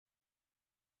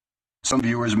Some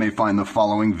viewers may find the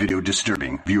following video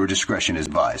disturbing. Viewer discretion is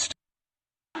advised.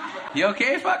 You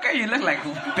okay, fucker? You look like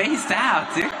based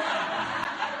out, dude.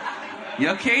 You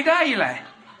okay, dog? You like...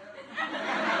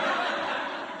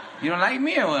 You don't like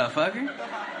me or what, fucker?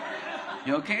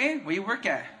 You okay? Where you work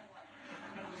at?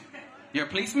 You're a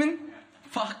policeman?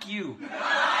 Fuck you.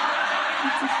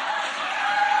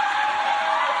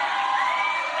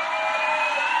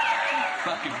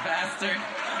 Fucking bastard.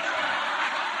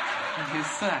 You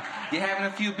suck. You having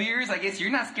a few beers? I guess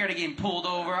you're not scared of getting pulled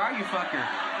over, are you, fucker?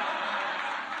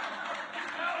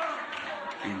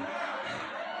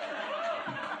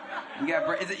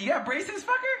 You got braces,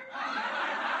 fucker?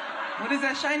 What is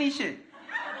that shiny shit?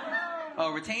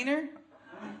 Oh, retainer?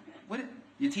 What?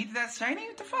 Your teeth that shiny?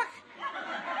 What the fuck?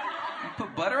 You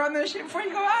put butter on that shit before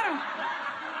you go at 'em?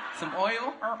 Some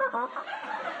oil?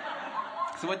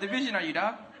 So what division are you,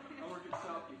 dog? I work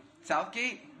at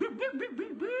Southgate?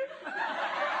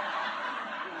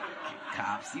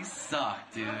 Cops, you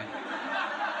suck, dude. Isn't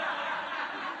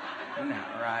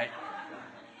that right?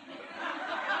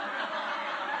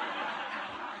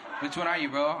 Which one are you,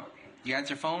 bro? You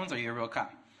answer phones or you a real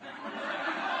cop?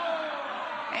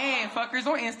 Hey, fuckers,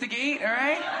 don't instigate,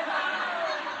 alright?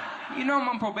 You know I'm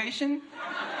on probation.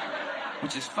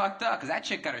 Which is fucked up, because that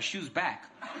chick got her shoes back.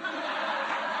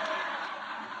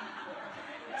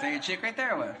 Is that your chick right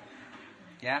there or what?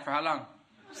 Yeah, for how long?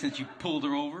 Since you pulled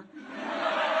her over?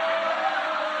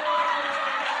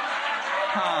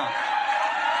 Huh.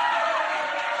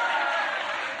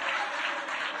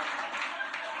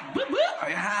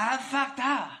 How fucked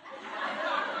up?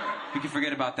 We can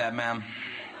forget about that, ma'am.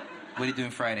 What are you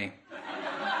doing Friday?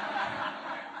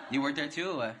 You work there too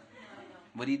or what?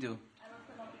 What do you do?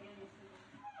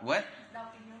 What?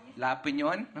 La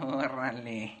Piñon?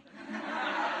 Órale.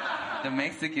 The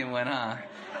Mexican one, huh?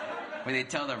 Where they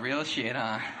tell the real shit,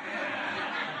 huh?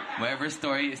 Whatever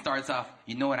story starts off,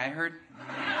 you know what I heard?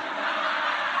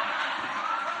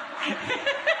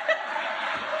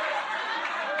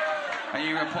 Are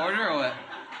you a reporter or what?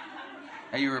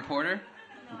 Are you a reporter?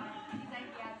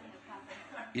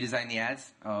 You design the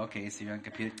ads? Oh, okay, so you're on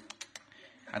computer.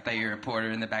 I thought you were a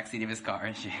reporter in the backseat of his car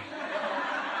and shit.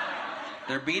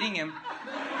 They're beating him.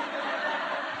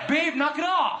 Babe, knock it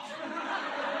off!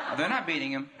 Oh, they're not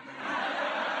beating him.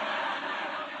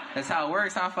 That's how it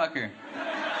works, huh, fucker?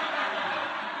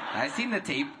 I seen the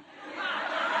tape.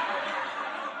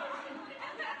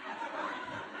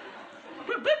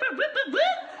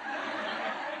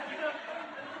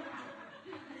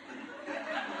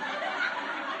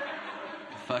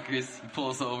 Fuckers, you pull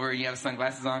us over and you have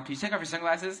sunglasses on. Can you take off your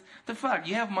sunglasses? The fuck?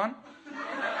 You have them on?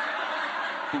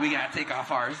 But we gotta take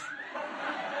off ours.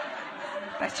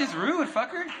 That's just rude,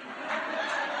 fucker.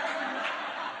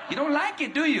 You don't like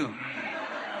it, do you?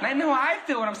 And I know how I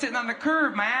feel when I'm sitting on the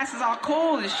curb. My ass is all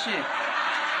cold as shit.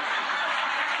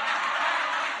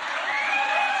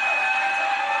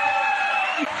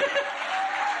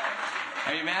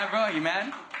 Are you mad, bro? You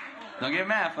mad? Don't get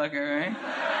mad, fucker, alright?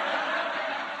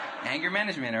 Anger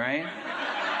management, alright?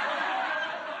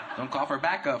 Don't call for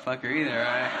backup, fucker, either,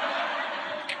 alright?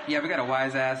 Yeah, we got a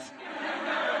wise ass.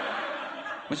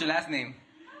 What's your last name?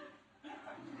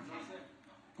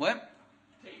 What?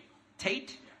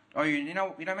 Tate? Oh, you're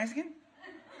not Mexican?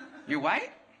 You're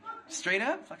white? Straight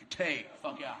up? Fucking Tate.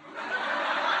 Fuck yeah.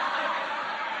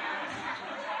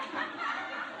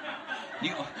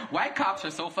 White cops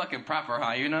are so fucking proper,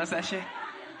 huh? You notice that shit?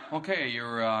 Okay,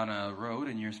 you're on a road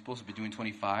and you're supposed to be doing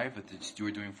 25, but you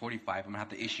were doing 45. I'm gonna have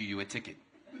to issue you a ticket.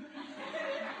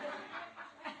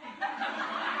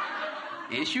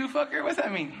 Issue, fucker? What's that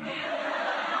mean?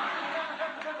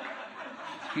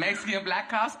 Mexican black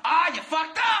cops? Ah, you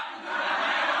fucked up!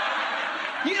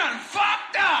 You done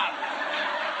fucked up!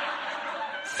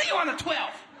 See you on the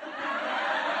 12th!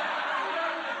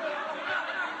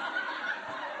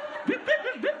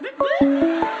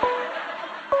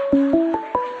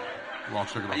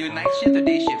 Are you night shift or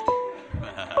day shift?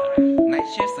 Night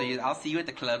shift, so I'll see you at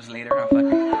the clubs later, huh,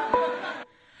 fucker?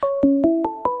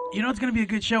 You know it's gonna be a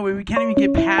good show. We can't even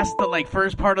get past the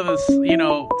first part of this,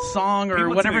 song or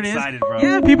people whatever too it is. Excited, bro.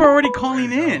 Yeah, people are already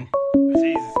calling in.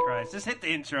 Jesus Christ! Just hit the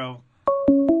intro.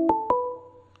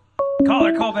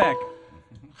 Caller, call back.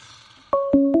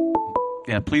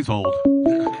 Yeah, please hold.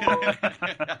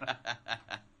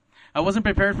 I wasn't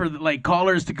prepared for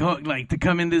callers to go to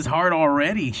come in this hard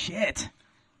already. Shit.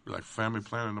 We're like family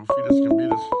planning. No fetus can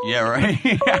beat us. Yeah, right.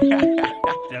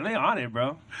 Yeah, they on it, bro.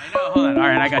 I know. Hold on. All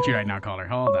right, I got you right now, caller.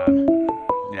 Hold on.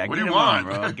 Yeah, What get do you him on,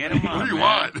 want? bro. Get him on. What do you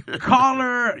man. want?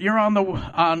 Caller, you're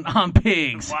on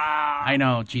pigs. Wow. I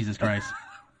know. Jesus Christ.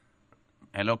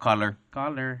 Hello, caller.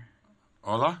 Caller.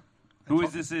 Hola? Who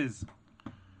is this?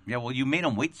 Yeah, well, you made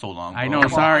him wait so long. I bro. know,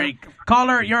 sorry.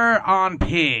 Caller, you're on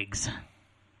Pigs.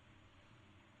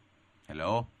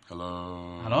 Hello?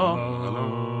 Hello.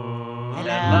 Hello?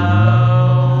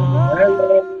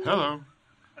 Hello.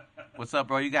 What's up,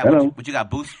 bro? You got Hello. what you got?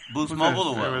 Boost Mobile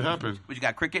or Hey, what what? happened? What you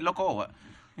got? Cricket loco or what?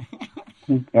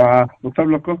 What's up,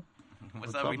 loco?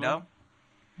 What's up, up, Rido?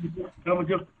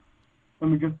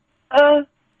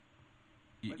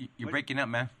 You're breaking up,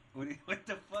 man. What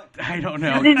the fuck? I don't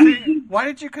know. Why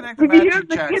did you connect the Did you hear magic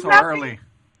the chat so kidnapping? early?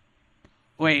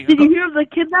 Wait. Did you hear of the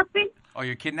kidnapping? Oh,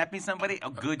 you're kidnapping somebody?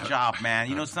 Oh, good job, man.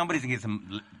 You know somebody's gonna get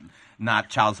some not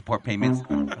child support payments.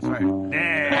 That's right.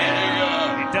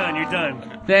 Damn. You're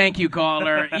done. Thank you,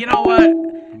 caller. You know what?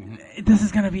 This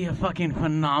is gonna be a fucking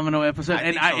phenomenal episode, I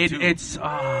and think so,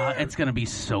 too. it's gonna be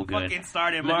so good. Fucking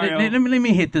started, Let, Mario. let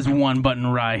me hit this one button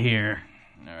right here.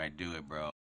 All right, do it, bro.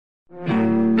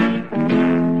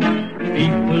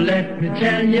 People, let me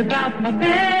tell you about my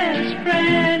best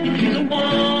friend. He's a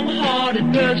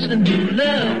warm-hearted person who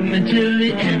loved me till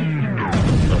the end.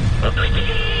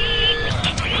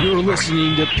 You're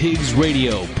listening to Pigs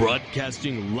Radio,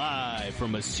 broadcasting live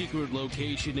from a secret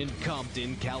location in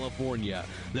Compton, California.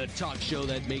 The talk show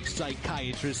that makes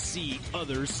psychiatrists see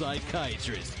other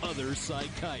psychiatrists, other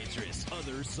psychiatrists,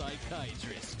 other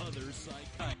psychiatrists, other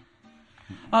psychiatrists.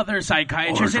 Other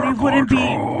psychiatrists, and it wouldn't be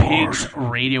Pigs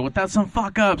Radio without some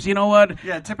fuck ups. You know what?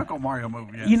 Yeah, typical Mario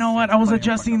movie. Yes. You know what? I was Plenty of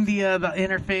adjusting fuck-ups. the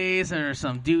interface or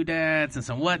some doodads and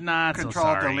some whatnot. Control, so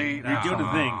sorry. delete. You're doing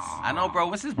the things. I know, bro.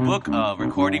 What's this book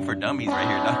recording for dummies right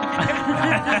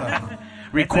here? Dog?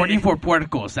 Recording for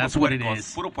puercos. That's what it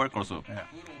is. Puro puercoso.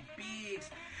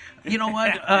 You know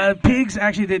what? Pigs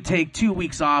actually did take 2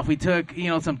 weeks off. We took,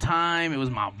 some time. It was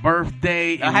my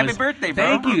birthday. Happy birthday, bro.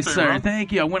 Thank you, Birthday, sir. bro.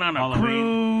 Thank you. I went on a Halloween.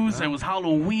 cruise. It was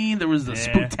Halloween. There was the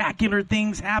spectacular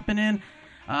things happening.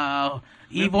 Evil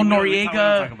we don't talk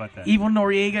Noriega. about that. Evil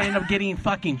Noriega ended up getting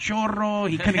fucking chorro.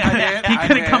 He couldn't I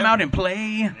come did. out and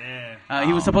play. Yeah.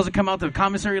 He was supposed to come out to the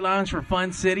commissary lounge for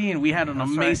Fun City, and we had an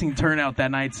amazing turnout that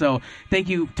night. So thank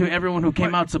you to everyone who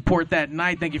came out to support that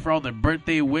night. Thank you for all the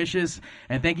birthday wishes,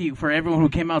 and thank you for everyone who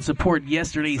came out to support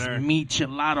yesterday's Sir.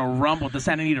 Michelada Rumble at the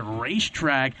Santa Anita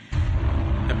Racetrack.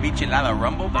 The Michelada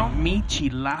Rumble, The bro?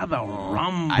 Michelada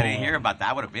Rumble. I didn't hear about that.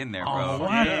 I would have been there, Oh, bro.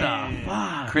 what the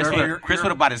fuck? Chris would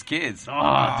have bought his kids.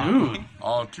 Oh, dude.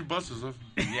 Oh, 2 buses.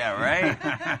 Yeah, right?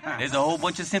 There's a whole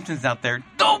bunch of Simpsons out there.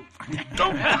 Dope!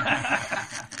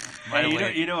 By the Hey,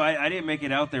 way, you know, I didn't make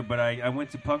it out there, but I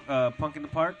went to Punk in the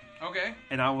Park, okay.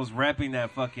 and I was rapping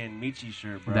that fucking Michi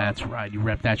shirt, bro. That's right. You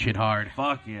rep that shit hard.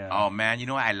 Fuck yeah. Oh, man, you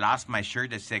know what? I lost my shirt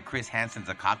that said Chris Hansen's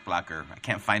a cock blocker. I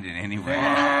can't find it anywhere.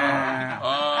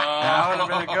 That would have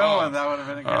been a good one. That would have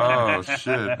been a good one. Oh,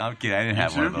 shit. I'm kidding. I didn't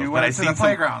have one of those. You But went I to seen the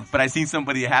playgrounds. But I seen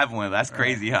somebody have one. That's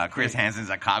crazy, huh? Chris Hansen's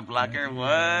a cock blocker. What?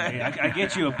 Hey, I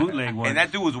get you a bootleg one. And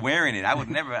that dude was wearing it. I would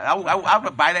never. I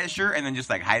would buy that shirt and then just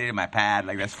like hide it in my pad.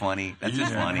 Like that's funny. That's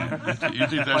just funny. You think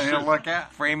that Funny to shit? look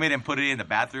at. Frame it and put it in the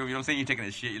bathroom. You know what I'm saying? You're taking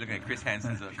a shit. You're looking at Chris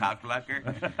Hansen's a cock blocker.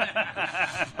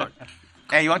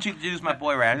 Hey, why don't you introduce my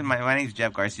boy, right? My name's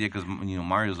Jeff Garcia because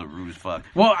Mario's a rude as fuck.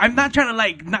 Well, I'm not trying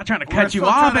to cut you still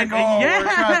off. trying to go- we're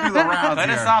trying to do the rounds Cut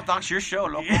us here. off, dog. It's your show,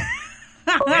 loco.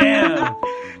 Damn.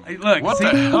 Hey, look, What see,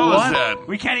 the hell what? is that?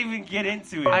 We can't even get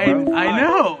into it, I bro. Fuck.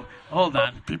 know. Hold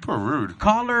on. People are rude.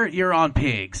 Caller, you're on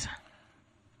Pigs.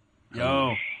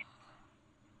 Yo.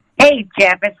 Hey,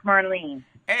 Jeff, it's Marlene.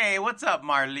 Hey, what's up,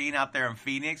 Marlene, out there in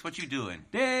Phoenix? What you doing?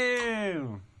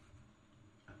 Damn.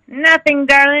 Nothing,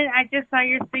 darling. I just saw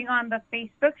your thing on the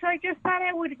Facebook, so I just thought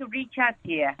I would reach out to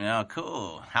you. Oh,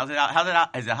 cool. How's it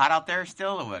out? Is it hot out there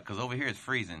still or what? Because over here it's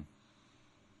freezing.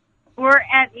 We're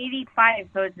at 85,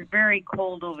 so it's very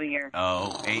cold over here.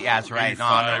 Oh, hey, yeah, that's right. No,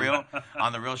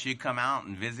 on the real, she'd come out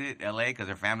and visit L.A. because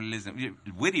her family lives in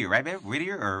Whittier, right, babe?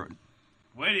 Whittier or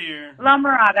Whittier. La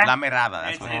Mirada. La Mirada?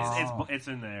 That's what it is. It's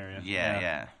in the area.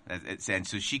 Yeah. And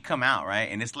so she come out, right?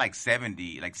 And it's like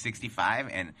 70, like 65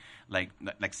 and like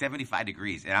 75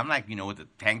 degrees. And I'm like, with the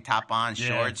tank top on,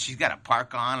 shorts. She's got a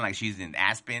park on like she's in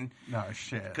Aspen No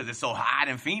shit. because it's so hot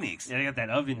in Phoenix. Yeah, they got that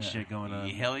oven shit going on.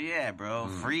 Hell yeah, bro.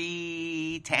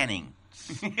 Free tanning.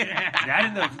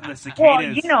 That and the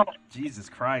cicadas. Well, Jesus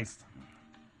Christ.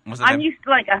 What's I'm used to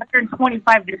like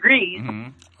 125 degrees. Mm-hmm.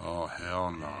 Oh,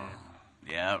 hell no.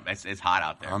 Yeah, it's hot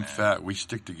out there. I'm man. fat. We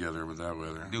stick together with that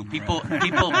weather. Dude, people,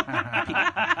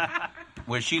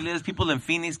 where she lives, people in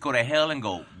Phoenix go to hell and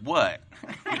go, what?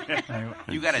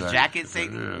 You got a Exactly. jacket, say?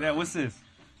 Yeah. Yeah, what's this?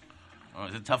 Oh,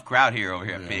 it's a tough crowd here over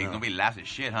here at Yeah. Pigs. Nobody laughs at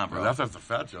shit, huh, bro? Well, that's the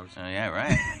fat jokes. Yeah,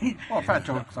 right. Well, fat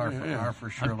jokes are for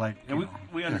sure like. And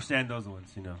we understand those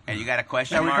ones, you know. Hey, you got a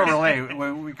question, Yeah, we Mars? can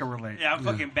relate. We can relate. Yeah, I'm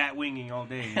fucking bat winging all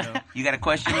day, you know. You got a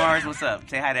question, Mars? What's up?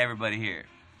 Say hi to everybody here.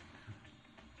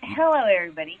 Hello,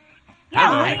 everybody.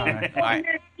 Hello. I All right.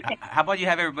 How about you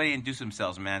have everybody introduce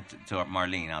themselves, man, to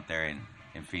Marlene out there in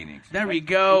Phoenix? There we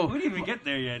go. We didn't even get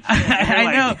there yet.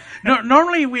 I know. No,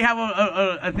 normally we have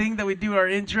a thing that we do our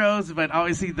intros, but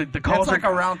obviously the calls It's like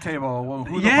are a round table. Well,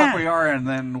 who the Yeah. fuck we are, and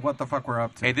then what the fuck we're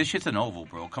up to. Hey, this shit's an oval,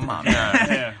 bro. Come on.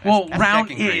 Yeah. well, that's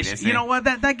second grade, round-ish. isn't You it? know what?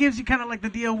 That gives you kind of like the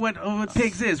deal what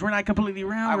Pigs is. We're not completely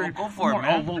round. I We're will go for it, more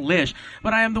man. oval-ish.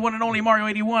 But I am the one and only Mario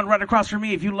 81 right across from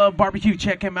me. If you love barbecue,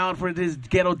 check him out for his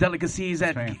ghetto delicacies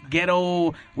at Same.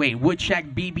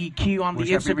 Woodshack BBQ on the Wish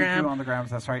that Instagram. BBQ on the grams.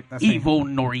 That's right. That's Evo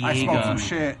me. I smoke some Noriega.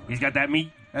 shit, He's got that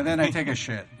meat. and then I take a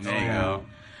shit. There you go.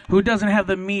 Who doesn't have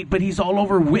the meat, but he's all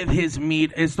over with his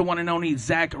meat. It's the one and only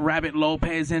Zach Rabbit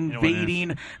Lopez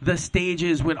invading the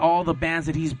stages with all the bands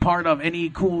that he's part of. Any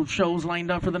cool shows lined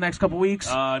up for the next couple weeks?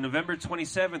 November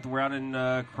 27th, we're out in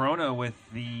Corona with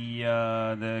the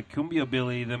Cumbia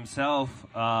Billy themselves,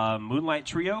 Moonlight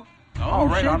Trio. Oh,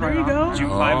 right shit, on, there right you on. go. Two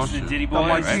Oh, Pipes and shit. Diddy The Boys.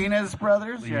 Martinez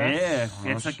brothers. Yeah,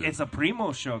 Yes. it's a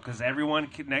primo show because everyone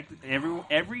connected.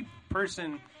 Every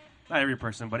person, not every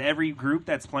person, but every group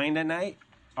that's playing that night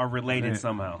are related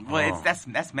somehow. Well,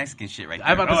 that's Mexican shit right there.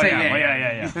 I'm about to say,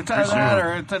 yeah. It's either that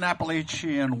or it's an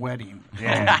Appalachian wedding.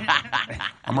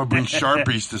 I'm gonna bring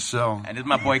Sharpies to sell. And this is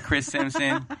my boy Chris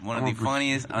Simpson, one of the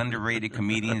funniest, underrated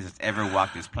comedians that's ever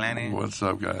walked this planet. What's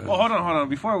up, guys? Well, hold on.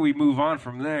 Before we move on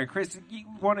from there, Chris, you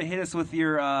want to hit us with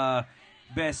your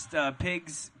best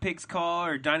pigs call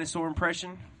or dinosaur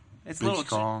impression? It's a Pigs little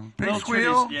call. little Pig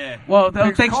squeal? Yeah. Well,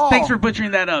 Pig's call. thanks for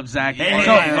butchering that up, Zach. Hey,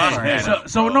 so, hey,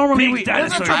 so normally we. Pigs,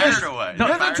 There's a dinosaurs. tradition- or what?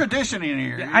 there's a tradition in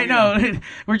here. I know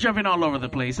we're jumping all over the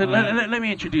place. So let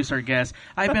me introduce our guest.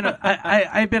 I've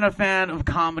been a fan of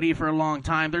comedy for a long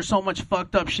time. There's so much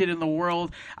fucked up shit in the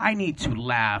world. I need to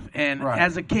laugh. And Right.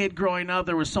 as a kid growing up,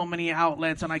 there were so many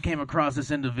outlets, and I came across this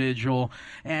individual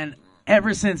and.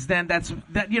 Ever since then,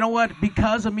 you know what?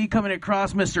 Because of me coming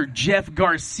across Mr. Jeff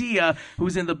Garcia,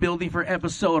 who's in the building for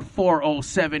episode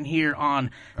 407 here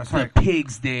on That's the right.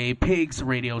 Pigs Day, Pigs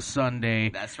Radio Sunday.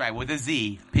 That's right, with a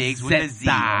Z. Pigs with a Z.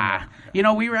 Zeta. You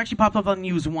know, we were actually popped up on the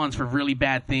news once for really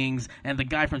bad things, and the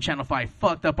guy from Channel 5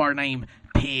 fucked up our name,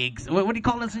 Pigs. What do you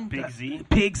call us? Big Z?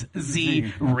 Pigs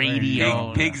Z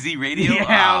Radio. Pig Z Radio? Yeah,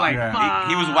 Ah, like, yeah.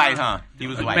 he was white, huh? He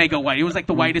was white. Mega white. He was like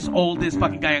the whitest, oldest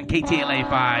fucking guy on KTLA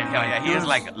 5. Hell yeah, he has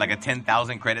like a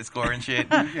 10,000 credit score and shit.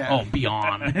 Oh,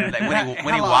 beyond. Like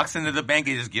when he walks into the bank,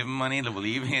 they just give him money to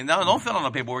leave him. No, don't fill out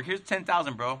the paperwork. Here's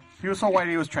 10,000, bro. He was so white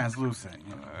he was translucent.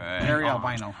 right. Very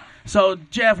albino. So,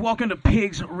 Jeff, welcome to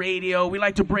Pigs Radio. We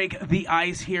like to break the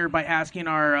ice here by asking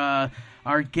our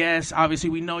guests. Obviously,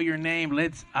 we know your name.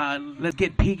 Let's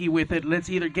get piggy with it. Let's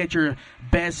either get your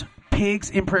best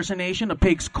Pigs impersonation, a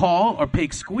pig's call, or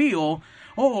pig squeal,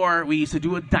 or we used to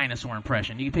do a dinosaur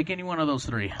impression. You can pick any one of those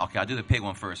three. Okay, I'll do the pig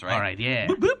one first, right? All right, yeah.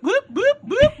 Boop, boop, boop, boop,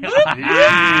 boop, boop.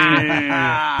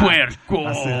 Yeah. Puerco.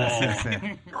 That's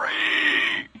it.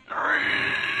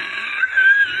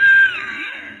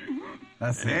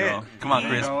 That's There you it. go. Come on,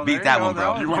 Chris. There Beat you that go. one,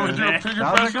 bro. You want me to do a pig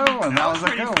That was a good one. That was a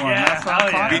good one. Yeah, That's what I'm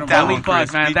hell yeah. talking Beat that about. one, Holy fuck,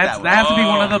 Chris. man. Beat That that has to be one.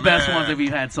 one of the Oh, best man. ones that we've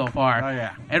had so far. Oh,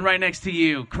 yeah. And right next to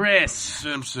you, Chris.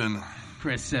 Simpson.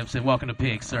 Chris Simpson. Welcome to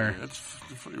Pigs, sir.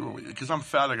 Because I'm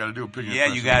fat, I got to do a pig Yeah,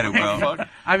 you impression. got it, bro. Fuck.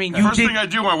 I mean, The you first did. thing I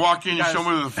do when I walk in, you show me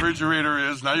where the refrigerator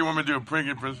is. Now you want me to do a pig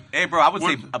impression? Hey, bro, I would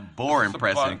say What- a boar what's the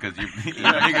impression pod- because you're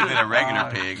bigger than a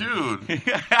regular pig. Dude, this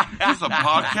is a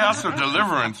podcast or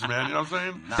deliverance, man. You know what I'm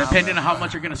saying? Depending on how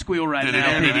much you're going to squeal right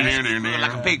now, Piggy.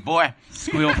 Like a pig, boy.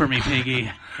 Squeal for me,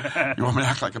 Piggy. You want me to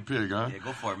act like a pig, huh? Yeah,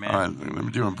 go for it, man. All right, let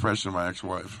me do an impression of my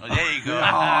ex-wife. Oh, there you go.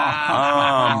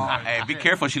 Hey, be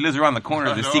careful. She lives around the corner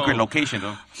of the I know. secret location,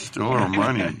 though. Stole her money.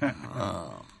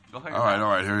 Go ahead. All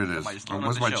right, here it is. Somebody's throwing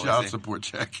What's up my the show, child is it? support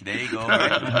check? There you go.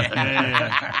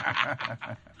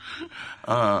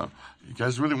 You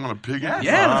guys really want a pig? Yeah, let's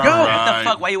go. What the Alright.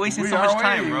 fuck? Why are you wasting so much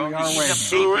time, bro? We are You waiting.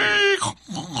 got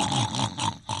paper.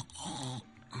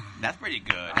 That's pretty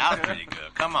good. That was pretty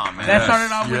good. Come on, man. That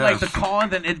started off with yes. like the call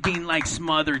and then it being like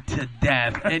smothered to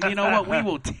death. And you know what? We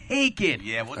will take it.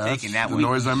 Yeah, we're That's taking that. the We-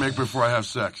 noise I make before I have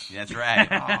sex. That's right.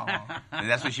 And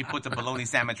that's when she puts a bologna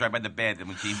sandwich right by the bed.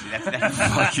 When she,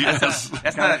 Fuck yes.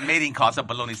 that's not a mating call. It's a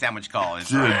bologna sandwich call.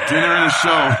 It's, Dude, dinner and a show.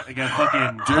 I got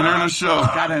fucking Dinner and a show.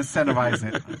 Gotta incentivize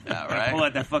it. yeah, pull right.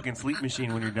 out that fucking sleep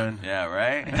machine when you're done. Yeah,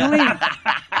 right.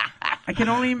 I can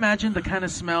only imagine the kind of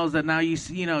smells that now you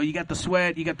see, you got the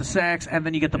sweat, you got the sex, and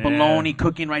then you get the bologna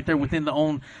cooking right there within the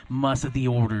own muss of the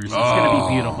orders. It's going to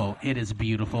be beautiful. It is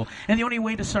beautiful. And the only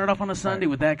way to start off on a Sunday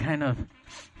with that kind of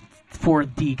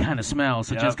 4D kind of smell,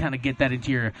 so just kind of get that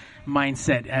into your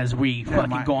mindset as we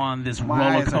fucking go on this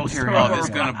roller coaster. Oh, this is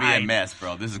going to be a mess,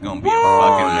 bro. This is going to be a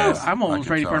fucking mess. I'm almost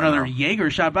ready for another Jaeger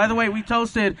shot. By the way, we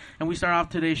toasted, and we start off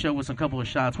today's show with a couple of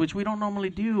shots, which we don't normally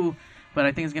do. But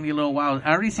I think it's going to get a little wild.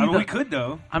 I already see we could,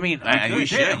 though. I mean, you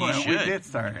should. We did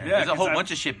start. Yeah, there's a whole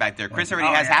bunch of shit back there. Chris already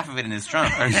has half of it in his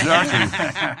trunk.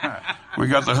 Exactly. We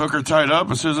got the hooker tied up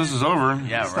as soon as this is over.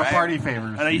 Yeah, it's right. the party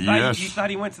favors. You thought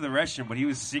he went to the restroom, but he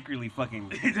was secretly fucking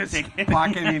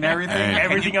pocketing everything.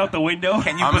 Everything out the window.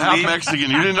 Can you I'm believe? half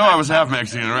Mexican. You didn't know I was half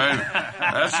Mexican, right?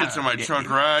 That shit's in my trunk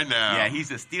right now. Yeah,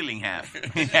 he's a stealing half.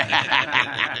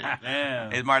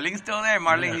 Damn. Is Marlene still there?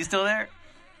 Marlene, you still there?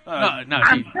 No.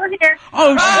 I'm still here.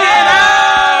 Oh, shit!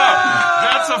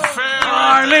 That's a fair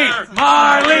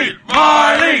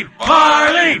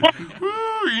Marlene!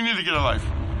 Woo, you need to get a life.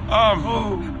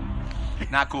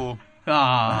 Not cool.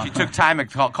 Ah. She took time to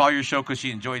call your show because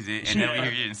she enjoys it, and then we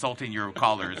hear you insulting your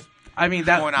callers. I mean,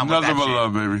 that. Going on with Nothing that but shit.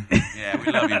 love, baby. Yeah,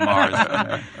 we love you,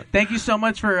 Mars. Thank you so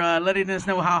much for letting us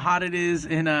know how hot it is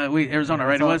in Arizona,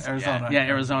 right? It was Arizona. Yeah,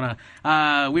 Arizona.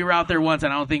 We were out there once,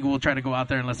 and I don't think we'll try to go out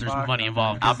there unless there's money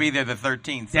involved. I'll be there the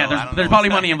 13th. So Yeah, there's probably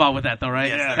money involved with that, though, right?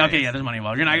 Yes, Okay, yeah, there's money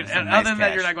involved. You're not. There's some Other nice than that,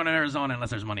 cash. you're not going to Arizona unless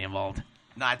there's money involved.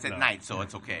 No, it's at night, so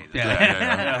it's okay.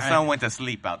 Yeah. The sun went to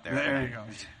sleep out there. There you go.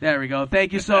 There we go.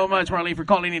 Thank you so much, Marlene, for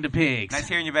calling into Pigs. Nice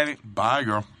hearing you, baby. Bye,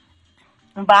 girl.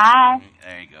 Bye.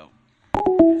 There you go.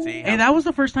 See? Hey, that was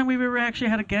the first time we've ever actually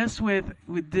had a guest to do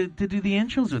the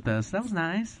intros with us. That was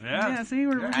nice. Yeah. See,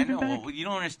 we're I giving know. back. Well, you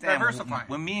don't understand. Diversifying.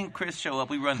 When me and Chris show up,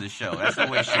 we run the show. That's the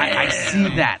way shit I is.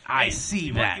 see that. I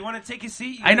see that. You want to take a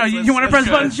seat? I know. You want to press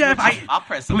buttons, Jeff? I'll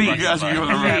press the You button. guys can go to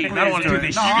the Hey, break. I don't want to do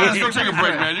this No, You guys shit. go take a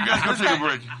break, man. You guys go take a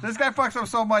break. This guy fucks up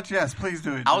so much. Yes, please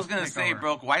do it. I was going to Take say, over.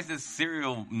 bro, why is this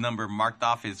serial number marked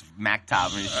off his Mac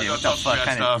top and shit? What the That's fuck bad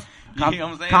kind of... stuff. You know what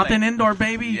I'm saying? Compton Like, Indoor,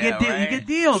 baby. You Yeah, get right. you get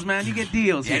deals, man. You get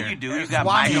deals yeah, here. you do. You got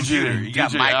my DJ, computer. You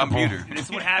got DJ my Apple. computer. It's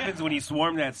what happens when you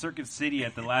swarm that Circuit City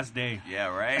at the last day.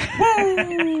 Yeah, right?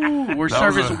 Woo! Where That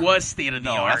service was was state of the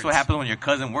No, art. that's what happens when your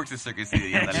cousin works at Circuit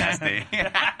City on the last day.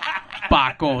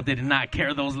 Baco did not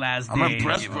care those last I'm days.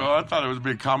 impressed, bro. I thought it was a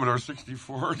big Commodore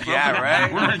 64 or something. Yeah,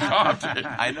 right? We're in Compton.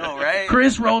 I know, right?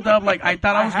 Chris rolled up like I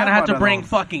thought I was I going to had have to one of bring those.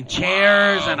 fucking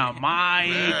chairs and a mic,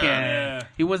 Yeah. and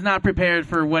he was not prepared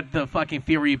for what the fucking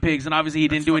Fury Pigs, and obviously he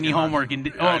didn't do any fucking homework.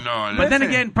 And I know, but then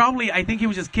listen. again, probably I think he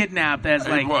was just kidnapped as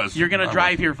like was. you're going to I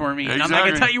drive was. here for me. And I'm not going to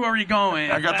Exactly. tell you where you're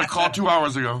going. I got the call 2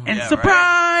 hours ago. And Yeah,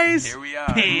 surprise, right. Here we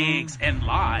are. Pigs and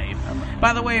live.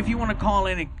 By the way, if you want to call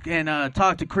in and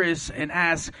talk to Chris and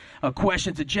ask a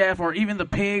question to Jeff or even the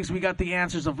Pigs, we got the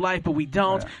answers of life, but we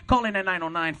don't. Call in at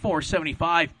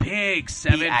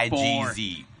 909-475-PIGS74.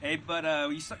 PIGZ. Hey, but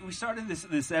we started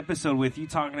this episode with you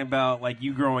talking about like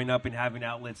you growing up and having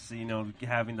outlets, you know,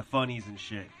 having the funnies and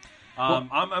shit.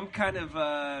 I'm kind of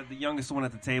the youngest one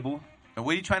at the table.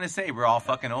 What are you trying to say? We're all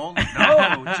fucking old?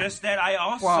 No, just that I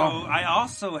also Wow. I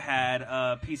also had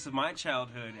a piece of my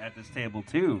childhood at this table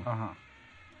too.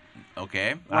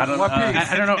 Okay. I don't, What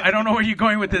piece? I don't know. I don't know where you're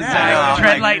going with this. Yeah,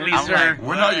 Tread I'm lightly, like- sir.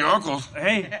 We're not your uncles.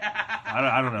 Hey,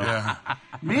 I don't know. Yeah.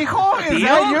 Mijo, is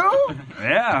that you?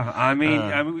 Yeah, I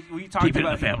mean, we talked Keep it in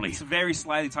about the family. It's very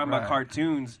slightly talking about Right.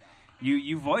 cartoons.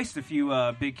 You voiced a few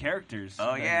big characters.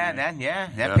 Oh, yeah, that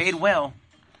Yes. paid well.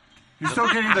 You're still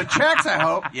getting the checks, I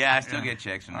hope. Yeah, I still get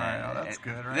checks from that. All right, well, that's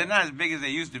good, right? They're not as big as they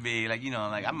used to be. Like, you know,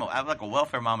 like I have like a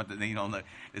welfare mom at the, you know, like,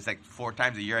 it's like 4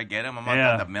 times a year I get them. I'm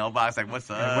Yeah. at the mailbox, like, what's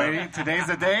up? Waiting. Today's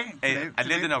the day. Hey, Today- I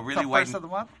lived in a today- really the white. first of the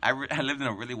month. I lived in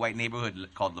a really white neighborhood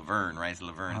called Laverne, right? It's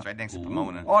Laverne. It's right next to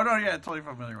Pomona. Oh no, yeah, totally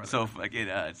familiar with So fucking,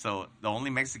 so the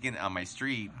only Mexican on my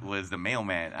street was the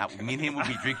mailman. Me and him would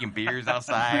be drinking beers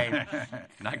outside,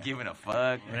 not giving a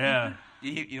fuck. Yeah.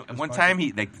 You know, one time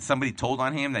somebody told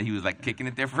on him that he was like kicking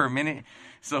it there for a minute.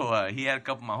 So he had a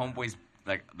couple of my homeboys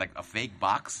like a fake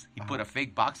box. He put a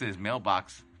fake box in his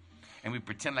mailbox, and we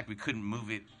pretend like we couldn't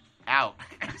move it out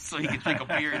so he could drink a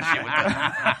beer and shit with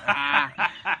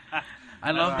us.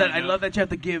 I love that. I love that you have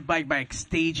to give by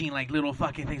staging like little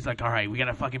fucking things. Like, all right, we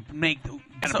gotta fucking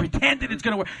pretend that it's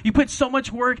gonna work. You put so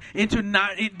much work into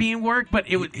not it being work, but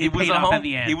it He was paid a off homie. at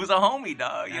the end. He was a homie,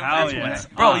 dog. You know, Hell that's yeah. what's-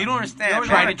 bro, you don't understand.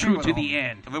 Tried bro. and true to the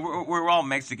end. I mean, we're all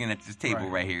Mexican at this table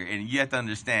Right. right here, and you have to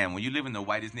understand when you live in the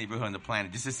whitest neighborhood on the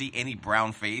planet, just to see any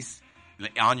brown face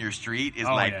like, on your street is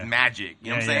Oh, like yeah. magic.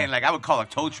 You know what I'm Yeah, saying? yeah. Like I would call a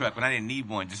tow truck when I didn't need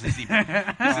one just to see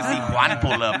Juan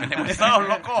pull up, and it was so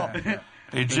loco.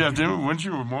 Hey, Jeff, weren't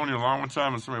you mowing your lawn one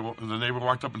time and the neighbor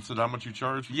walked up and said, how much you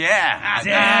charge? Yeah.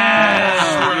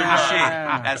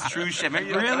 That's true shit.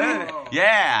 Really?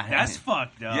 Yeah. That's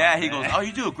fucked up. Yeah, he goes, oh,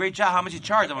 you do a great job. How much you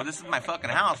charge? I'm like, this is my fucking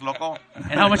house, loco.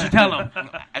 And how much you tell him?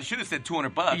 I should have said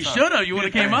 $200. You should have. You would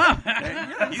have came up.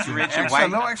 He's rich and white.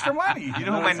 No extra money. You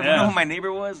know who my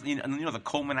neighbor was? You know the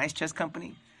Coleman Ice Chest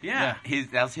Company? Yeah.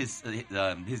 That was his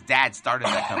dad started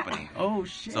that company. Oh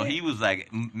shit. So he was like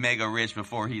mega rich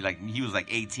before he was like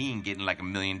 18 getting like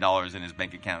 $1 million in his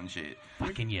bank account and shit.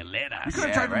 Fucking Yelera. You could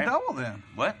have charged them double then.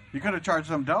 What? You could have charged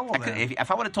them double then. If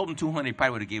I would have told him 200, he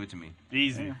probably would have gave it to me.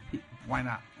 Easy. Why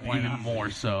not? Even more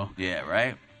so. Yeah,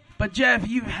 right? But Jeff,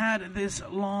 you've had this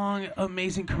long,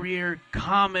 amazing career,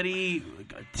 comedy,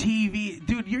 TV.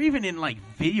 Dude, you're even in like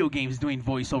video games doing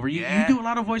voiceover. You do a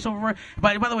lot of voiceover work.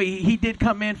 By the way, he did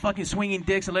come in fucking swinging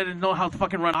dicks and let us know how to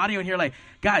fucking run audio. And you're like,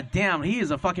 God damn, he is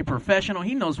a fucking professional.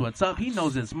 He knows what's up. He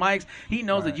knows his mics. He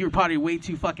knows that you're probably way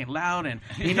too fucking loud. And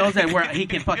he knows that where he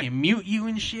can fucking mute you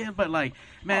and shit. But like,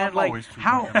 man, like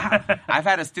how I've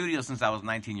had a studio since I was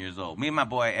 19 years old. Me and my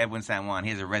boy Edwin San Juan,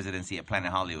 he has a residency at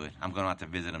Planet Hollywood. I'm going out to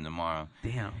visit him tomorrow.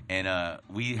 Damn. And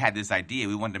we had this idea.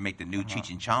 We wanted to make the new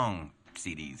Cheech and Chong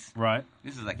CDs. Right.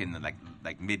 This is like in the like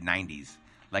mid 90s.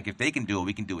 Like if they can do it,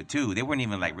 we can do it too. They weren't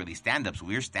even like really stand-ups.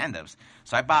 We were stand-ups.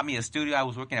 So I bought me a studio. I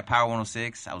was working at Power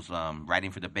 106. I was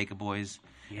writing for the Baker Boys.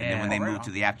 Yeah. And then when they moved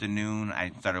to the afternoon,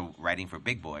 I started writing for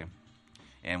Big Boy.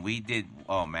 And we did.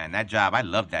 Oh man, that job! I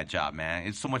loved that job, man.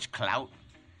 It's so much clout.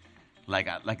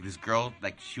 Like this girl,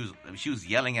 like she was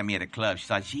yelling at me at a club. She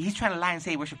thought he's trying to lie and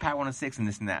say where's your Power 106 and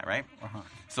this and that, right?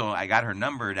 So I got her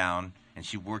number down, and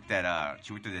she worked at the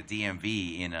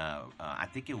DMV in I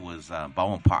think it was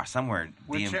Baldwin Park somewhere.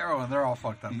 With Cheryl, and they're all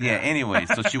fucked up. Yeah. Anyway,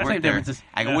 so she worked there.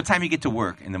 I go, what time you get to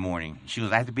work in the morning? She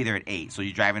goes, I have to be there at 8. So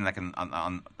you're driving like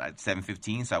on at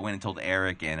 7:15. So I went and told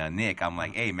Eric and Nick, I'm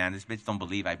like, hey man, this bitch don't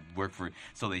believe I work for.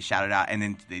 So they shouted out, and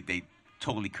then they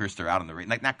totally cursed her out on the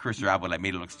radio. Like, not cursed her out, but like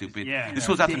made her look stupid. Yeah. This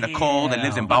was out to Nicole that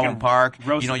lives in Baldwin Park.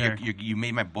 You know, you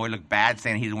made my boy look bad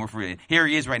saying he doesn't work for it. Here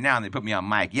he is right now, and they put me on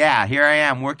mic. Yeah, here I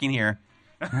am working here.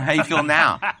 How you feel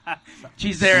now?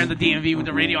 She's there in the DMV with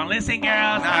the radio on. Listen,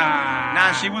 girls.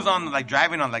 Nah, she was on like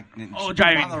driving on like.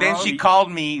 Driving. Then she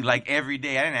called me like every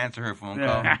day. I didn't answer her phone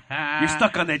call. You're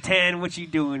stuck on the 10. What you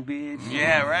doing, bitch?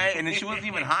 Yeah, right. And then she wasn't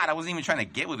even hot. I wasn't even trying to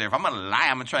get with her. If I'm gonna lie,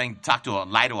 I'm gonna try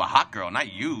and lie to a hot girl,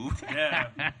 not you. Yeah.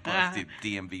 Busted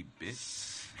DMV bitch.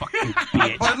 Fucking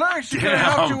bitch. But look, she could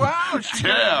have helped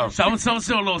you out. Someone's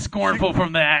still a little scornful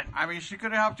from that. I mean, she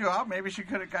could have helped you out. Maybe she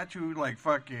could have got you like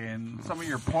fucking some of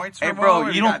your points. Hey, bro,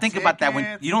 you don't think about that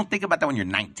when you're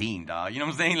 19, dog. You know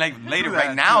what I'm saying? Like later,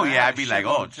 right now, yeah, I'd be like,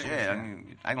 oh shit,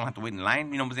 I don't have to wait in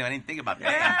line. You know what I'm saying? I didn't think about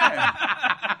that.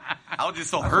 Yeah. I was just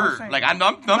so hurt. Like I'm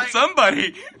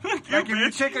somebody. Like if you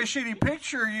take a shitty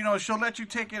picture, you know, she'll let you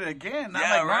take it again. Not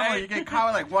Yeah, like right. normally you get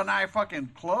caught with like one eye fucking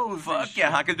closed. Fuck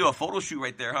yeah, I could do a photo shoot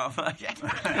right there, huh? It's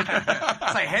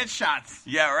like headshots.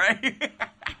 Yeah, right.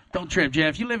 Don't trip,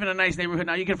 Jeff. You live in a nice neighborhood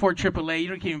now. You can afford AAA. You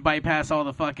don't even bypass all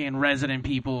the fucking resident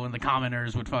people and the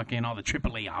commoners with fucking all the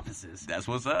AAA offices. That's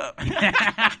what's up.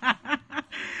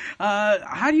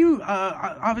 How do you,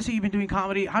 obviously you've been doing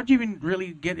comedy. How'd you even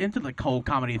really get into the whole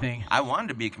comedy thing? I wanted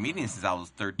to be a comedian since I was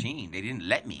 13. They didn't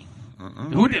let me.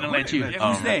 Who didn't let you?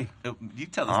 Who's they? You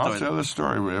tell the story. I'll tell the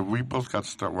story. We both got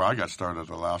started. Well, I got started at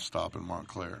the Laugh Stop in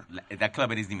Montclair. That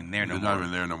club isn't even there no It's more. not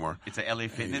even there no more. It's a LA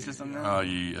Fitness or something now?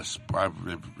 Yes.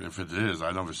 If it is,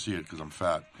 I never see it because I'm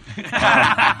fat.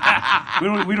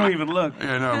 we don't even look.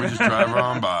 Yeah, no, we just drive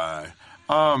on by.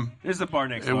 There's a bar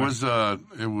next It door. was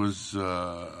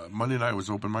Monday night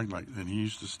was open mic night, and he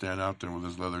used to stand out there with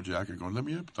his leather jacket going, let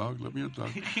me up, dog, let me up,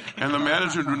 dog. And the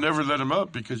manager would never let him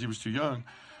up because he was too young.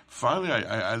 Finally,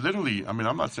 I literally, I mean,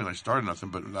 I'm not saying I started nothing,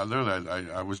 but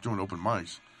I was doing open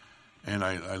mics, and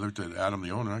I looked at Adam,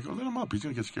 the owner, and I go, let him up. He's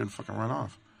going to get scared and fucking run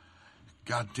off.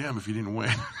 God damn if he didn't win.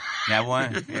 That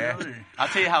one? Yeah. I'll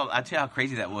tell you how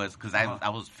crazy that was because I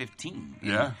was 15.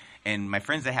 Yeah. And my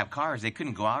friends that have cars, they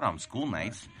couldn't go out on school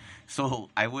nights. So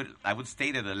I would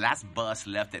stay to the last bus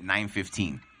left at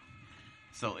 9:15.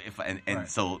 So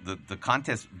so the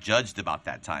contest judged about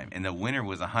that time, and the winner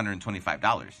was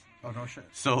 $125. Oh, no shit.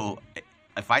 So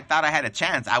if I thought I had a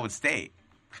chance, I would stay.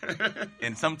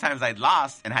 And sometimes I'd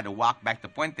lost and had to walk back to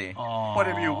Puente. What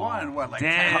if you won? What, like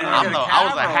Damn. I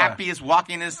was the happiest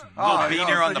walkingest little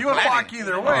beaner on the you would planet. walk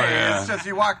either way. It's just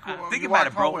you walk. Think you about walk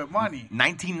it, bro. home with money.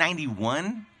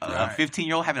 1991, a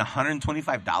 15-year-old having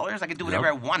 $125. I could do whatever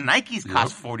I want. Nikes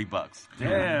cost $40.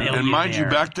 Damn. And mind you,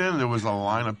 back then there was a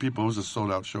line of people. It was a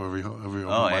sold-out show every.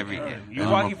 You're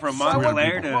walking from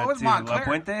Montclair to Montclair? La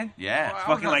Puente? Yeah.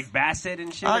 Fucking like Bassett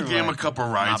and shit? I or gave him a what? couple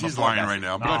rides. He's before lying Bassett. right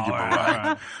now, but I'll give him a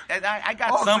ride. I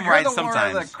got some so you're rides the one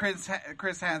sometimes. that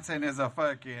Chris Hansen is a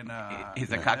fucking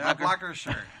He's a cockblocker? blocker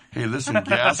shirt. Hey, listen,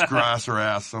 gas, grass, or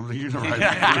ass. Something you know, right?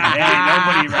 Hey,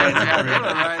 nobody rides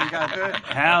Right, you gotta do it.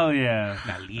 Hell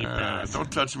yeah.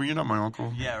 Don't touch me. You're not my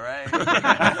uncle. Yeah, right.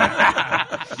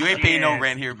 You ain't paying no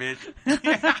rent here, bitch.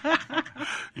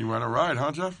 You want to ride,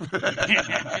 huh, Jeff?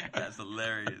 That's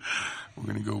hilarious. We're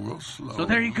going to go real slow. So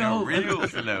there you go. Real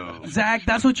slow. Zach,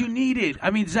 that's what you needed. I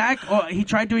mean, Zach, he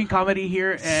tried doing comedy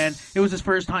here, and it was his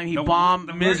first time. He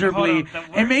bombed miserably.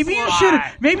 And maybe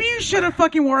you should have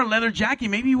fucking wore a leather jacket.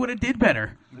 Maybe you would have did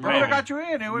better. It would have got you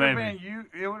in. It would have been you.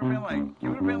 It would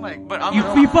have been like. But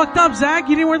You fucked up, Zach.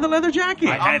 You didn't wear the leather jacket.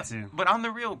 I had to. But on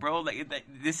the real, bro,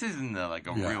 this isn't like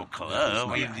a real club.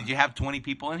 I mean, did you have 20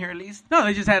 people in here at least? No,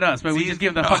 they just had us, but we just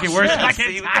give them the fucking worst.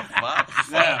 See, what the fuck?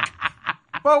 Yeah.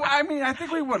 But I mean, I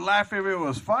think we would laugh if it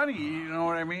was funny. You know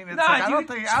what I mean? It's I don't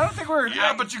think we're.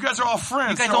 Yeah, but you guys are all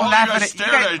friends. You guys so don't all laugh you guys at it.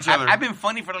 stare at each other. I've been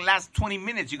funny for the last 20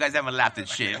 minutes. You guys haven't laughed at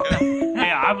shit.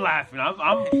 Yeah, I'm laughing. I'm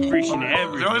appreciating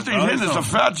everything. The only thing hidden is the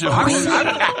fat jokes.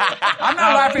 I'm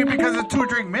not laughing because it's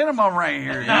 2-drink minimum right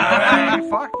here. You know what I mean?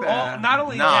 Fuck that. Well, not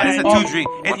only No, that, this is a 2-drink.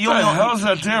 What the hell's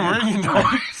that damn ringing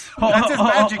noise? That's his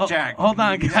magic jack. Hold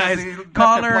on, You guys. have to-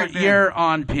 Caller, that's the you're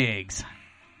on Pigs.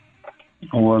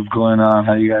 What's going on?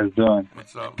 How you guys doing?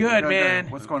 What's up? Good, man.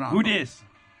 What's going on? who dis?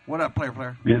 What up,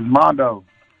 player? It's Mondo.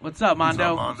 What's up,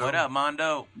 Mondo? What up,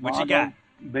 Mondo? What you Mondo, got?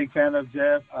 Big fan of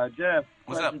Jeff. Jeff,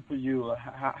 What's question up? for you.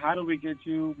 How do we get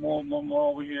you more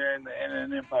over here in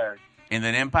the Empire? In the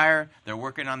Empire, they're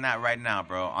working on that right now,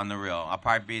 bro. On the real, I'll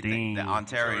probably be at the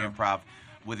Ontario Improv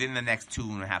within the next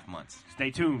 2.5 months.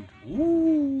 Stay tuned.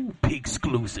 Ooh, Pig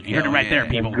exclusive. You heard it Hell right yeah. there,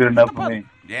 people. That's good enough for me.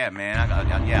 Yeah, man.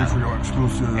 I yeah. For your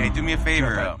exclusive. Hey, do me a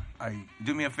favor. I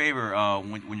Do me a favor.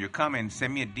 When you're coming,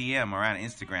 send me a DM or on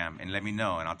Instagram and let me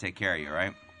know, and I'll take care of you. All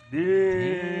right? Thank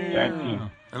you.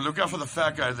 And look out for the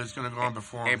fat guy that's going to go on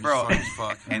before him. Hey, He's bro. funny as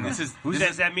fuck. And this is Who this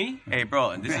says is- that? Me? Hey,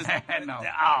 bro. This is no.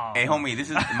 Oh. hey, homie. This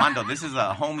is Mondo. This is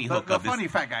a homie The hookup. funny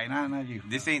fat guy, not you.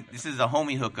 This is a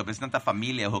homie hookup. It's not the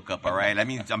familia hookup. All right. That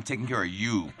means I'm taking care of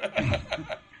you.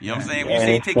 You know what I'm saying? When you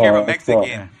say you take care of a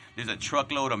Mexican, there's a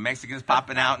truckload of Mexicans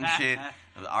popping out and shit.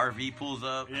 The RV pulls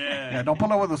up. Yeah, don't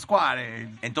pull up with a squad. Eh?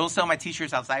 And don't sell my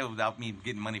T-shirts outside without me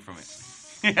getting money from it.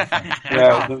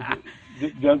 Yeah,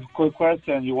 just a quick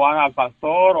question. You want al pastor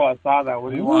or asada? What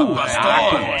do you want?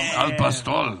 Al pastor.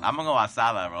 I'm gonna go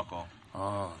asada, Rocco.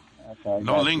 Oh. Okay,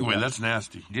 No lingua. That's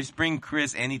nasty. Just bring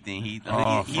Chris anything.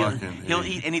 Oh, He'll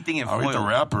eat anything in I'll foil. eat the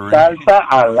rapper. Salsa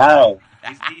al lado.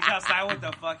 He's outside with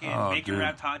the fucking Oh, bacon dude.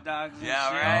 wrapped hot dogs. And Yeah,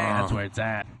 shit. right. That's where it's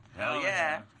at. Hell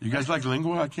yeah. You guys like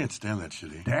lingua? I can't stand that shit.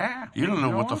 Yeah. You don't know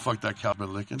what the fuck that cow's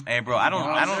been licking. Hey, bro, I don't.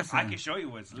 I can show you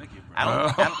what's licking, bro.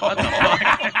 What the fuck?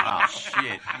 Oh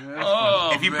shit!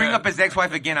 Oh, If you bring man. up his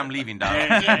ex-wife again, I'm leaving, dog. All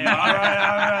right.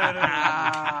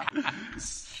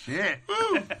 Shit.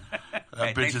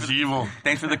 That bitch is evil.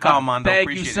 Thanks for the call, Mondo. Thank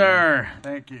you, Appreciate sir.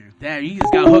 Thank you. Damn, you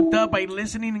just got hooked up by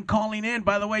listening and calling in.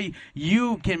 By the way,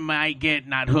 you might get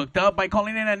not hooked up by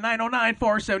calling in at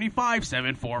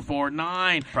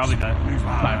 909-475-7449. Probably not.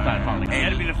 Probably Hey,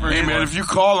 that'll be the first Hey, man, one. if you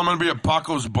call, I'm going to be at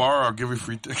Paco's bar. I'll give you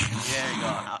free tickets. it. There you go.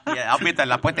 I'll be at the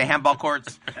La Puente handball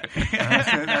courts.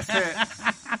 That's it.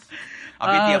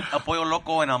 I'll be at the Pollo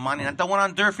Loco and El Monte. Not the one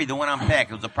on Durfee, the one on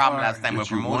Peck. It was a problem last time with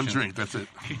Get you one promotion. drink. That's it.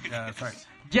 Yeah, that's right.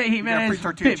 Jay Jimenez, free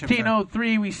tortilla chips,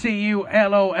 1503. We see you.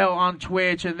 LOL on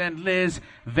Twitch. And then Liz,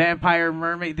 Vampire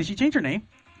Mermaid. Did she change her name?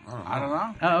 I don't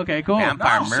know. Oh, okay, cool.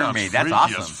 Vampire No, sounds Mermaid. That's freaky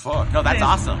awesome. as fuck. No, that's Liz-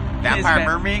 awesome. Vampire Liz-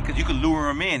 Mermaid, because you could lure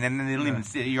them in, and then they don't even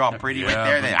see you're all pretty right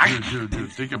Yeah, there. but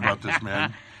dude, think about this,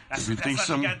 man. If you think That's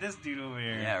how some, you got this dude over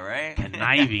here. Yeah, right?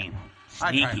 Conniving.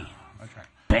 I tried. Sneaky. I tried.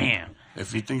 Bam.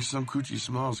 if you think some coochie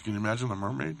smells, can you imagine a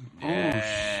mermaid?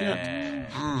 Yeah.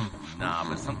 Oh shit! Nah,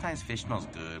 but sometimes fish smells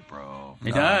good, bro.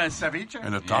 It does. Ceviche.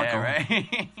 And a taco. Yeah,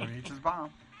 right? Ceviche's bomb.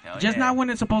 Hell Just yeah. not when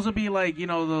it's supposed to be like, you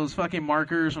know, those fucking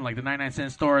markers from like the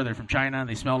 99-cent store. They're from China and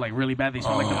they smell like really bad. They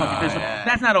smell like the fucking fish. yeah.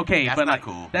 That's not okay. That's but not like,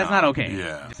 cool. That's No. not okay.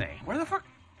 Yeah. Just saying. Where the fuck?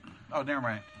 Oh, never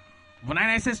mind. Well,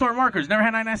 99-cent store markers. Never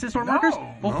had 99-cent store No. markers?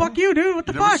 Well, No. fuck you, dude. What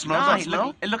the You never fuck? smelled Nah, that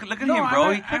smell? look at No, him, bro.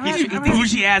 I've had He's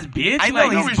Bougie ass bitch. I know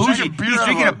Like, no, he's he's bougie. drinking beer He's out of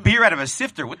drinking a a- beer out of a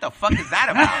sifter. What the fuck is that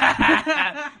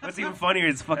about? What's even funnier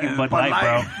is fucking Bud Bud Light,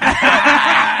 bro.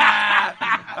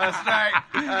 That's right.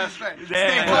 That's right. Yeah,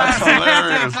 Stay that's classy.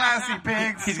 hilarious. Stay classy,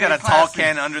 pigs. He's Stay got a tall classy.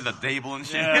 can under the table and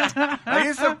shit. Yeah. I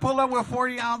used to pull up with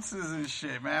 40 ounces and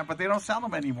shit, man, but they don't sell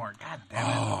them anymore. God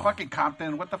damn it. Fucking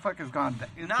Compton, what the fuck has gone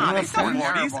down? Nah, they sell 40s.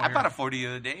 terrible I here. bought a 40 the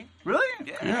other day. Really?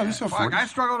 Yeah, they sell Fuck, 40s. I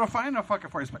struggle to find a fucking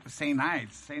 40s. St.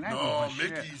 Ides. St. Ides. Oh, was my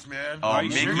shit. Mickey's, man. Oh,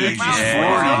 Mickey's. Mickey's,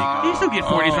 yeah. You still get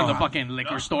 40s from the fucking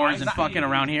liquor stores and fucking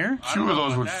around here. Two of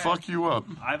those would fuck you up.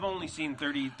 I've only seen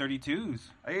 32s.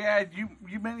 Yeah,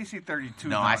 you mainly see 32s.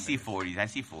 No, I nowadays. see 40s. I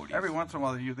see 40s. Every once in a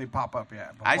while, they pop up, yeah.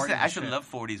 But I 40s used is to shit. love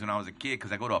 40s when I was a kid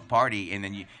because I go to a party and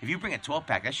then if you bring a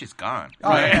 12-pack, that shit's gone.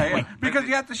 Oh, yeah. Because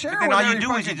you have to share But then with all you every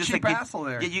do is you fucking just cheap like asshole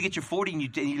there. yeah, you get your 40 and you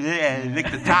lick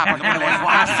the top.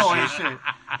 Lenguazo and shit.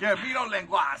 Yeah, Vito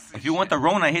Lenguazo. If you want the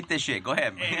Rona, hit this shit. Go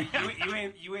ahead. Hey,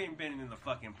 you ain't been in the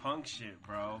fucking punk shit,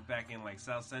 bro. Back in like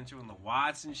South Central and the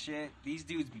Watts and shit. These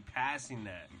dudes be passing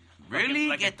that. Really?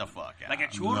 Like Get the fuck out. Like a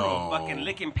churro, No. fucking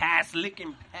licking pass.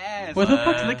 Well, who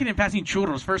fuck's licking and passing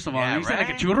churros, first of all? Yeah, You said like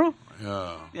a right? churro?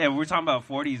 Yeah. Yeah, we're talking about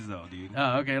 40s though, dude.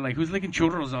 Oh, okay. Like, who's licking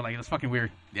churros, though? Like, that's fucking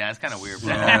weird. Yeah, it's kind of weird,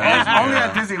 bro. Only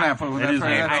at Disneyland food. It That's is right.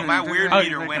 weird. That's My it. weird They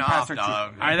meter can went pass off, it to-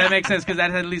 dog. All right, that makes sense because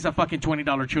that's at least a fucking $20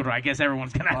 churro. I guess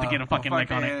everyone's gonna have to get a fucking lick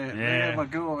on it. Yeah.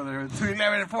 Magoo over there.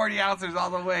 211 and 40 ounces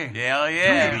all the way. Hell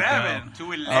yeah. 211.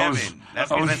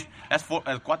 211. That's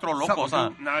cuatro locos, huh?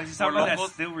 No, he's talking about that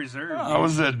still reserve. I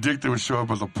was that dick that would show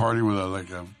up at the party with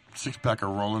a 6-pack of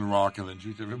Rolling Rock and then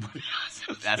drink everybody else.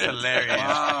 That's hilarious.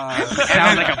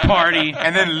 Sounds like a party.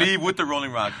 And then leave with the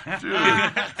Rolling Rock. Dude,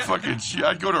 fucking shit.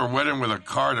 I'd go to her wedding with a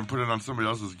card and put it on somebody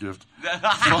else's gift. Get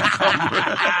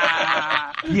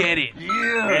it.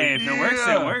 Hey, if it works,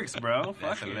 it works, bro.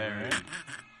 That's Fuck it. hilarious.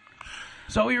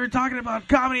 So we were talking about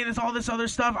comedy and all this other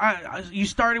stuff. You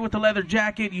started with the leather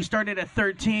jacket. You started at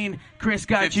 13. Chris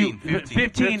got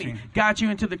 15 got you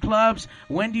into the clubs.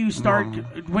 When do you start?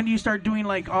 When do you start doing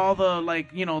like all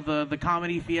the the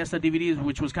comedy Fiesta DVDs,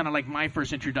 which was kind of like my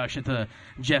first introduction to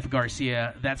Jeff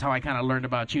Garcia. That's how I kind of learned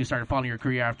about you. Started following your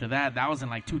career after that. That was in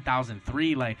like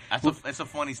 2003. Like That's a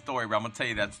funny story, bro. I'm gonna tell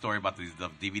you that story about the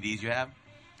DVDs you have,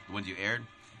 the ones you aired.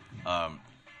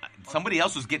 Somebody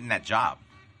else was getting that job.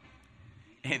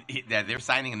 And they're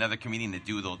signing another comedian to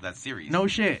do that series. No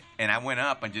shit. And I went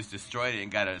up and just destroyed it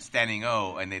and got a standing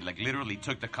O, and they like literally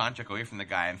took the contract away from the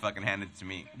guy and fucking handed it to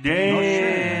me.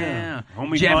 Yeah.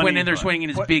 Homie Jeff funny, went in there but- swinging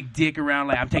his big dick around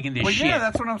like, I'm taking this Well, shit. yeah,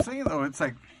 that's what I'm saying, though. It's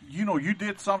like, you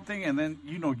did something, and then,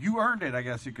 you earned it, I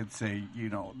guess you could say.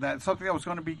 That something that was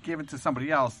going to be given to somebody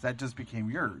else, that just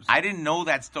became yours. I didn't know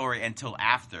that story until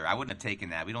after. I wouldn't have taken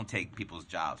that. We don't take people's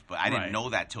jobs, but I didn't Right. know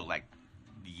that till like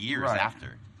years Right.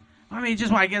 after. I mean,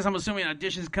 I guess I'm assuming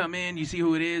auditions come in, you see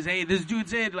who it is. Hey, this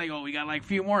dude's it. Like, oh, we got like a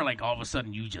few more. Like, all of a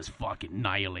sudden, you just fucking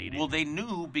annihilated. Well, they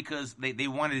knew because they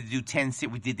wanted to do 10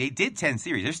 series. They did 10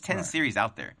 series. There's 10 series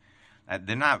out there.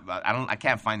 They're not. I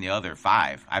can't find the other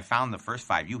 5. I found the first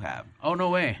 5 you have. Oh, no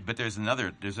way. But there's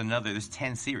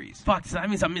 10 series. Fuck, so that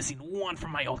means I'm missing one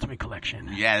from my Ultimate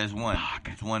Collection. Yeah, there's one.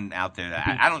 There's one out there that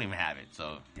I don't even have it.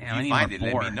 So Damn, I if need you find one it,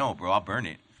 let more. me know, bro. I'll burn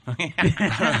it.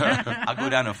 I'll go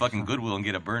down to fucking Goodwill and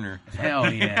get a burner.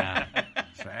 Hell yeah.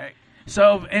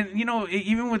 So, and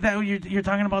even with that, you're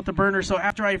talking about the burner. So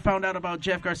after I found out about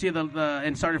Jeff Garcia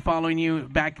and started following you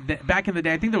back in the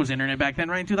day, I think there was internet back then,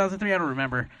 right? In 2003, I don't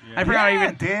remember. I forgot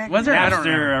even. Was there? I don't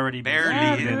remember. already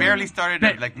barely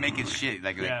started like making shit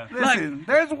like. Listen,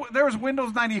 there was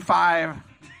Windows 95.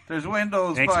 There's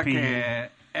Windows XP. fucking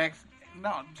X.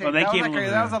 No, Oh, they came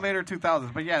with that was the- the later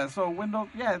 2000s. But yeah, so Windows,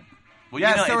 yeah. Well,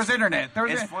 yes, there it's- was internet. There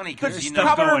was it's funny the 'cause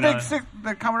Commodore going on.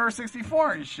 the Commodore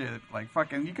 64 and shit. Like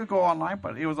fucking, you could go online,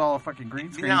 but it was all fucking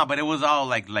green screen. No, but it was all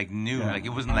like new. Yeah. Like it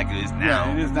wasn't like it is now.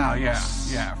 Yeah, it is now.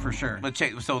 Yeah, for sure. But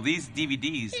check. So these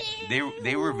DVDs,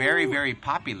 they were very very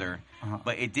popular, Uh-huh.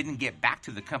 but it didn't get back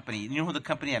to the company. You know who the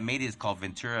company that made it is called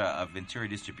Ventura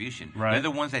Distribution. Right. They're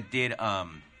the ones that did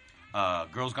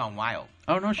Girls Gone Wild.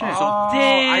 Oh, no shit.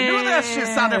 I knew that shit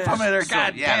sounded familiar. So,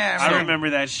 God yeah, damn. I remember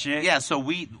that shit. Yeah, so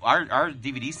our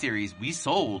DVD series we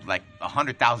sold like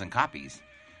 100,000 copies,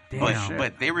 Damn.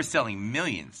 but they were selling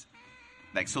millions.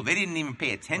 Like so, they didn't even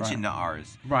pay attention to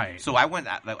ours. Right. So I went.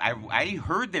 I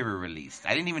heard they were released.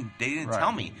 They didn't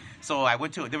tell me. So I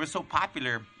went to. They were so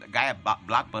popular. The guy at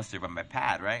Blockbuster by my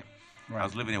pad, right? I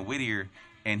was living in Whittier,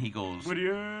 and he goes,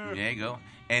 Whittier. There you go.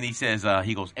 And he says,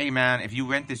 he goes, hey man, if you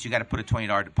rent this, you got to put a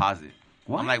 $20 deposit.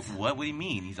 What? I'm like, what? What do you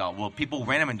mean? He's all, well, people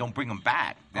rent them and don't bring them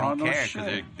back. They don't no care shit.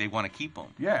 because they want to keep them.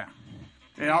 Yeah.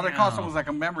 And all they cost them was like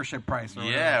a membership price. Or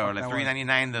Yeah, or whatever like that was.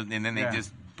 $3.99, and then they Yeah.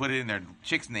 just put it in their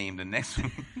chick's name the next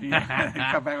week. Come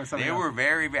back with something They else. were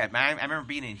very bad. Man, I remember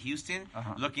being in Houston,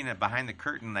 looking at behind the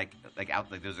curtain, like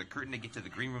there's a curtain to get to the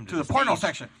green room To the porno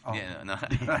stage. section. Oh. Yeah, no.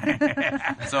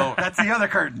 So That's the other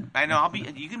curtain. I know.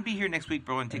 You can be here next week,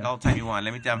 bro, and take all the time you want.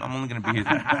 Let me tell you, I'm only gonna be here.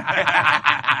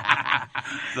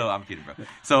 So I'm kidding, bro.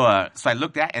 So I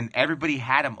looked at, and everybody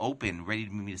had them open, ready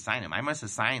for me to sign them. I must have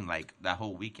signed like that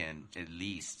whole weekend at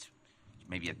least.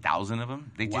 Maybe 1,000 of them.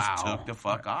 They just took the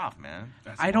fuck off, man.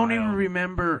 I don't even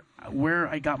remember where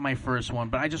I got my first one,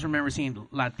 but I just remember seeing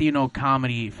Latino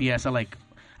Comedy Fiesta. Like,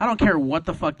 I don't care what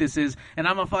the fuck this is, and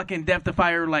I'm a fucking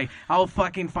death-defier. Like, I'll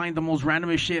fucking find the most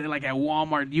randomest shit. Like at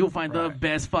Walmart, you'll find the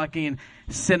best fucking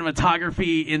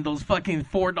cinematography in those fucking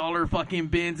 $4 fucking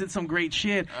bins. It's some great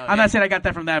shit. I'm not saying I got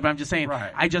that from that, but I'm just saying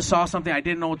I just saw something. I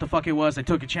didn't know what the fuck it was. I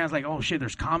took a chance. Like, oh shit,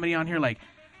 there's comedy on here. Like,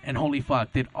 and holy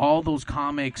fuck, did all those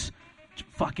comics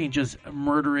fucking just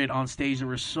murder it on stage. They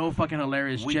were so fucking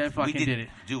hilarious. Jeff fucking did it.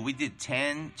 Dude, we did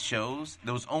 10 shows.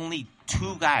 There was only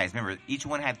 2 guys. Remember, each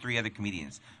one had 3 other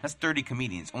comedians. That's 30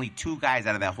 comedians. Only 2 guys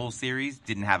out of that whole series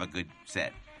didn't have a good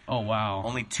set. Oh, wow.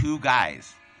 Only 2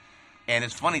 guys. And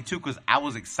it's funny, too, because I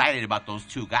was excited about those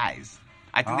 2 guys.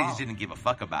 I think they just didn't give a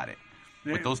fuck about it.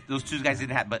 But those 2 guys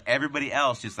didn't have, but everybody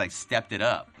else just like stepped it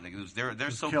up. Like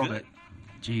they're so good. It.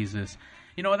 Jesus.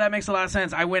 You know, that makes a lot of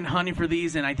sense. I went hunting for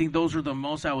these, and I think those were the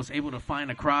most I was able to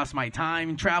find across my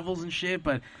time travels and shit.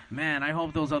 But, man, I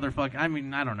hope those other I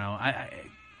mean, I don't know.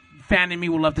 Fan in me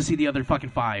would love to see the other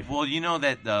fucking 5. Well, you know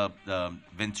that the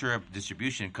Ventura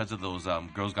Distribution, because of those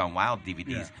Girls Gone Wild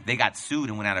DVDs, they got sued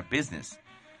and went out of business.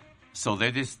 So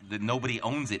they're nobody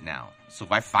owns it now. So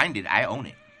if I find it, I own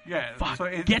it. Yeah, fuck. So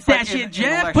Get that shit,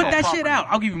 Jeff. Put that shit out.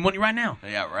 I'll give you money right now.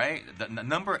 Yeah, right? The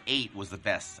number 8 was the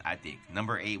best, I think.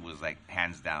 Number 8 was, like,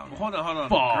 hands down. Hold on.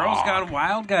 Girls Gone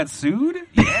Wild got sued?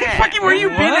 Yeah. Fucking where you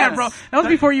been at, bro? That was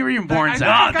before you were even born,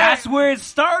 Zach. That's where it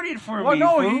started for me.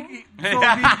 No, fool. so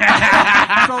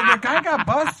the guy got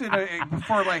busted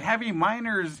for like having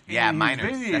minors in minors.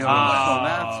 his video. That's So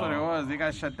that's what it was. They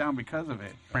got shut down because of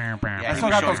it. Yeah, I still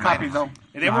got those copies though.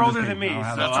 They were older than me.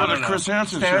 That's where the Chris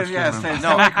Hansen shit's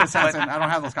Chris Hansen. I don't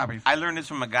have those copies. I learned this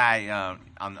from a guy,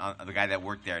 on the guy that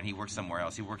worked there, and he works somewhere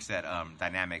else. He works at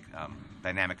Dynamic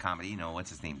Comedy. You know, what's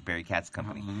his name? Barry Katz's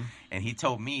company. And he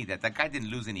told me that guy didn't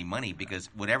lose any money because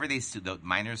whatever the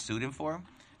minors sued him for,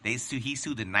 he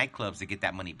sued the nightclubs to get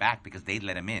that money back because they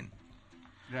let him in.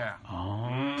 Yeah.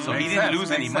 Oh. So he didn't lose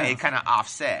any money. It kind of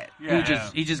offset. Yeah.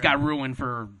 He just got ruined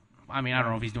for. I mean, I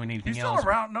don't know if he's doing anything he's else. Still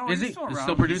around. No, is he's he? still He's around.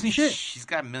 still producing shit. He's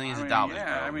got millions of dollars.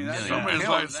 Yeah, bro. I mean,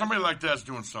 that's somebody like that's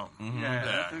doing something. Mm-hmm. Yeah,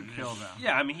 that killed them.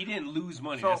 Yeah, I mean, he didn't lose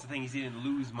money. That's the thing. He didn't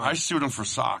lose money. I sued him for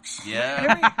socks. Yeah.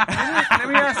 Let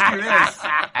me ask you this.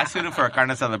 I sued him for a carne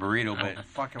asada burrito, but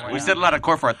Fucking we settled out of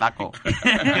court for a taco.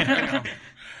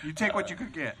 You take what you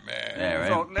could get. Yeah, right.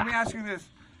 So let me ask you this.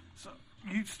 So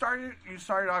you started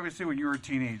obviously when you were a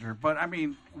teenager, but I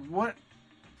mean, what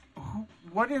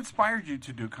inspired you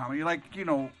to do comedy? Like, you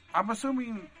know, I'm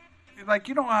assuming, like,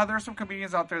 you know how there's some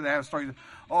comedians out there that have stories.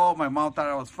 Oh, my mom thought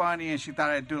I was funny, and she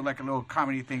thought I'd do like a little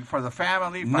comedy thing for the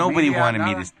family. Nobody wanted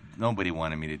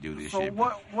me to do this so shit.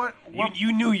 what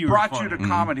you knew you brought were you to funny.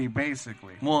 comedy,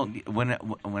 basically? Well, when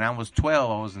I was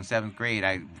 12, I was in 7th grade.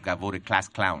 I got voted class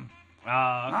clown. Okay.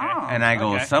 And I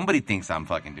go, somebody thinks I'm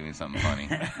fucking doing something funny.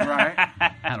 Right?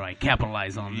 How do I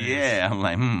capitalize on this? Yeah, I'm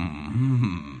like,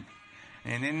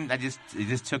 And then it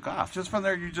just took off. Just from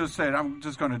there, you just said, I'm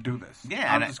just going to do this.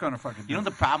 Yeah. I'm just going to fucking do You know, it.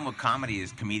 the problem with comedy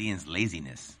is comedians'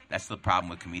 laziness. That's the problem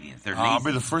with comedians. They're lazy. I'll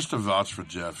be the first to vouch for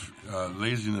Jeff.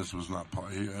 Laziness was not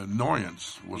part.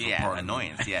 Annoyance was a part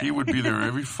annoyance, of it. yeah. He would be there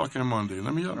every fucking Monday.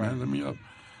 Let me up, man. Let me up.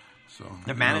 So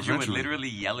the manager would eventually- literally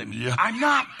yell at me. Yeah. I'm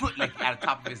not like at the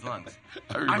top of his lungs.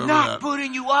 I I'm not that.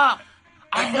 putting you up.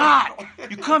 I'm not.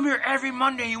 You come here every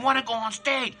Monday. You want to go on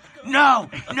stage? No.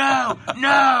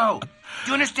 Do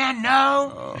you understand?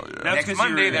 No. Oh, yeah. That's Next 'cause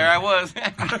Monday, you were- there I was.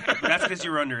 That's because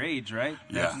you were underage, right?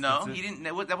 Yeah. No, he didn't.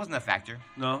 That wasn't a factor.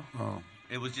 No. Oh.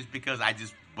 It was just because I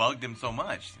just bugged him so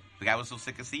much. The guy was so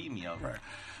sick of seeing me. Right.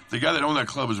 The guy that owned that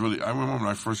club was really. I remember when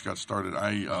I first got started.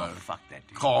 I fuck that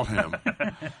dude. called him,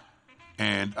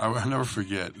 and I'll never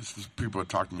forget. People had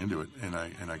talked me into it, and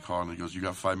I called, and he goes, "You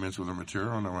got 5 minutes with the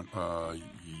material?" And I went,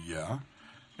 "Yeah."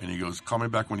 And he goes, "Call me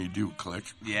back when you do." Click.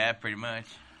 Yeah, pretty much.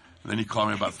 And then he called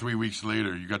me about 3 weeks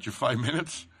later. "You got your 5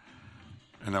 minutes?"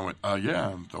 And I went, "Yeah."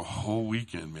 And the whole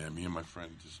weekend, man, me and my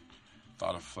friend just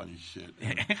thought of funny shit.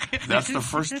 That's the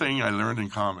first thing I learned in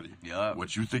comedy. Yeah.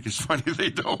 What you think is funny,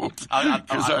 they don't. I'll-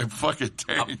 Because I fucking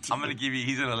tanked. I'm gonna give you.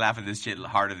 He's gonna laugh at this shit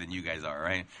harder than you guys are,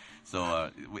 right? So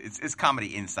it's comedy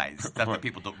insights, stuff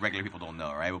that regular people don't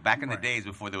know, right? Well, back in the days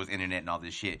before there was internet and all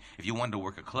this shit, if you wanted to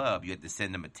work a club, you had to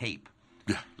send them a tape,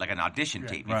 like an audition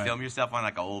tape. You film yourself on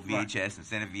like an old VHS and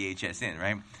send a VHS in,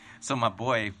 right? So my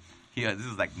boy, this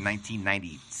was like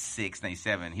 1996,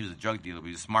 97. He was a drug dealer, but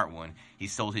he was a smart one. He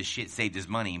sold his shit, saved his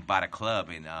money, and bought a club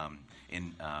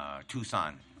in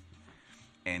Tucson.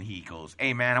 And he goes,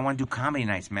 "Hey man, I want to do comedy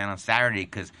nights, man, on Saturday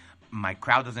because my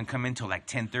crowd doesn't come in till like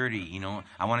 10:30. You know,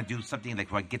 I want to do something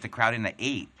like where I get the crowd in at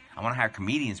 8. I want to hire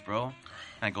comedians, bro." And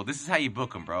I go, "This is how you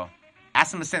book them, bro.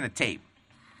 Ask them to send a tape.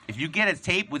 If you get a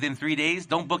tape within 3 days,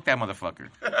 don't book that motherfucker.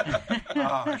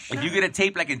 If you get a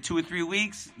tape like in 2 or 3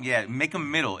 weeks, make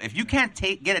them middle. If you can't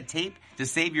get a tape to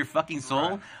save your fucking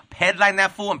soul, headline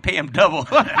that fool and pay him double."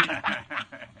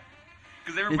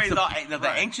 Because everybody's the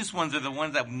anxious ones are the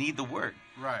ones that need the work.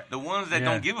 Right. The ones that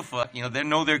don't give a fuck, they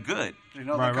know they're good. They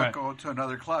know they could go to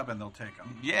another club and they'll take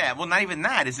them. Yeah, well, not even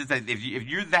that. It's just that if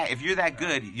you're that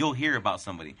good, you'll hear about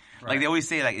somebody. Right. Like they always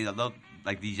say,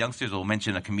 like these youngsters will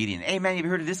mention a comedian. "Hey man, you ever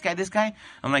heard of this guy? This guy?"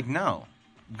 I'm like, no.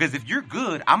 Because if you're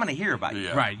good, I'm gonna hear about you.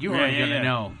 Yeah. Right, you're already gonna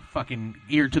know. Fucking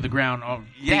ear to the ground.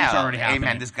 Things already happening. Hey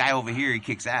man, this guy over here, he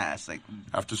kicks ass. Like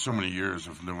after so many years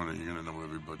of doing it, you're gonna know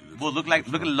everybody. Well, look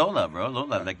at Lola, bro.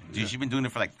 Lola, she's been doing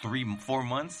it for like 3-4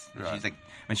 months. Right. She's like,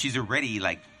 when she's already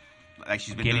like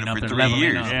she's been doing it for 3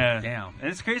 years. Yeah, damn.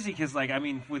 And it's crazy because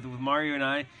with Mario and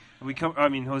I,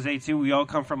 Jose too. We all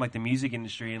come from like the music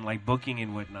industry and like booking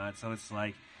and whatnot. So it's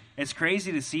like. It's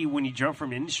crazy to see when you jump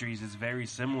from industries. It's very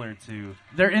similar to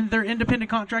they're independent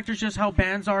contractors, just how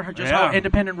bands are, just how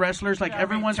independent wrestlers. Like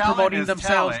everyone's promoting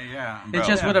themselves. It's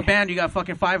just with a band, you got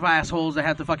fucking 5 assholes that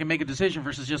have to fucking make a decision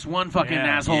versus just one fucking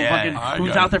asshole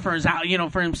who's out there for his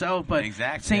for himself. But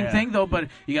same thing though. But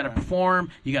you got to perform.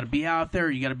 You got to be out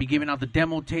there. You got to be giving out the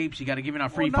demo tapes. You got to giving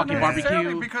out free fucking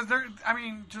barbecue. Because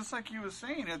just like you were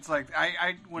saying, it's like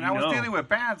when I was dealing with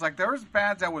bands, like there was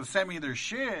bands that would send me their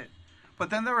shit. But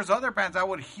then there was other bands I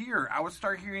would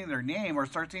start hearing their name or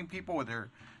start seeing people with their,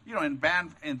 in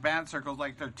band circles,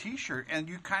 like their T-shirt, and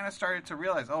you kind of started to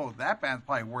realize, oh, that band's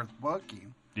probably worth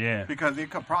booking. Yeah. Because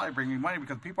it could probably bring me money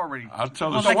because people already... I'll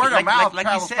tell the word of mouth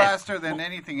travels faster than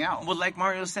anything else. Well, like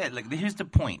Mario said, here's the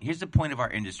point. Here's the point of our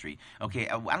industry. Okay,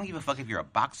 I don't give a fuck if you're a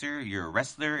boxer, you're a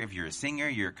wrestler, if you're a singer,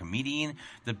 you're a comedian.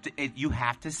 You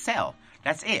have to sell.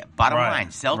 That's it. Bottom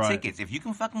line, sell tickets. If you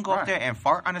can fucking go up there and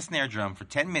fart on a snare drum for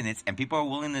 10 minutes and people are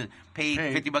willing to pay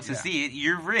 $50 to see it,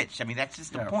 you're rich. I mean, that's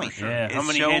just the point. Sure. Yeah. It's how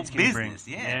many show hits can business.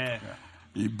 You bring? Yeah.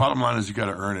 The bottom line is you got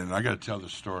to earn it. And I got to tell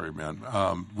this story,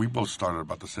 man. We both started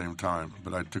about the same time,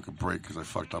 but I took a break because I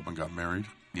fucked up and got married.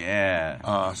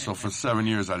 Yeah. So for 7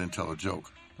 years, I didn't tell a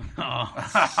joke. I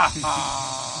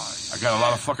got a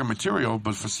lot of fucking material,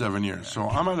 but for 7 years. So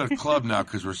I'm at a club now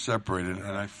because we're separated,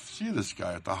 and I see this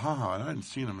guy at the Ha-Ha, and I hadn't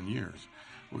seen him in years.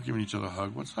 We're giving each other a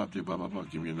hug. "What's up, dude? Blah, blah, blah.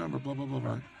 Give me your number, blah, blah, blah,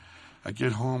 blah." I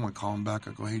get home, I call him back.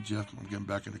 I go, "Hey, Jeff, I'm getting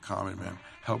back into comedy, man.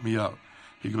 Help me out."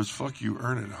 He goes, "Fuck you,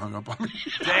 earn it," and hung up on me.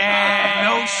 Damn,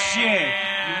 no shit.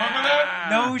 You remember that?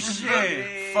 No shit.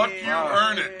 Fuck you,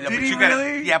 earn it. Yeah, but you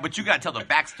gotta, but you gotta tell the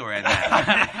backstory of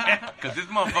that. Because this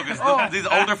motherfuckers, these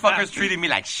older fuckers treated me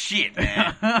like shit,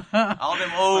 man. All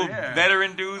them old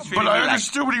veteran dudes treated me like... But I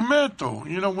understood what he meant, though.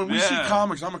 When we see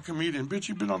comics, I'm a comedian. Bitch,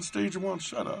 you've been on stage once,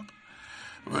 shut up.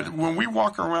 But when we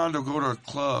walk around or go to a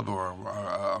club or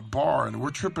a bar and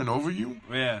we're tripping over you,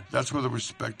 that's where the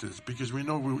respect is. Because we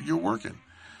know you're working.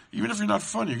 Even if you're not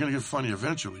funny, you're going to get funny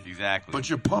eventually. Exactly. But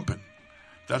you're pumping.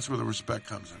 That's where the respect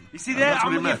comes in. You see that?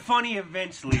 I'm going to get funny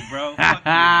eventually, bro.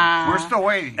 We're still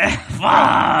waiting.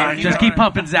 Just keep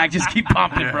pumping, Zach. Just keep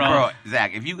pumping, bro.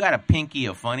 Zach, if you got a pinky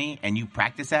of funny and you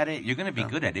practice at it, you're going to be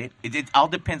good at it. It all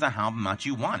depends on how much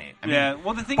you want it.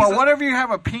 Well, the thing is... But what if you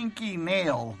have a pinky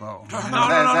nail, though? No.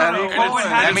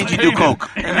 That means you do coke.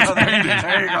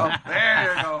 There you go.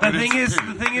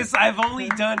 The thing is, I've only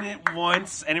done it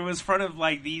once, and it was in front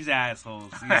of, these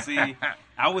assholes. You see?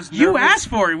 I was nervous. You asked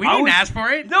for it. We didn't ask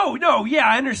for it. No, yeah,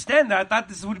 I understand that. I thought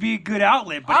this would be a good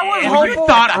outlet. But you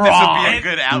thought this would be a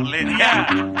good outlet.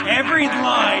 Yeah. Every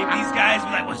line, these guys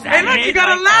were like, "What's that?" Hey, look, you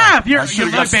gotta laugh. I should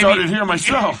have got started here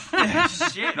myself.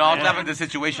 Shit. No, I was laughing at the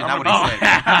situation, not what he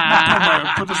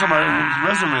said. Put this on my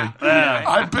resume.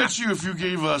 I bet you if you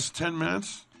gave us 10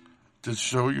 minutes to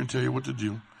show you and tell you what to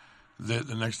do, that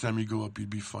the next time you go up, you'd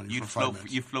be funny for 5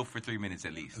 minutes. You'd float for 3 minutes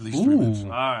at least. At least 3 minutes. All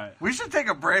right. We should take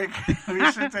a break.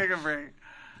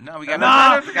 No, we got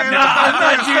Let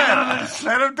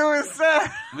him do his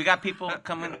set. We got people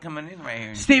coming in right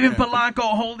here. Steven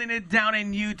Polanco holding it down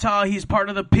in Utah. He's part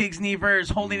of the Pigs Kneeverse,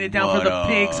 holding it down for the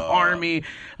Pigs Army.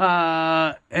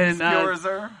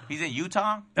 He's in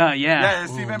Utah? Yeah,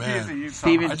 Steven P is in Utah.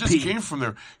 Steven I just P. came from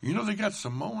there. You know they got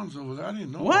Samoans over there. I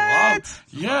didn't know. What?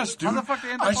 Yes, dude. How the fuck they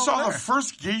end up I saw over the there?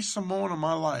 first gay Samoan of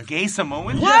my life. Gay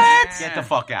Samoan? What? Get the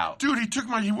fuck out. Dude,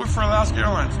 he worked for Alaska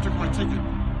Airlines. Took my ticket.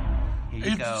 Here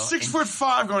you He's go.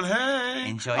 6'5", going, hey.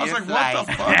 Enjoy I was your like, what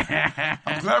the flight. fuck?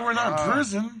 I'm glad we're not in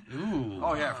prison. Ooh.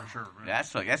 Oh yeah, for sure.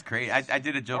 That's crazy. I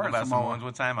did a joke Or about Samoan. Samoans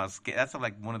one time. I was scared. That's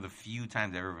like one of the few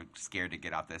times I ever was scared to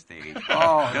get off that stage.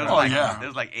 Oh, There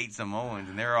was like 8 Samoans,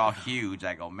 and they were all huge.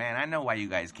 I go, man, I know why you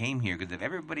guys came here, because if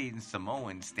everybody in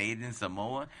Samoan stayed in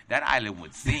Samoa, that island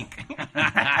would sink.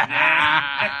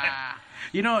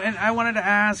 You know, and I wanted to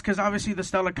ask, because obviously the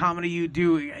style of comedy you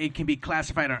do, it can be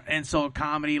classified as insult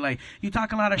comedy. Like, you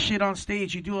talk a lot of shit on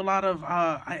stage. You do a lot of,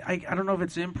 I don't know if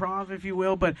it's improv, if you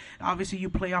will, but obviously you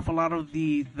play off a lot of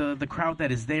the crowd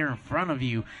that is there in front of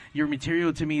you. Your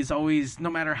material, to me, is always, no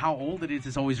matter how old it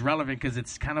is always relevant, because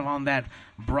it's kind of on that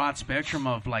broad spectrum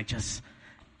of, like, just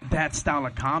that style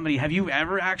of comedy. Have you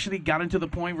ever actually gotten to the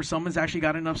point where someone's actually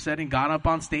gotten upset and got up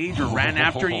on stage or ran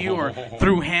after you or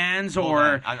threw hands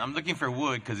or... I'm looking for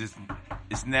wood, because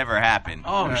it's never happened.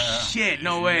 Oh, shit,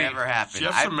 no way. Never happened.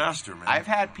 Jeff's a master, man. I've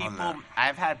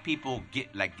had people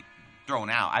get, like,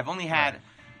 thrown out. I've only had...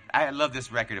 I love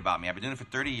this record about me. I've been doing it for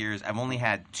 30 years. I've only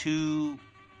had 2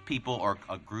 people or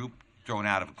a group thrown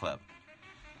out of a club.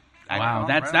 Wow,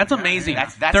 that's amazing.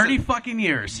 That's 30 fucking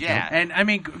years. Yeah. And I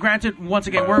mean, granted, once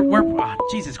again, we're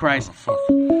Jesus Christ.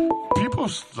 People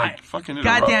fucking interrupt.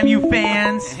 Goddamn you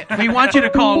fans. We want you to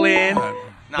call in.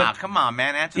 Nah, come on,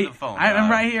 man. Answer the phone. I'm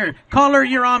right here. Caller,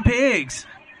 you're on Pigs.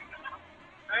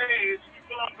 Hey, it's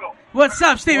Polanco. What's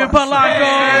up, Steven Polanco?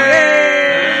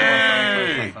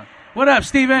 Hey. What up,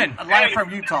 Steven? Live from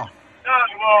Utah.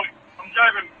 Well, I'm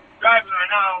driving right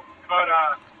now, but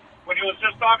when he was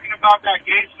just talking about that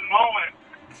gay Samoan.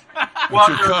 What's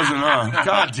your cousin, huh?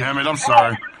 God damn it, I'm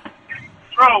sorry.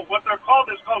 Bro, what they're called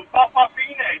is called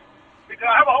papapines. Because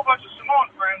I have a whole bunch of Samoan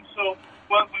friends, so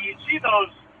when you see those,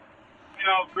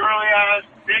 girly ass,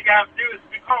 big ass dudes,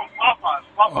 we call them papas.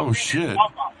 Oh, shit.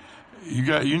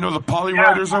 You know the Poly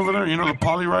Riders over there? You know the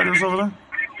Poly Riders over there?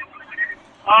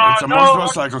 It's a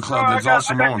motorcycle club that's all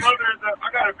Samoans.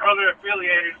 I got a brother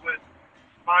affiliated with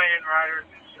Mayan Riders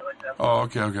and shit like that. Oh,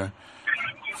 okay.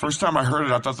 First time I heard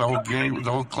it, I thought the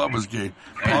whole club was gay.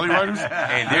 Poly Riders?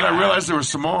 Hey, then I realized there were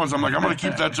Samoans. I'm like, I'm going to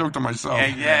keep that joke to myself.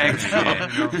 Yeah.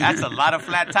 That's a lot of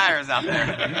flat tires out there.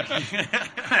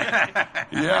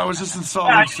 Yeah, I was just in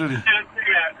Salt Lake City. If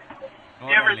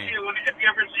you ever see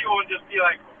one, just be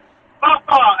like,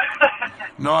 Papa!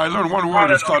 No, I learned one word.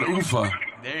 It's called oofa.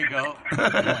 There you go.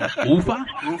 Oofa?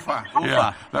 Oofa.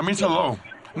 Yeah, that means hello.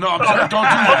 No, I'm sorry, don't do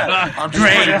that. I'm just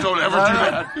saying, don't ever do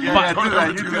that.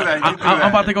 You do that. I'm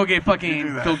about to go get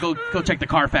fucking go check the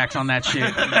Carfax on that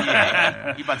shit.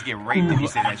 Yeah. You about to get raped if you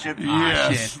say that shit.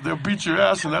 Yes, they'll beat your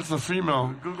ass, and that's the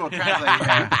female. Google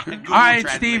Translate. All right,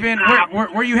 Steven, where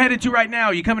are you headed to right now?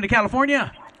 You coming to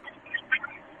California?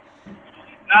 No.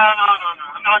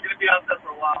 I'm not going to be out there for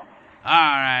a while. All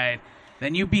right.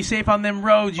 Then you be safe on them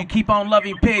roads. You keep on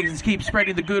loving pigs and keep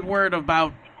spreading the good word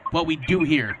about what we do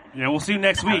here. Yeah, we'll see you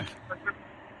next week.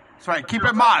 That's right. Keep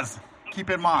it Maz.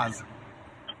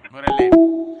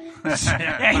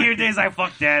 Yeah, your days I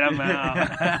fuck that. I'm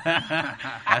out.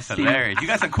 That's hilarious. You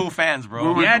got some cool fans,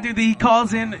 bro. Yeah, dude. He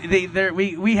calls in.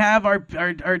 We have our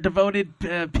devoted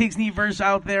Pigs Kneeverse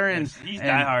out there, and he's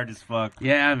diehard as fuck.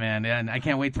 Yeah, man. And I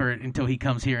can't wait until he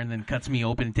comes here and then cuts me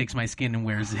open and takes my skin and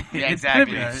wears it. Yeah,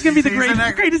 exactly. It's gonna be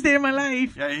the greatest day of my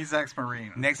life. Yeah, he's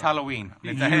ex-Marine. Next Halloween.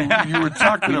 You were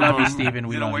talking about. Love you, Steven.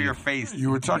 We You don't love wear you. your face. You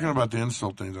were talking about the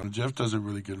insult thing. Though. Jeff does it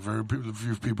really good. Very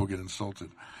few people get insulted.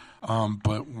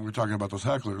 But when we're talking about those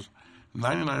hecklers,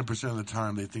 99% of the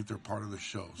time they think they're part of the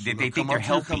show. So They think come they're up to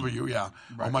helping. you, come to you, yeah.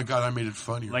 Right. Oh my God, I made it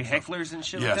funny. Like hecklers and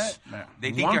shit yes. like that?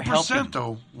 They think they're 1% helping.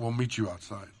 though will meet you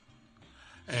outside.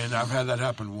 And I've had that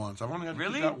happen once. I've only had to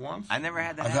do that once. I never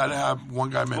had that. I've had to have one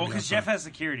guy met Well, me because outside. Jeff has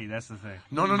security. That's the thing.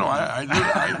 No. I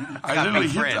literally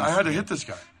big hit. friends. I had to hit this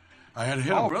guy. I had to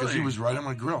hit him because really? he was right on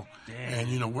my grill. Damn.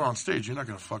 And we're on stage. You're not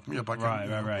going to fuck me up. I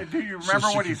can, Right. Do you remember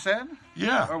what he said?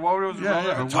 Yeah. Or what was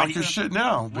Yeah. Talk your shit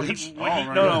now, bitch.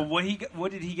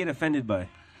 What did he get offended by?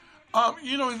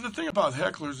 The thing about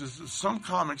hecklers is that some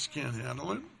comics can't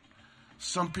handle it.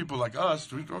 some people like us,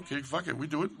 okay, fuck it, we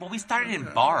do it. Well, we started in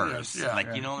bars, Yes,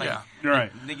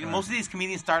 most of these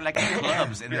comedians start like in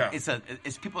clubs, and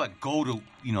it's people that go to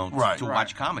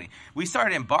watch comedy. We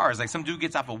started in bars, like some dude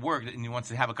gets off of work and he wants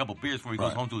to have a couple beers before he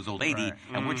goes home to his old lady,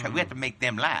 and we have to make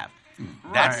them laugh.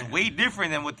 That's way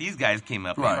different than what these guys came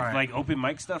up with. Like open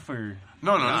mic stuff or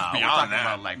no, we're beyond talking that.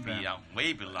 about like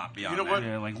way beyond. You know what?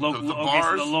 Yeah, like the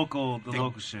bars, the local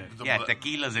shit.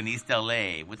 Tequila's in East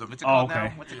LA. What's it called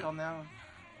now? What's it called now?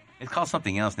 It's called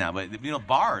something else now, but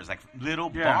bars, like little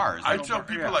bars. I tell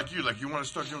people like you want to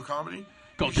start doing comedy,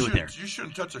 go do it there. You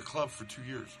shouldn't touch a club for 2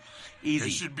 years. Easy.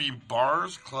 It should be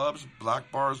bars, clubs,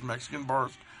 black bars, Mexican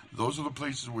bars. Those are the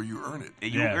places where you earn it.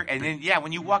 And then,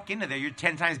 when you walk into there, you're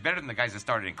 10 times better than the guys that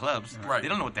started in clubs. Right. They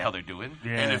don't know what the hell they're doing.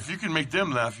 Yeah. And if you can make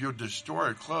them laugh, you'll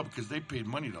destroy a club because they paid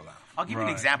money to laugh. I'll give you an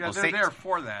example. Yeah, they're there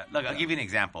for that. Look, I'll give you an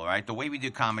example, right? The way we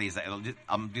do comedy is,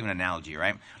 I'm doing an analogy,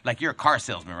 right? Like you're a car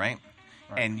salesman, right?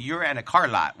 And you're at a car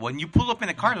lot. When you pull up in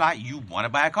a car lot, you want to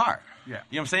buy a car. Yeah. You know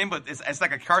what I'm saying? But it's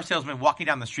like a car salesman walking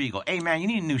down the street. You go, hey, man, you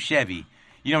need a new Chevy.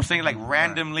 You know what I'm saying? Like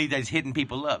randomly that's hitting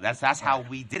people up. That's how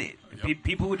we did it. Yep.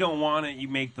 People who don't want it, you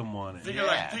make them want it. Think of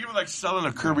it like selling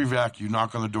a Kirby vac. You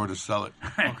knock on the door to sell it.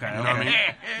 Okay. You know what I mean?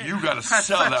 You got to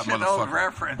sell that motherfucker.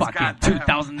 Reference. Fucking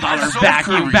 $2,000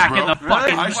 vacuum back in the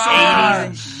fucking 80s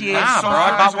and shit. Nah, bro.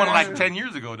 I bought one like 10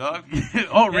 years ago, dog.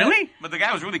 Oh, really? But the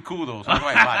guy was really cool, though, so that's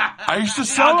why I bought it. I used to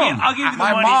sell them. I'll give you the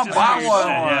My money. mom just bought for one.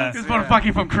 yourself. This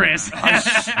motherfucking from Chris.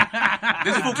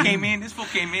 This fool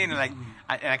came in, and like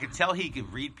I could tell he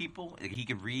could read people. He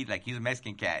could read, like, he's a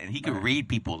Mexican cat, and he could read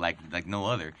people like no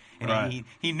other. And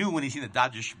he knew when he seen the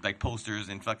Dodgers like posters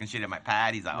and fucking shit at my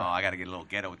pad. He's like, oh, I gotta get a little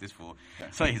ghetto with this fool.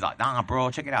 So he's like, nah, bro,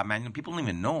 check it out, man. People don't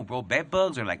even know, bro. Bed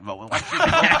bugs are like, bro, watch this, bro.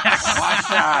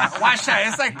 Watch that.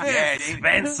 It's like this.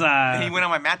 Spencer. He went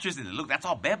on my mattress and look, that's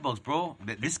all bed bugs, bro.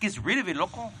 This gets rid of it,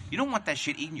 loco. You don't want that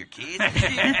shit eating your kids. I'm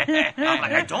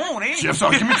like, I don't, eh? Jeff's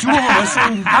like, give me 2 of them.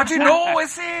 Listen. How'd you know?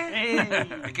 Is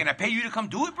it? Can I pay you to come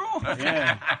do it, bro?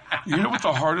 Yeah. You know what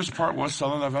the hardest part was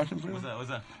selling that vacuum cleaner? What's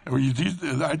that?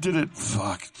 I did it,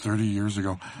 30 years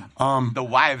ago. The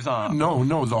wives,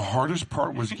 No, the hardest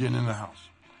part was getting in the house.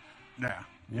 Yeah.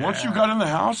 Once you got in the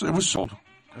house, it was sold.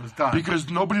 It was done. Because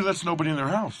nobody lets nobody in their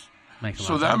house.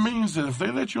 So that means that if they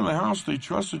let you in the house, they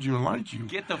trusted you and liked you.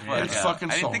 Get the fuck It's out. fucking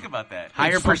I didn't sold. think about that.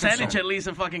 Higher It's percentage fucking at least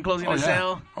of fucking closing Oh, the yeah.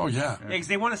 sale. Oh, yeah. Yeah, because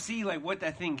they want to see like what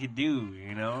that thing could do,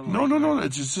 you know? No.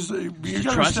 It's just you got to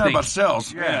trust understand thing. about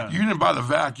sales. Yeah. You didn't buy the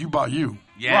vac, you bought you.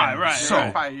 Yeah. Right.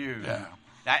 So, By you. yeah.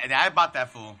 I bought that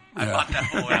fool. I bought that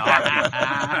fool. In a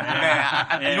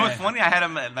heartbeat. Man, you know what's funny? I had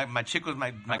him. Like, my chick was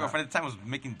my girlfriend at the time was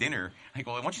making dinner. I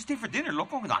go, why don't you stay for dinner,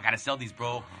 loco? No, I gotta sell these,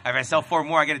 bro. If I sell 4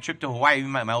 more, I get a trip to Hawaii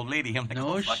with my old lady. I'm like,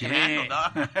 No fucking shit. handle,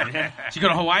 dog. Did you go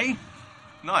to Hawaii?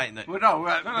 No, I, Well,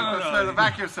 no. The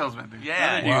vacuum salesman, dude.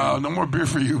 yeah. Wow, no more beer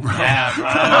for you, bro. Yeah,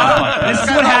 bro. This is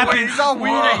what happens. He's all weed.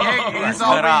 He's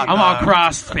all weed. I'm all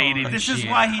cross-faded. This and is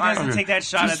shit. why he doesn't take that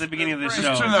shot at the beginning of the show.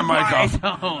 Just turn that mic off.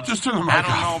 Don't. Just turn the mic I off.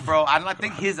 don't know, bro. I don't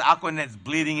think his Aquanet's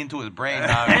bleeding into his brain,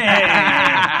 dog.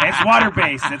 Hey, it's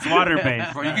water-based. It's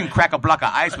water-based. Bro, you can crack a block of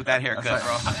ice with that haircut,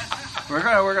 bro.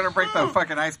 We're gonna break the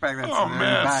fucking ice bag that's Oh, in the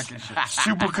man. back and shit.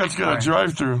 Supercut's got a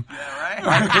drive-through.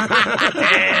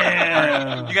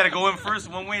 Damn. You gotta go in first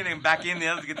one way and then back in the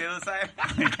other to get the other side.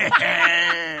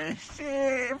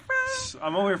 Shit, bro.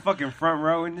 I'm over here fucking front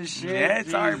row in this shit. Yeah,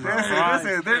 it's alright, bro.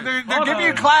 Listen, they're Hold giving on.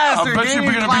 you class. I They're bet you're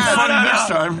giving going to be class. funny next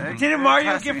time. Didn't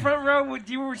Mario Classy. get front row? Were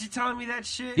you telling me that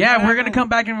shit? Yeah, we're gonna come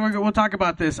back and we'll talk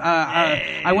about this.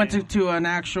 I went to an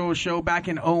actual show back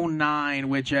in 2009,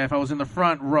 which if I was in the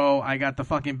front row, I got the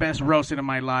fucking best roasting of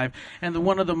my life. And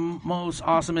one of the most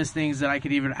awesomest things that I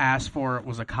could even ask for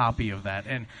was a copy of that.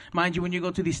 And mind you, when you go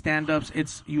to these stand-ups,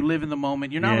 you live in the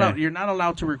moment. You're not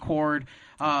allowed to record.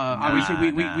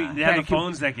 Obviously, we They have the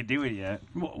phones that could do it yet.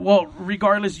 Well,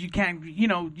 regardless, you can't.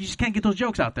 You just can't get those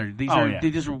jokes out there. These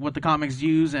they just what the comics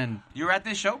use. And You were at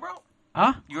this show, bro?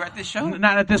 huh? You were at this show?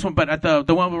 Not at this one, but at the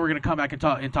one where we're going to come back and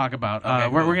talk about. Okay,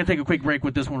 we're cool. going to take a quick break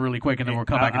with this one really quick, and then we'll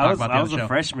come back and talk about the I other was show. a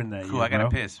freshman that year. Cool, I gotta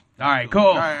bro. piss. All right, cool.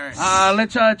 All right.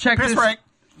 Let's check Piss this. break.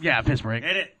 Yeah, piss break.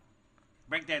 Hit it.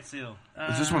 Break that seal.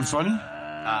 Is this one funny?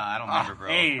 I don't remember, bro.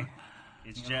 Hey,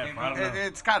 it's Jeff. I don't know.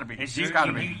 It's gotta be. It's It's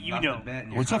gotta be. You know.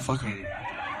 What's up, fucker?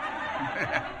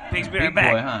 Pigs be Big right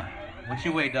back. boy, huh? What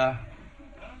you weigh, dog?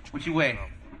 What you weigh?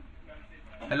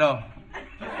 Hello?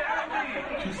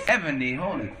 270.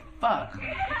 Holy fuck.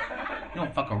 You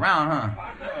don't fuck around, huh?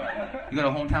 You go to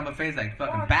hometown buffets like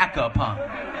fucking backup, huh?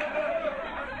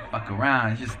 Fuck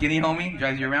around. It's just skinny homie?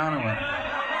 Drives you around or what?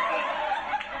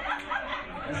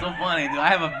 It's so funny, dude. I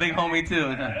have a big homie too.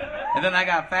 And then I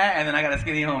got fat and then I got a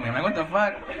skinny homie. I'm like, what the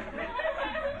fuck?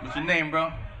 What's your name,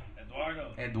 bro?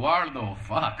 Eduardo.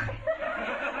 Fuck.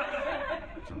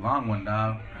 It's a long one,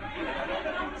 dog.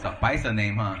 It's a paisa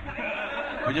name, huh?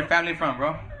 Where's your family from,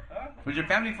 bro? Where's your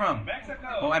family from?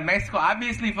 Mexico. Oh, in Mexico,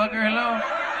 obviously, fucker. Hello.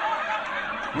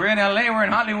 We're in LA. We're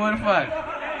in Hollywood. Fuck.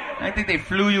 I think they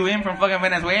flew you in from fucking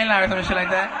Venezuela or some shit like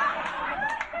that.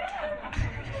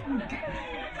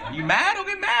 You mad? Don't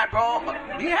get mad, bro.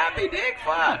 Be happy, dick.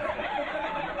 Fuck.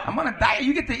 I'm on a diet.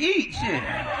 You get to eat. Shit.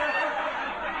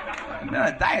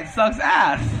 Man, a diet sucks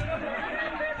ass.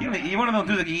 You one of those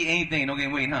dudes that can eat anything and don't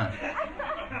gain weight, huh?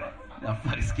 How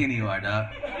fucking skinny you are, dog.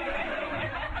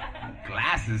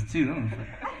 Glasses, too.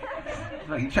 It's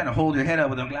like you're trying to hold your head up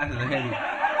with them glasses. They're heavy.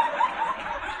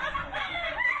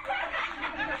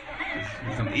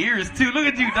 Some ears, too. Look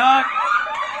at you, dog.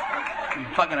 You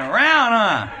fucking around,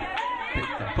 huh?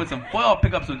 Put some foil,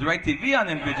 pick up some direct TV on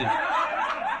them bitches.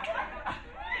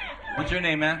 What's your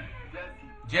name, man?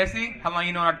 Jesse? How long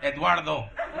you know Eduardo?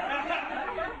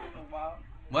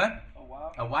 What?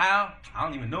 A while? I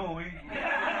don't even know.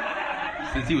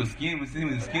 Since he was skinny and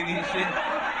shit.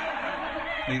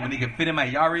 When he could fit in my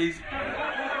Yaris.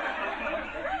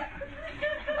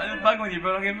 I'm just fucking with you,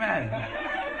 bro. Don't get mad.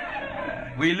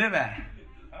 Where you live at?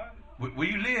 Where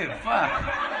you live? Fuck.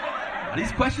 Are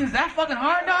these questions that fucking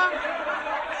hard, dog?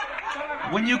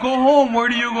 When you go home, where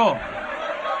do you go?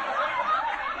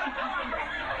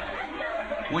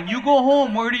 When you go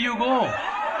home, where do you go?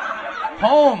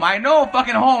 Home. I know,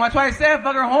 fucking home. That's why I said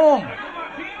fucking home.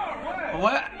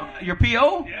 What? Your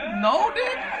P.O.? No,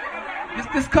 dude.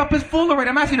 This cup is full already.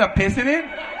 I'm asking you to piss in it.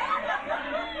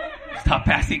 Stop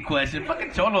asking questions.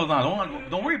 Fucking cholos on.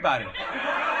 Don't worry about it.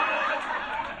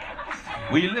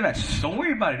 Where you live at? Don't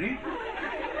worry about it, dude.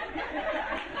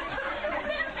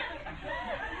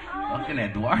 Fucking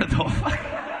Eduardo.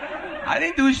 I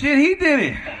didn't do shit. He did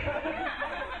it.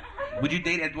 Would you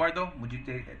date Eduardo? Would you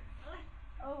date it?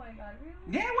 Oh my god,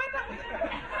 really? Yeah, why not?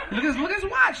 Look at his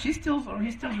watch. He's still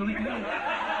really good.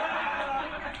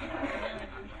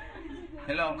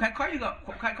 Hello. What car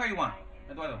you want?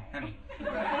 Eduardo, hand me.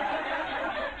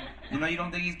 You know you don't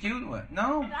think he's cute? What?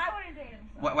 No. I wouldn't date him.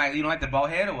 So. Why? You don't like the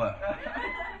bald head or what? No, it's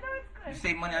good. You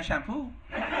save money on shampoo.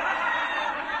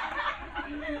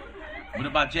 What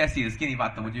about Jesse, the skinny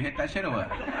vato? Would you hit that shit or what?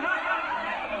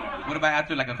 What about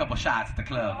after like a couple shots at the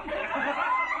club?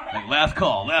 Like last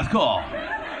call.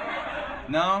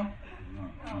 No?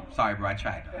 Sorry, bro. I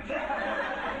tried.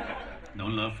 No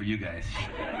love for you guys.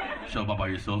 Show up all by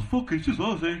yourselves. Fuck, it's just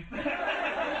us, eh?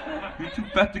 You're too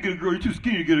fat to get a girl. You're too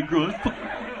skinny to get a girl.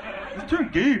 Let's turn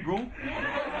gay, bro.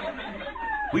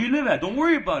 Where you live at? Don't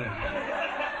worry about it.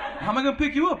 How am I gonna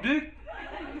pick you up, dude?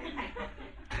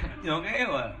 You okay?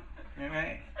 What?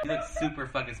 Right? You look super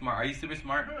fucking smart. Are you super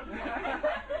smart?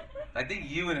 I think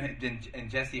you and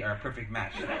Jesse are a perfect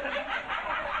match.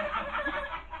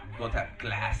 Both have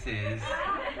glasses.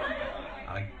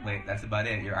 Wait, that's about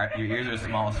it. Your ears are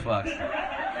small as fuck.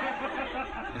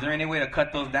 Is there any way to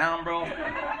cut those down, bro?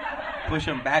 Push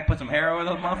them back, put some hair over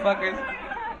those motherfuckers?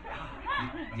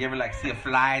 You ever like see a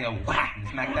fly and go whack and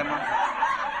smack that motherfucker?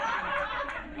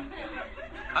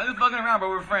 I'm just fucking around, bro.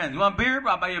 We're friends. You want beer?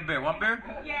 Bro, I'll buy you a beer. Want beer?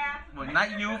 Yeah. Well,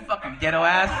 not you, fucking ghetto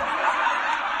ass.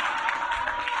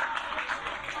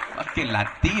 Fucking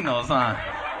Latinos, huh?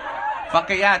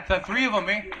 Fucking yeah, the three of them,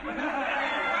 eh?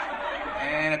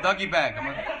 And a doggy bag.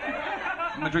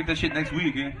 I'm gonna drink that shit next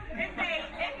week, eh?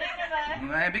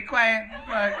 Alright, be quiet.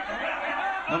 Fuck.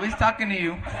 Nobody's talking to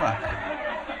you. Fuck.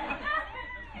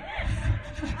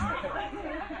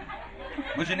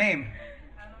 What's your name?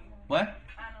 What?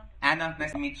 Anna.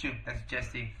 Nice to meet you. That's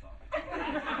Jesse.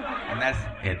 And that's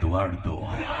Eduardo.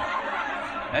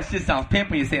 That shit sounds pimp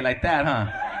when you say it like that, huh?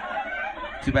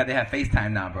 Too bad they have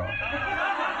FaceTime now, bro.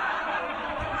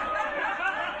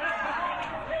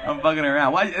 I'm fucking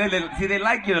around. Why? See, they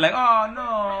like you. They're like, oh,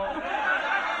 no.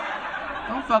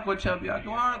 Don't fuck with Chubby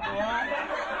Eduardo.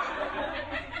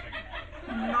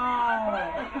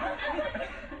 No.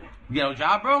 You got a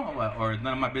job, bro? Or what? Or it's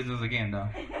none of my business again, though?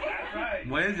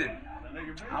 What is it?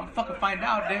 I'm fucking find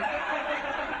out, dude.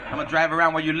 I'm gonna drive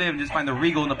around where you live and just find the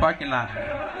Regal in the parking lot.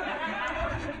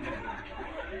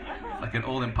 Like an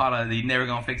old Impala that you're never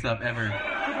gonna fix up ever.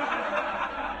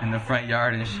 In the front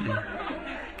yard and shit.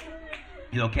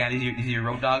 You okay? These are your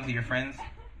road dogs? These are your friends?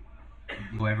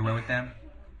 You go everywhere with them?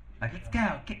 Like, let's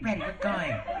go. Get ready. We're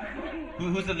going.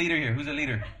 Who's the leader here? Who's the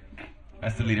leader?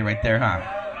 That's the leader right there, huh?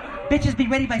 Bitches, be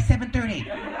ready by 7:30.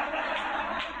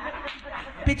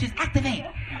 Bitches, activate.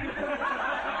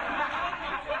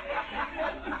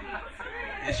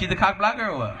 Is she the cock blocker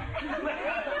or what?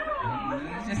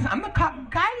 I'm the cock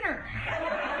guider.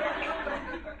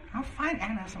 I'm fine.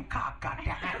 Anna, some cock.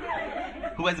 Goddamn.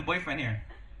 Who has a boyfriend here?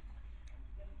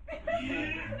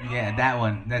 Yeah, that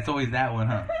one. That's always that one,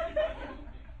 huh?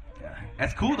 Yeah.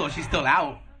 That's cool though. She's still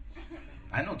out.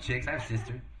 I know chicks. I have a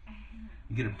sister.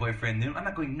 You get a boyfriend. I'm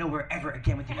not going nowhere ever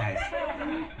again with you guys.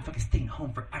 I'm fucking staying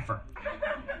home forever.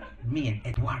 Me and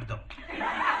Eduardo.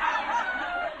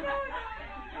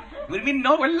 What do you mean?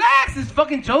 No, relax. He's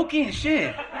fucking joking and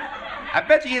shit. I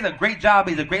bet you he has a great job.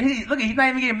 He's look, he's not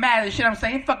even getting mad at the shit I'm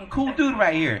saying. He's a fucking cool dude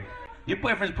right here. Your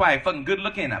boyfriend's probably fucking good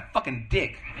looking and a fucking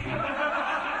dick.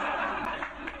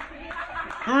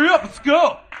 Hurry up, let's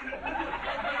go.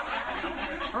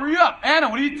 Hurry up. Anna,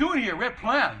 what are you doing here? We have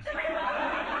plans.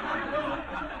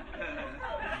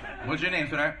 What's your name,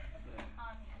 sweetheart?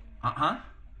 Huh?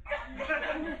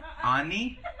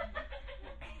 Ani?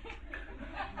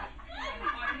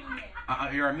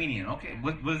 You're Armenian. Okay.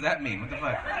 What does that mean? What the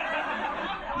fuck?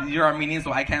 You're Armenian,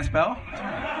 so I can't spell?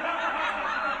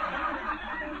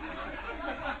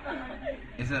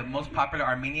 Is it the most popular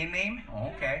Armenian name? Oh,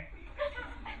 okay.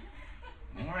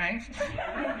 All right.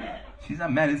 She's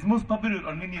not mad. It's the most popular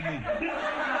Armenian name.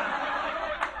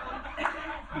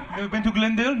 Never been to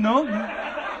Glendale? No?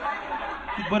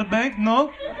 You bought a bank?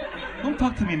 No? Don't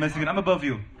talk to me, Mexican. I'm above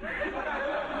you.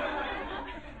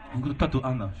 I'm going to talk to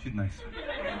Anna. She's nice.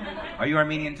 Are you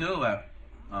Armenian too?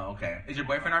 Oh, okay. Is your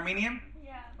boyfriend Armenian?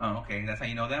 Yeah. Oh, okay. That's how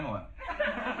you know them or what? No,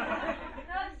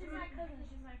 she's my cousin.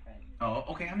 She's my friend. Oh,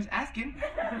 okay. I'm just asking.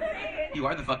 You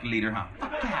are the fucking leader, huh?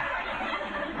 Fuck yeah.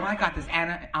 Well, I got this.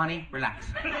 Ani,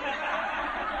 relax.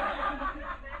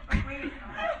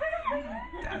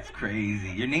 That's crazy.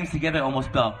 Your names together almost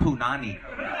spell Punani.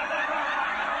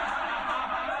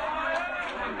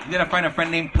 You gotta find a friend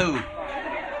named Pooh.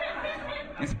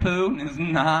 It's Pooh, it's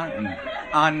Na, and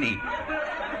Ani.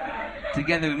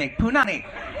 Together we make Punani.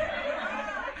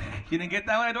 You didn't get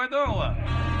that one, Eduardo, or what?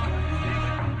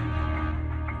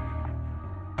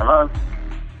 Hello?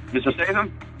 Mr.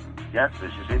 Statham? Yes,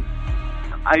 this is it.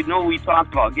 I know we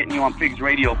talked about getting you on Pigs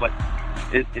Radio, but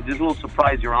it's a little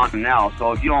surprise you're on now.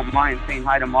 So if you don't mind saying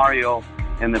hi to Mario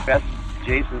and the best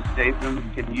Jason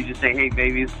Statham, can you just say, hey,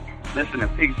 babies, listen to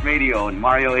Pigs Radio and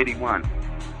Mario 81.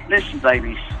 Listen,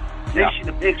 babies. Listen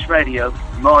to Pigs Radio,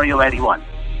 Mario 81.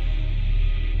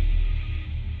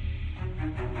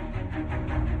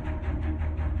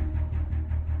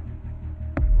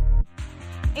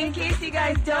 In case you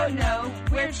guys don't know,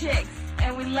 we're chicks,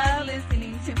 and we love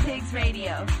listening to Pigs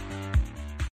Radio.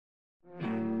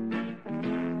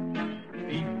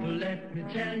 People, let me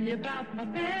tell you about my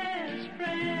best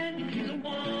friend. He's a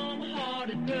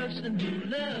warm-hearted person who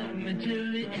loved me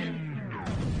till the end.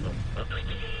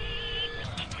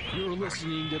 You're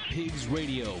listening to Pigs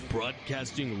Radio,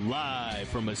 broadcasting live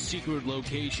from a secret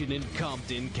location in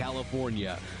Compton,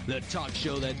 California. The talk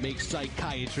show that makes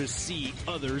psychiatrists see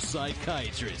other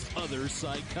psychiatrists, other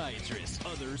psychiatrists,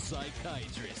 other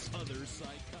psychiatrists, other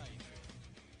psychiatrists.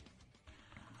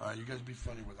 You guys be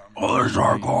funny without me.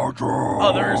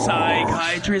 Other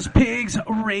psychiatrists. Pigs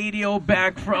Radio,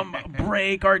 back from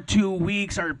break, our 2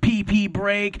 weeks, our PP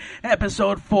break,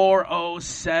 episode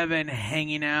 407,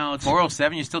 hanging out.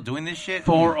 407, you're still doing this shit?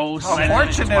 407.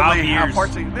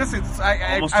 Unfortunately, this is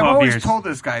I've always told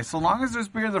this guy, so long as there's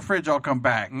beer in the fridge, I'll come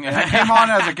back. I came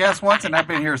on as a guest once, and I've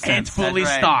been here since. It's fully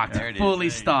stocked. Fully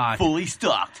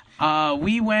stocked.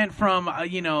 We went from,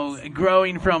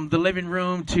 growing from the living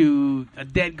room to a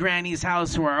dead granny's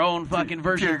house to our own fucking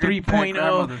version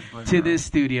 3.0 to this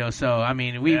studio. So, I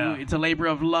mean, it's a labor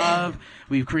of love.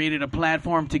 We've created a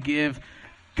platform to give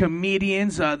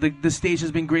comedians. The stage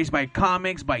has been graced by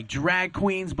comics, by drag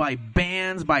queens, by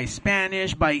bands, by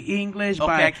Spanish, by English.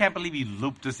 Okay, I can't believe you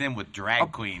looped us in with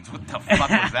drag queens. What the fuck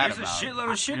was that There's about? a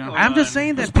shitload of shit going I'm on. just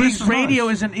saying that Pigs Radio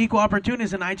is an equal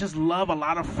opportunist, and I just love a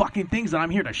lot of fucking things, and I'm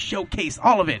here to showcase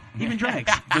all of it, even drags.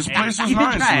 This place is Even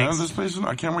nice, drags. man. This place is.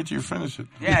 I can't wait till you finish it.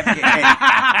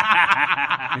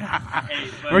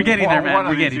 We're getting there, man.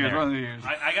 We're getting there.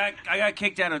 I got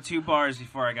kicked out of 2 bars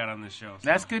before I got on this show. So.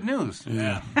 That's good news.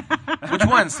 Yeah. Which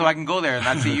one? So I can go there and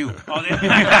not see you. Luckily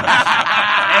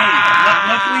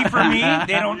for me,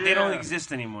 they don't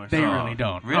exist anymore. They really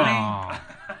don't. Really? Aw.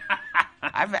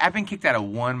 I've been kicked out of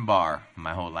 1 bar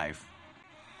my whole life.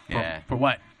 Yeah. For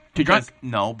what? Too drunk?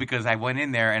 No, because I went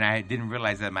in there and I didn't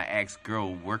realize that my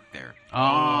ex-girl worked there.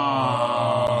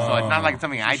 Oh. So it's not like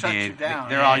something I shut did. you down.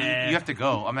 They're all, you have to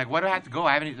go. I'm like, why do I have to go?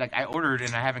 I haven't, I ordered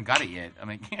and I haven't got it yet. I'm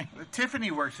like,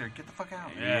 Tiffany works here. Get the fuck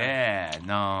out. yeah,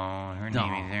 no. Her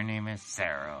name is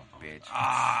Sarah, bitch.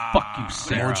 Fuck you,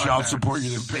 Sarah. More child support you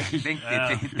didn't pay.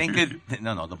 Thank good.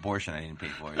 No, the abortion I didn't pay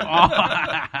for.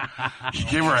 You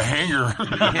gave her a hanger.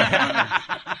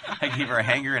 I gave her a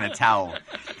hanger and a towel.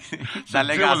 Dale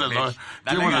Deal gas, with it, bitch.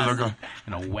 Deal Dale with it, gas. loco.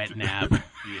 And a wet nap.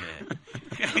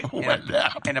 Wet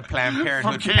nap. And a Planned From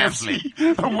Parenthood pamphlet.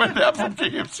 KFC. A wet nap from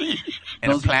KFC.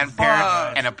 And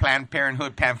a Planned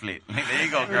Parenthood pamphlet. There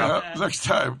you go, girl. Yeah, next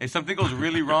time. If something goes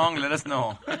really wrong, let us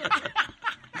know.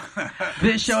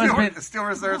 This show has been still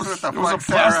reserves with the It was a Flex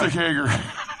plastic Sarah. hanger.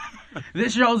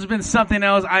 This show's been something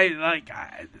else.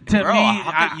 To Bro, me,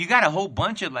 you got a whole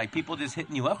bunch of like people just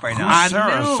hitting you up right now. Who's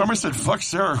Sarah? Somebody said fuck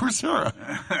Sarah. Who's Sarah?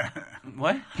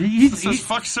 What? It says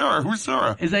fuck Sarah. Who's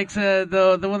Sarah? Is like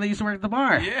the one that used to work at the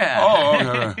bar. Yeah.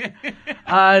 Oh, okay.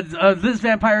 This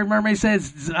vampire mermaid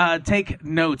says, "Take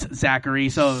notes, Zachary."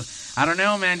 So I don't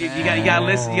know, man. You got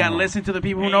listen. You got to listen to the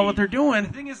people who know what they're doing.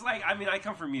 The thing is, like, I mean, I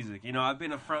come from music. You know, I've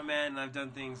been a front man and I've done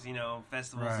things, you know,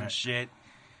 festivals and shit.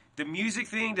 The music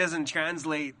thing doesn't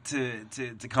translate to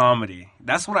comedy.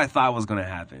 That's what I thought was going to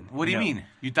happen. What do you mean?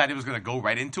 You thought it was going to go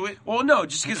right into it? Well, no,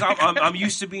 just because I'm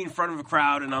used to being in front of a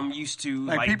crowd and I'm used to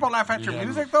Like people laugh at your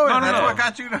music though, No, and no, that's no. what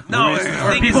got you to. No,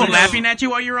 Are people laughing at you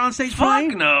while you're on stage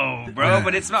playing? No, bro.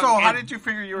 But it's about. So how did you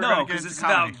figure you were No, going to get because into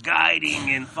it's comedy? about guiding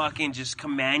and fucking just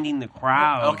commanding the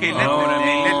crowd. Okay, you let know what I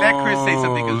mean? let Chris say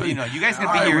something because you know you guys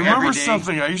gonna be I here remember every day.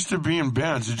 something. I used to be in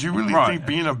bands. Did you really Right. think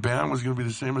being a band was going to be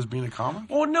the same as being a comic?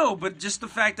 Well, no, but just the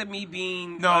fact that me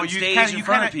being on you stage kinda- in you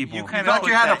front kinda- of people. you kinda thought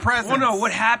you had a presence. Well, no,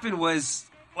 what happened was,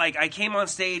 like, I came on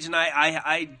stage and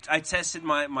I tested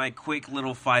my quick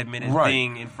little 5-minute Right.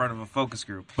 thing in front of a focus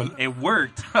group. But- it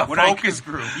worked. Focus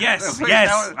group. Yes, Wait, yes,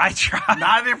 that was- I tried.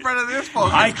 Not in front of this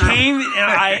focus I group. came and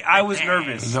I was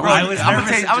nervous. That I was- was I'm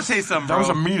nervous. gonna tell you something, bro. That was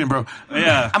a meeting, bro.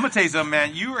 Yeah. I'm gonna tell you something,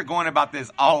 man. You were going about this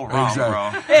all wrong, Exactly.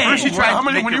 bro. Hey, First, you Well, tried how to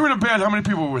many, make when your- you were in a band, how many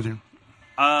people were with you?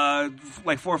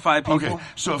 Like 4 or 5 people. Okay,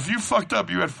 so if you fucked up,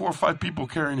 you had 4 or 5 people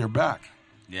carrying your back.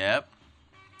 Yep.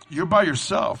 You're by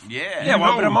yourself. Yeah. Yeah, well,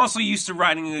 know- but I'm also used to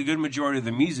writing a good majority of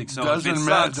the music, so if Doesn't it matter.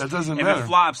 sucks, That doesn't if matter. it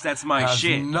flops, that's my has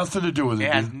shit. nothing to do with it.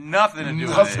 It has dude. nothing to do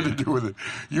with Nothing it. to do with it.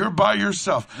 You're by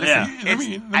yourself. Yeah. Listen, let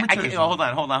me I tell can't, you hold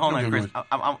something. on, Okay, Chris. go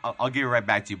I'll give it right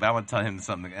back to you, but I want to tell him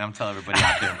something, and I'm telling everybody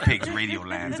out there in Pigs Radio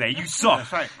Land. Say, you suck.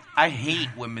 That's right. I hate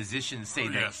when musicians say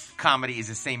that comedy is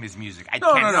the same as music. I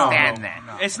No, can't no, no. stand that.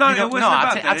 It's not. You know, It wasn't no, about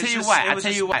I'll that. tell It's you just- why. it I'll was tell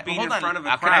just you why. being Hold in on. front of a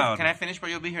Can crowd. I finish, bro?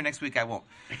 You'll be here next week. I won't.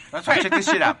 That's right. Check this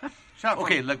shit out.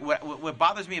 Okay, look. What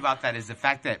bothers me about that is the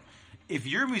fact that if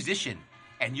you're a musician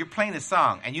and you're playing a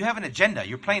song and you have an agenda,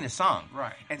 you're playing a song,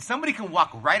 Right. And somebody can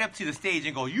walk right up to the stage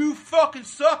and go, "You fucking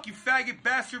suck, you faggot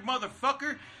bastard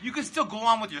motherfucker." You can still go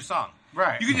on with your song,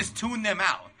 Right. You can just tune them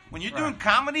out. When you're doing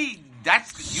comedy,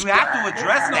 you have to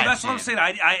address No, that. that's what I'm shit. saying.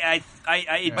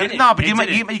 It But didn't. no, but It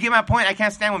didn't. you get my point. I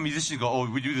can't stand when musicians go, "Oh,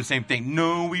 we do the same thing."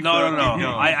 No, we No, fucking no.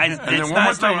 don't. And It's then one not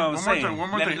more thing. what I was saying. One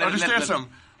more Let- thing. let- Understand let-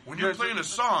 something. When you're playing a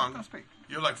song,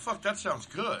 you're like, "Fuck, that sounds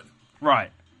good."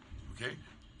 Right. Okay.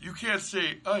 You can't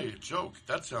say, "Hey, joke,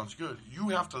 that sounds good." You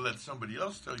have to let somebody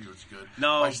else tell you it's good.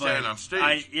 No, by but standing on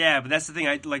stage. but that's the thing.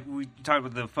 We talked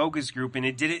about the focus group, and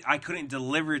I couldn't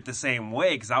deliver it the same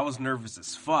way because I was nervous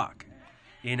as fuck.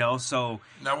 You know, so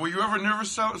Now, were you ever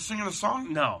nervous singing a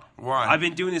song? no. Why? I've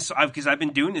been doing this because I've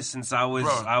been doing this since I was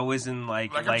Bro, in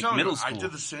like I'm telling middle you, school. I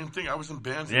did the same thing. I was in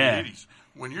bands Yeah. in the 80s.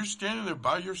 When you're standing there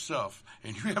by yourself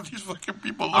and you have these fucking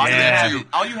people All looking you at have you. is-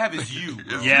 all you have is you.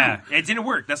 It's Yeah, you. it didn't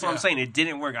work. That's what I'm Yeah. saying. It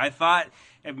didn't work. I thought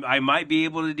I might be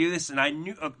able to do this, and I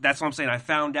knew. That's what I'm saying. I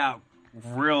found out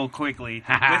real quickly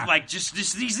with like just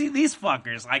these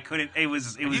fuckers. I couldn't. It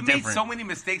was You made different. so many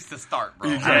mistakes to start, bro.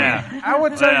 Yeah. I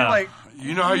would tell Yeah. you, like,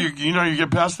 You know how you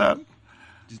get past that?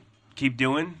 Keep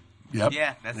doing. Yep.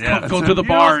 Yeah, that's Yeah. it. Go to the You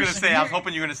know what I was bars. gonna say. I was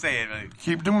hoping you were gonna say it. Like,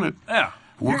 Keep doing it. Yeah.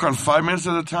 Work on 5 minutes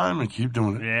at a time and keep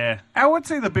doing it. Yeah. I would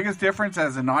say the biggest difference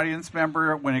as an audience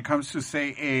member when it comes to, say,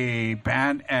 a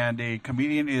band and a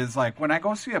comedian is, like, when I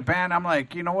go see a band, I'm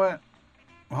like, you know what?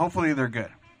 Hopefully they're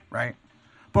good, right?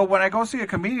 But when I go see a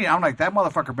comedian, I'm like, that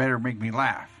motherfucker better make me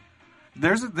laugh.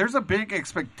 There's a big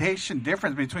expectation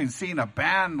difference between seeing a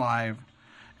band live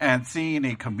and seeing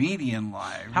a comedian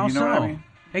live. How you know so? what I mean?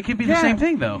 It could be the same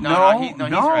thing, though. No, he's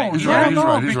right. He's right, he's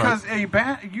right, he's because a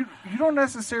band, you don't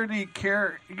necessarily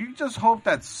care. You just hope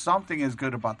that something is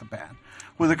good about the band.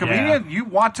 With a comedian, you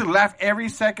want to laugh every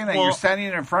second that Well, you're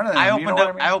standing in front of them. I you opened know up. what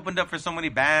I mean? I opened up for so many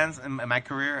bands in my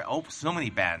career. So many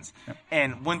bands.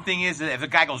 And one thing is, that if a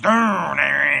guy goes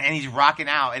and he's rocking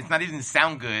out, it's not even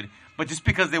sound good. But just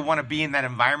because they want to be in that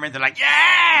environment, they're like,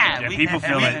 "Yeah, people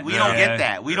feel it. We don't Yeah. get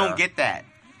that. We don't get that."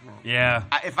 Yeah.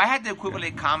 If I had to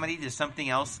equivalent comedy to something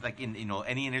else, like in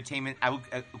any entertainment, I would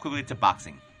equivalent it to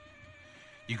boxing.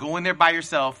 You go in there by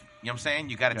yourself. You know what I'm saying?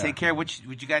 You got to take care of what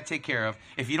you got to take care of.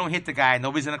 If you don't hit the guy,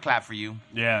 nobody's gonna clap for you.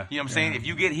 Yeah. You know what I'm saying? If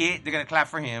you get hit, they're gonna clap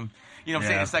for him. You know what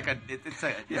I'm saying? It's like it's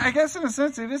a. Yeah, I guess in a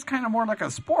sense, it is kind of more like a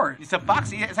sport. It's a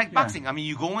boxing. Yeah, it's like boxing. I mean,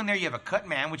 you go in there, you have a cut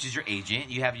man, which is your agent.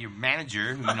 You have your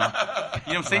manager. You know what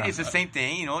I'm saying? It's the same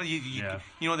thing. You know, you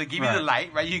know, they give you the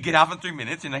light, right? You get off in 3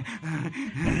 minutes, and like.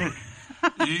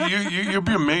 You'll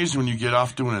be amazed when you get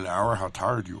off doing an hour how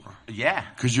tired you are. Yeah.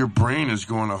 Because your brain is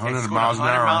going 100 miles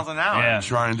an hour.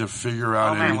 Trying to figure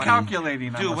out everything.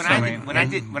 Calculating. Dude, when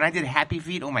I did Happy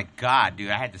Feet, oh my God, dude,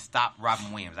 I had to stop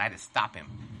Robin Williams. I had to stop him.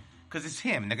 Because it's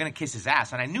him, and they're going to kiss his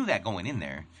ass. And I knew that going in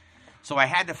there. So I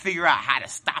had to figure out how to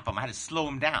stop him. I had to slow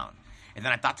him down. And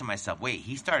then I thought to myself, wait,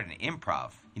 he started an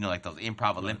improv. You know, like those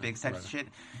improv Olympics type of shit.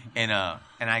 And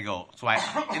I go, so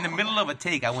in the middle of a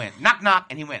take, I went, knock, knock.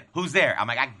 And he went, who's there? I'm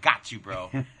like, I got you, bro.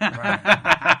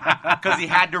 Because he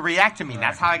had to react to me.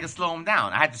 That's how I could slow him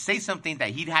down. I had to say something that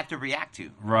he'd have to react to.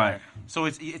 Right. So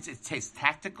it's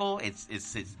tactical. It's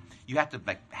you have to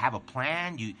like have a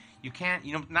plan. You can't,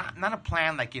 you know, not a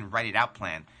plan like in write it out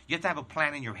plan. You have to have a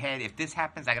plan in your head. If this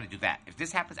happens, I got to do that. If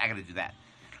this happens, I got to do that.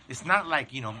 It's not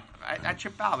like, you know, I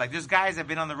trip out. Like there's guys that have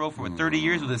been on the road for 30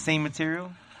 years with the same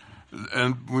material.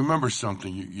 And remember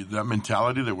something, that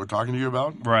mentality that we're talking to you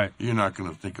about, right? You're not going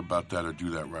to think about that or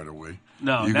do that right away.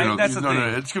 No, that's the thing.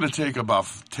 No, it's going to take about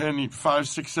 5,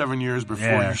 6, 7 years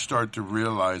before you start to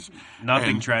realize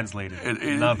nothing translated.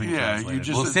 Nothing translated.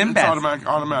 You just it's automatic.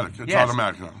 It's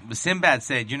automatic. But Sinbad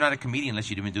said, "You're not a comedian unless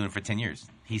you've been doing it for 10 years."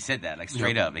 He said that, like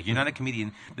straight up. Like you're not a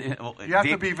comedian. You have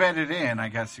to be vetted in, I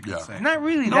guess you could say. Not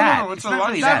really that. No, it's not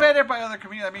really that. Not vetted by other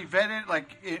comedians. I mean, vetted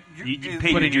like you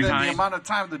put in your time. The amount of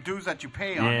time, the dues that you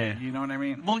pay on it. You know what I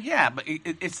mean? Well, yeah, but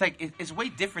it's like it's way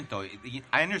different though.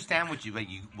 I understand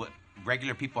what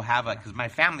regular people have, because my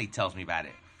family tells me about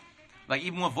it. Like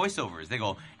even with voiceovers, they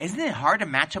go, "Isn't it hard to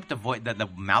match up the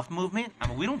mouth movement?" I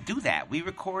mean, we don't do that. We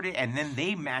record it and then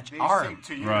they match our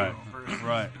to you. Right.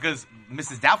 Because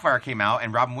Mrs. Doubtfire came out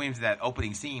and Robin Williams did that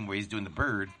opening scene where he's doing the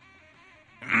bird,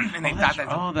 and they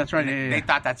thought that's right. They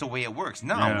thought that's the way it works.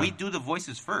 No, we do the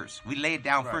voices first. We lay it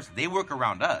down first. They work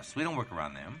around us. We don't work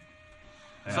around them.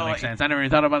 Yeah, so that makes sense. I never really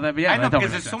thought about that, but yeah, I know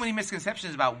because there's so many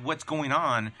misconceptions about what's going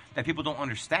on that people don't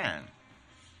understand.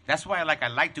 That's why I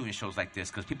like doing shows like this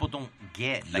because people don't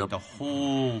get the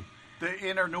whole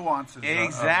inner nuances.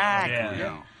 Exactly.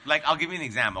 Yeah. Like I'll give you an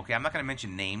example. Okay, I'm not going to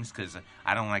mention names because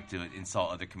I don't like to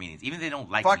insult other comedians, even if they don't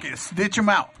like. Fuck me. it, snitch them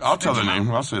out. I'll tell the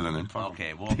name. I'll say the name.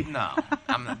 Okay, well, no,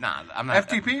 I'm not.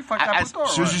 FTP, fuck that store.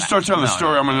 As soon as you start telling the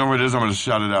story, I'm going to know what it is. I'm going to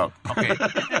shout it out.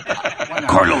 Okay.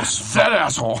 Carlos, that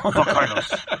asshole. Fuck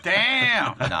Carlos.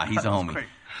 Damn. Nah, he's a homie.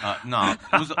 No,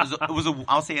 it was a.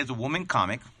 I'll say as a woman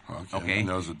comic. Okay. He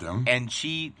knows it then. And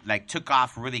she took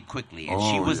off really quickly, and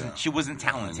she wasn't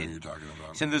talented. I know you're talking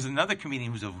about. So there's another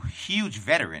comedian who's a huge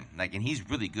veteran, and he's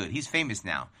really good. He's famous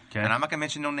now, and I'm not gonna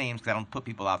mention no names because I don't put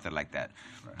people out there like that.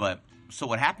 Right. But so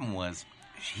what happened was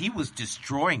he was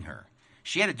destroying her.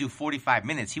 She had to do 45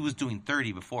 minutes. He was doing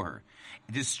 30 before her,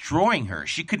 destroying her.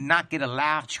 She could not get a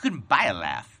laugh. She couldn't buy a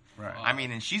laugh. Right. I mean,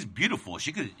 and she's beautiful.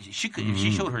 She could. If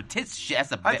she showed her tits,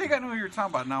 that's a. I think I know who you're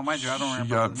talking about now. Mind you, I don't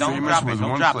remember. Don't drop it.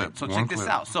 Don't drop it. So check this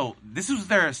out. So this was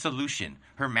their solution.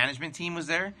 Her management team was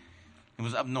there. It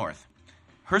was up north.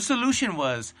 Her solution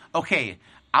was, okay,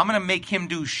 I'm gonna make him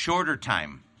do shorter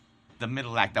time. The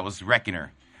middle act that was wrecking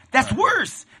her. That's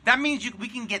worse. That means we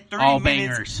can get 30 all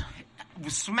minutes.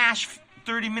 Bangers. Smash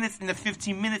 30 minutes into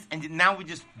 15 minutes, and now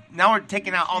we're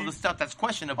taking out all the stuff that's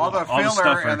questionable. All the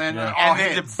filler, and then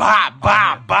just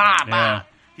bah.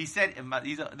 He said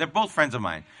they're both friends of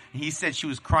mine. He said she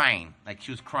was crying,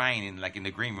 in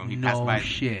the green room. He passed by.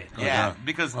 Shit. Yeah,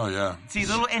 because see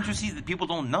little intricacies that people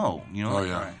don't know. You know. Oh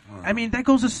yeah. Right. I mean that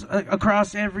goes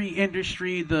across every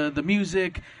industry. The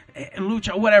music.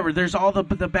 Lucha, whatever. There's all the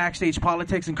backstage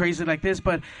politics and crazy like this,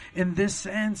 but in this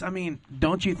sense, I mean,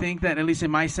 don't you think that at least in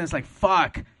my sense, like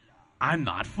fuck, I'm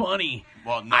not funny.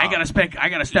 Well, no. I gotta step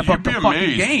up the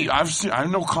fucking game. I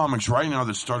know comics right now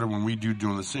that started when we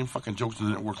doing the same fucking jokes that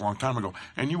didn't work a long time ago,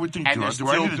 and you would think, do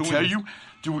I need to tell you?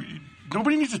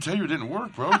 Nobody needs to tell you it didn't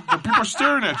work, bro. The people are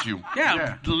staring at you.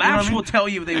 Yeah. The laughs will tell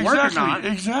you if they work or not.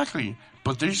 Exactly.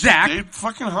 But they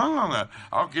fucking hung on that.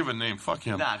 I'll give a name. Fuck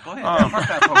him. Nah, go ahead. Fuck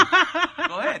that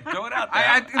go ahead. Throw it out there.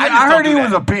 I heard he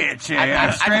was a bitch. Straight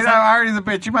up, I heard he's a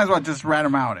bitch. You might as well just rat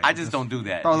him out. I just don't do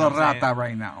that. Throw the rata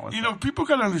right now. People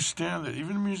got to understand that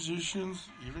even musicians,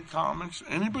 even comics,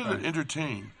 anybody that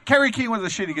entertain. Kerry King was a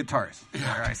shitty guitarist.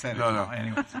 Yeah, I said it. No.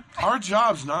 Anyways. Our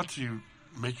job's not to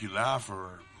make you laugh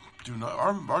or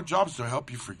Our job is to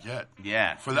help you forget.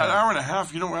 Yeah. For that hour and a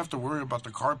half, you don't have to worry about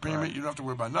the car payment. You don't have to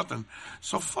worry about nothing.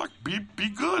 So be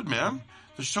good, man.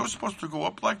 The show's supposed to go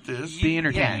up like this. Be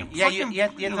entertaining.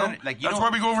 That's why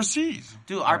we go overseas.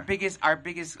 Dude, my biggest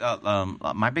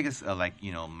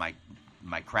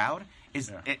my crowd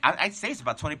is I'd say it's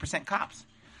about 20% cops.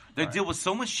 They deal with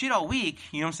so much shit all week,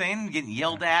 you know what I'm saying? Getting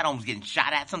yelled at, almost getting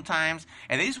shot at sometimes,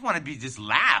 and they just want to just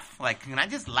laugh. Like, can I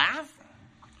just laugh?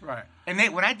 Right. And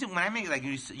when I make like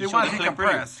you show want the to clip,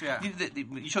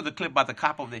 decompress, you show the clip about the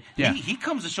cop over there. He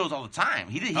comes to shows all the time.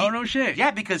 No shit.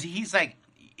 Yeah, because he's like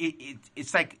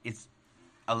it's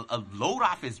a load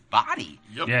off his body.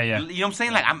 Yep. Yeah. You know what I'm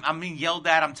saying? Like I'm being yelled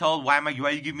at. I'm told why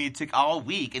you give me a tick all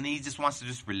week, and then he just wants to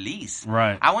just release.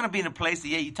 Right. I want to be in a place that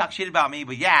you talk shit about me,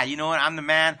 but you know what? I'm the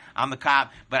man. I'm the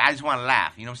cop, but I just want to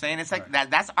laugh. You know what I'm saying? It's like that.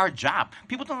 That's our job.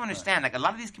 People don't understand. Like a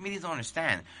lot of these comedians don't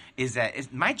understand. Is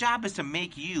that my job is to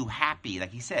make you happy,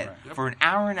 like he said, for an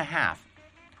hour and a half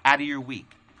out of your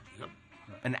week.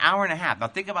 An hour and a half. Now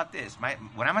think about this.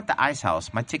 When I'm at the Ice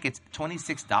House, my ticket's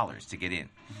 $26 to get in.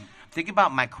 Think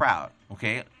about my crowd,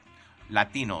 okay?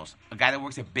 Latinos, a guy that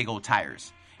works at Big Old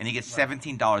Tires, and he gets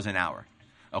 $17 an hour.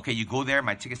 Okay, you go there,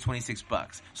 my ticket's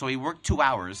 $26. So he worked 2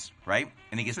 hours, right?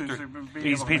 And he gets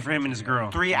he's paid for him and his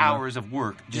girl. 3 hours of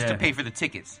work just to pay for the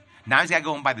tickets. Now he's got to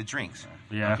go and buy the drinks.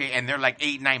 Yeah. Okay, and they're like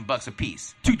 $8-9 a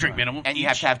piece. 2 drink minimum. And you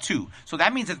have to have 2. So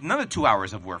that means it's another 2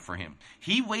 hours of work for him.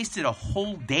 He wasted a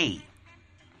whole day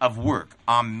of work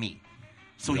on me.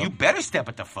 So you better step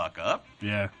it the fuck up.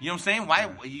 Yeah. You know what I'm saying? Why?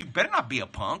 You better not be a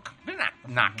punk. You better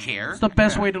not care. It's the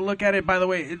best way to look at it, by the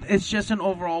way. It's just an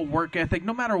overall work ethic.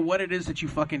 No matter what it is that you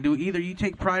fucking do, either you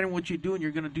take pride in what you do and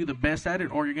you're going to do the best at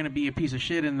it, or you're going to be a piece of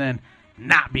shit and then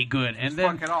not be good. And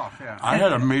then fuck it off, I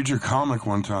had a major comic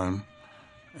one time,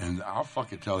 and I'll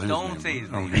fucking tell his name. Don't say his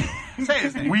name. Say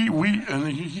his name. And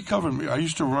he covered me. I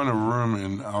used to run a room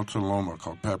in Altaloma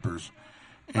called Peppers.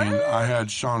 And I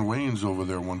had Sean Wayans over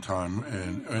there one time,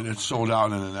 and it sold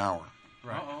out in an hour.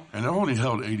 Right. And it only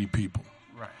held 80 people.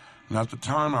 Right. And at the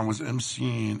time, I was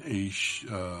emceeing a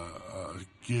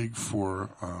gig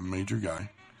for a major guy.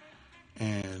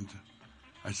 And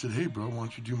I said, hey, bro, why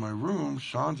don't you do my room?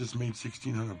 Sean just made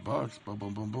 $1,600. Boom,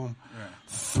 boom, boom, boom. Yeah.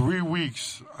 3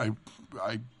 weeks, and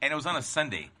it was on a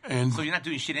Sunday, and so you're not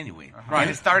doing shit anyway. Right.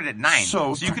 And it started at 9,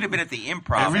 so you could have been at the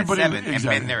Improv at 7 and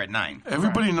been there at 9.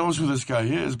 Everybody knows who this guy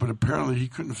is, but apparently he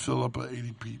couldn't fill up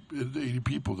 80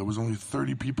 people. There was only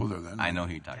 30 people there then. I know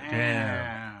who you're talking about.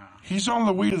 Damn. He's on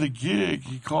the way to the gig.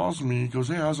 He calls me. He goes,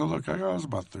 hey, how's it look? I go, I was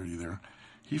about 30 there.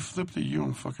 He flipped the U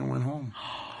and fucking went home.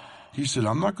 He said,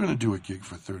 I'm not going to do a gig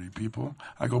for 30 people.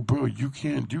 I go, bro, you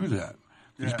can't do that.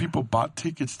 These people bought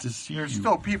tickets to see There's you.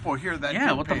 still people here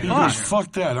that what the He fuck? goes,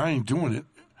 fuck that. I ain't doing it.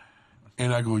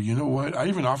 And I go, you know what? I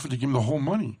even offered to give him the whole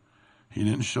money. He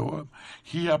didn't show up.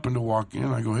 He happened to walk in.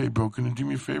 I go, hey, bro, can you do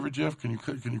me a favor, Jeff? Can you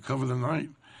cover the night?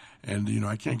 And,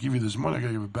 I can't give you this money. I got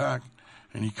to give it back.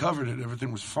 And he covered it.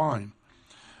 Everything was fine.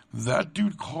 That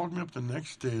dude called me up the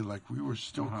next day like we were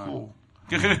still cool.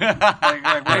 the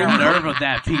nerve of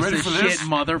that piece of shit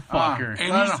motherfucker.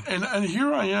 And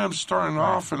here I am starting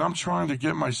off, and I'm trying to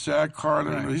get my SAG card.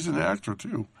 And he's an actor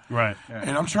too, right?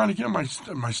 And I'm trying to get my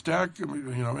STAG,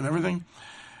 and everything.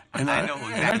 And I know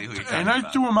exactly who you're talking I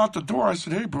about. threw him out the door. I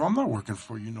said, "Hey, bro, I'm not working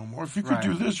for you no more. If you could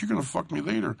do this, you're gonna fuck me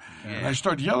later." Yeah. And I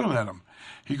started yelling at him.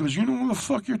 He goes, you know who the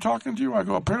fuck you're talking to? I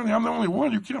go, apparently I'm the only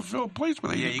one. You can't fill a place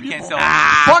with 80 people. you can't sell.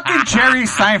 Fucking Jerry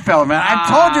Seinfeld, man. I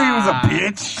told you he was a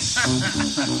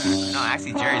bitch. No,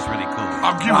 actually, Jerry's really cool.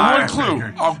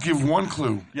 I'll give one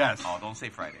clue. Yes. Oh, don't say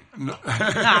Friday. No.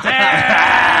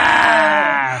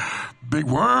 Big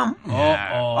Worm.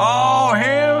 Yeah. Oh,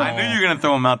 him. I knew you were going to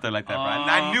throw him out there like that, bro.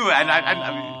 I knew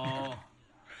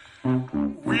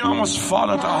it. We almost fought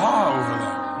at the Ha over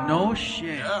that. No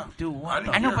shit. Yeah. Dude, what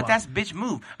I know, but that's bitch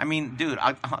move. I mean, dude,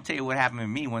 I'll tell you what happened to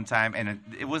me one time, and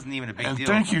it wasn't even a big deal.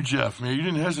 Thank you, Jeff, man. You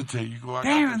didn't hesitate. You go out.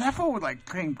 Damn, that fool would like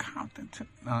claim Compton too.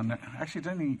 No, actually,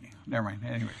 didn't he? Never mind.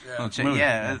 Anyway.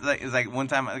 It's like one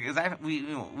time, because we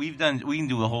can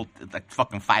do a whole like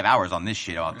fucking 5 hours on this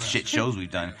shit, all the shit shows we've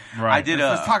done. Right.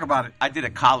 Let's talk about it. I did a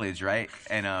college, right?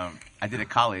 And I did a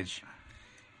college,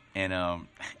 and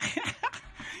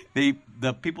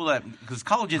the people that, because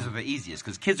colleges are the easiest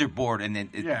because kids are bored, and then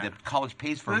the college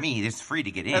pays for me. It's free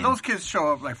to get in. Yeah, those kids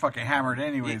show up like fucking hammered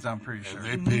anyways. I'm pretty sure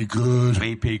they pay good.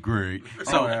 They pay great.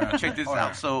 So check this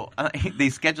out. So they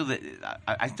scheduled it.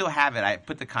 I still have it. I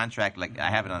put the contract, like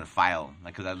I have it on a file,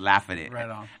 like because I laugh at it. Right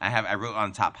on. I wrote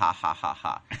on top, ha ha ha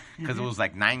ha, because it was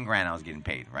like $9,000 I was getting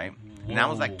paid, right? And I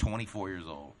was like 24 years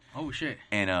old. Oh, shit.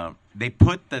 And they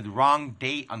put the wrong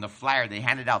date on the flyer. They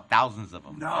handed out thousands of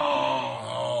them.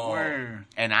 No. Where?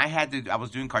 And I was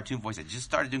doing cartoon voice. I just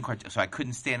started doing cartoon, so I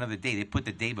couldn't stay another day. They put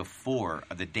the day before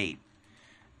the date.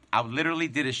 I literally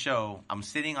did a show. I'm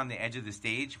sitting on the edge of the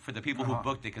stage for the people who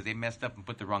booked it because they messed up and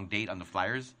put the wrong date on the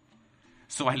flyers.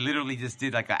 So I literally just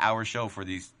did like an hour show for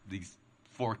these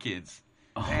 4 kids.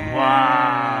 Oh,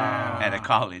 wow. At a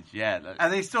college, yeah.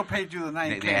 And they still paid you the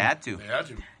 $9K. They had to. They had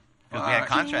to. Because we had a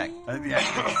contract.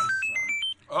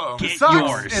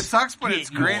 It sucks, but it's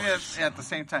great at the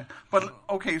same time. But,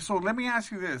 okay, so let me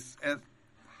ask you this.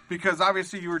 Because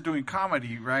obviously you were doing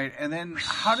comedy, right? And then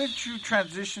how did you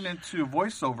transition into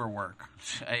voiceover work?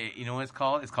 You know what it's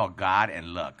called? It's called God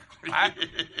and luck.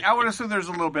 I would assume there's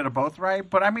a little bit of both, right?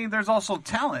 But, I mean, there's also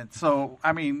talent. So,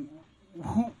 I mean,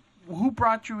 who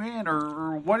brought you in,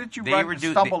 or what did you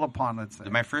stumble upon, let's say?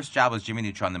 My first job was Jimmy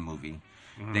Neutron, the movie.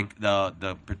 Mm-hmm.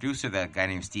 The producer, that guy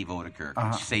named Steve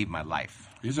Oedeker, saved my life.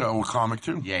 He's an old comic,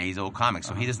 too. Yeah, he's an old comic.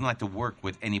 So he doesn't like to work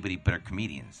with anybody but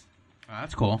comedians. Oh,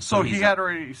 that's cool. So he had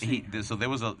already seen. So there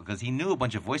was because he knew a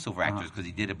bunch of voiceover actors because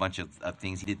he did a bunch of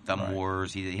things. He did Thumb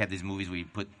Wars. He had these movies where he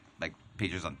put like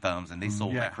pictures on thumbs, and they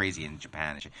sold like crazy in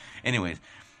Japan and shit. Anyways,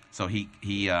 so he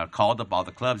called up all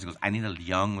the clubs. He goes, "I need a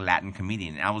young Latin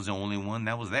comedian." And I was the only one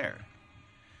that was there.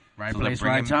 Right place,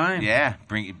 right time. Yeah,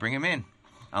 bring him in.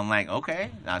 I'm like,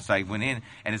 okay. So I went in,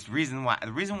 and it's the reason why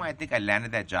I think I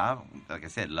landed that job, like I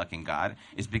said, luck and God,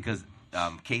 is because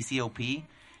KCOP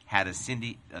had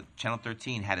Channel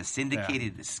 13 had a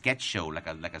syndicated sketch show, like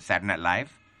a Saturday Night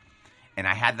Live, and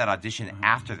I had that audition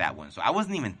after that one. So I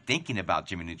wasn't even thinking about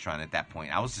Jimmy Neutron at that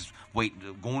point. I was just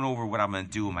going over what I'm going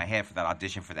to do in my head for that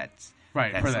audition for that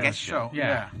sketch show.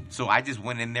 Yeah. So I just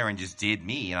went in there and just did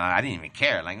me. You know, I didn't even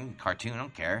care. Like, cartoon, I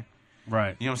don't care.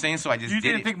 Right. You know what I'm saying? So I just You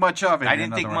didn't think much of it. I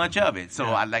didn't think much of it. So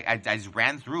Yeah. I just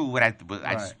ran through what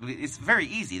it's very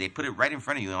easy. They put it right in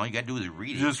front of you, and all you got to do is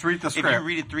read it. Just read the script. If you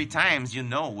read it 3 times, you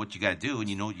know what you got to do, and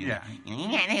you know you Yeah. you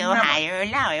got to go higher or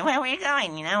lower. Where are we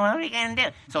going? You know, what are we going to do?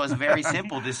 So it's very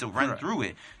simple just to run through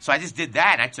it. So I just did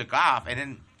that, and I took off, and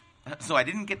then so I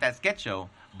didn't get that sketch show,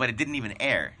 but it didn't even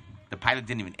air. The pilot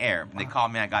didn't even air. They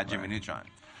called me. I got Jimmy Neutron.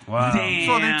 Wow. Damn.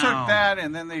 So they took that,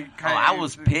 and then they kind of... I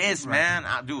was pissed, man.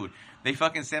 Dude, they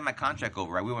fucking sent my contract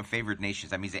over. Right? We went favored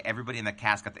nations. That means that everybody in the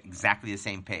cast got exactly the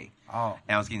same pay. Oh.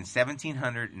 And I was getting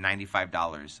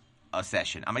 $1,795 a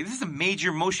session. I'm like, this is a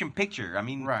major motion picture. I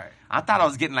mean, I thought I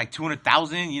was getting like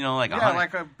 $200,000, you know, like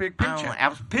like a big picture. I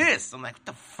was pissed. I'm like, what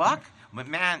the fuck? But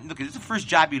man, look, this is the first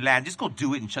job you land. Just go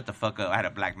do it and shut the fuck up. I had a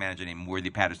black manager named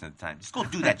Worthy Patterson at the time. Just go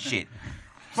do that shit.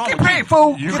 Get paid,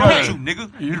 fool. Get paid, you nigga.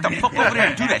 Get the fuck over there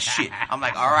and do that shit. I'm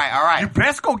like, all right. You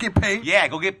best go get paid. Yeah,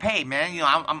 go get paid, man. You know,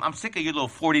 I'm sick of your little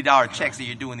 $40 checks that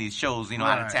you're doing these shows, you know,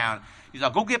 out of town. He's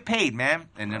like, go get paid, man.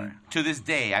 And then to this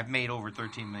day, I've made over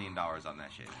 $13 million on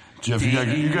that shit. Jeff, you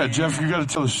got to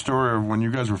tell the story of when you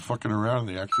guys were fucking around and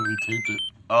they actually taped it.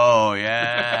 Oh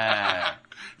yeah.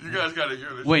 You guys got to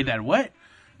hear this. Wait, that what?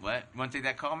 What? You want to take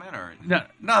that call, man? Or No,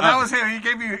 that was him. He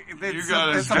gave you. It's a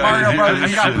gotta Mario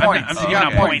Brothers. You got points. I'm giving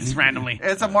out points randomly.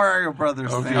 It's a Mario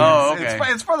Brothers thing. Oh, okay.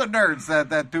 It's for the nerds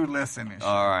that do listen. And shit.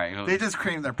 All right. They just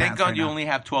cream their Thank pants. God right you now. only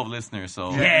have 12 listeners,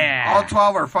 so Yeah. All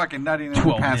 12 are fucking nutting in their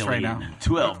 12 pants million. right now.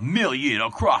 12 million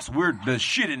across. We're the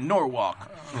shit in Norwalk.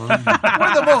 We're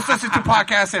the most listened to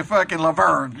podcast in fucking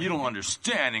Laverne. You don't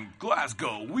understand. In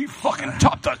Glasgow, we fucking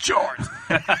top the charts.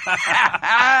 By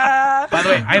the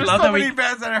way, I There's love so that many we.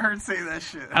 bands that I heard say that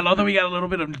shit. I love that we got a little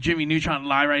bit of Jimmy Neutron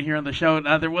live right here on the show.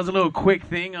 There was a little quick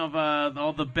thing of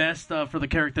all the best for the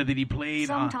character that he played.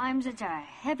 Sometimes it's a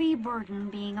heavy burden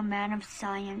being a man of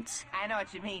science. I know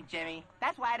what you mean, Jimmy.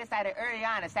 That's why I decided early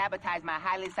on to sabotage my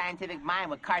highly scientific mind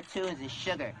with cartoons and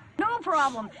sugar. No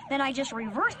problem. Then I just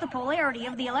reverse the polarity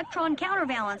of the electron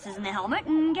countervalences in the helmet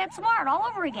and get smart all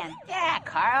over again. Yeah,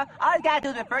 Carl. All you gotta do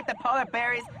is revert the polar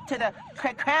berries to the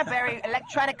cranberry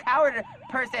electronic counter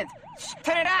persons.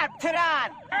 Turn it on! Turn it on!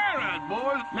 All right,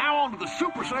 boys. Now on to the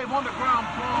Super Safe Underground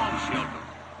Prawn Shelter.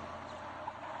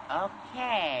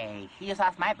 Okay. You just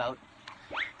lost my boat.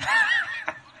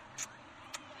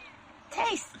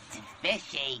 Tastes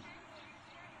fishy.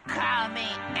 Call me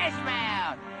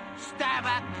Ishmael.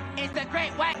 Starbuck is the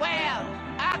great white whale.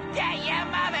 I'll get you,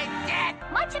 mother shit.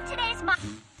 Much of today's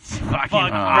Fuck, bro.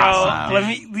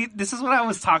 awesome. This is what I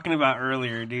was talking about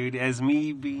earlier, dude. As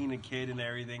me being a kid and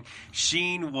everything,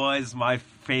 Sheen was my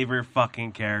favorite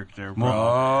fucking character,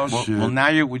 bro. Well, now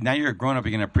you're a grown up.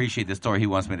 You're gonna appreciate the story he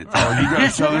wants me to tell. Oh, you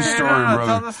gotta tell the story, brother.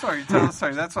 Tell the story. Tell the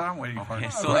story. That's what I'm waiting for.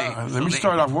 Let me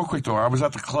start off real quick though. I was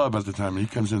at the club at the time, and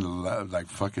he comes in like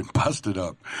fucking busted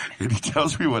up, and he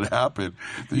tells me what happened.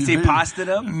 You say busted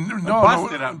up? No,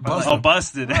 busted up. Busted. Oh,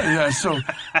 busted. Yeah. So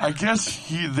I guess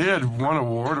they had won an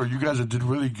award, or you guys did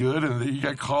really good, and he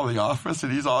got called to the office,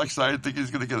 and he's all excited, think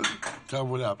he's gonna get. Tell him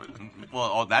what happened.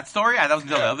 Well, that story? I was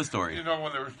gonna tell the other story. You know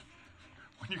when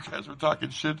you guys were talking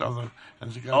shit on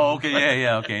the. Oh, okay,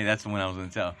 yeah, okay. That's the one I was going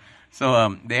to tell.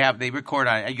 So they record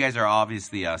on. You guys are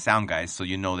obviously sound guys, so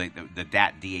you know the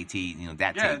DAT, DAT, tape.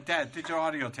 DAT, digital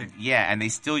audio tape. Yeah, and they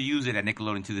still use it at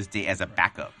Nickelodeon to this day as a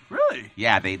backup. Really?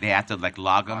 Yeah, they have to like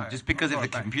log them just because if the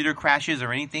computer crashes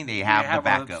or anything, they have the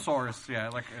backup. A source, yeah,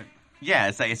 like.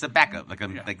 Yeah, it's a backup, like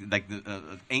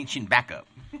the ancient backup.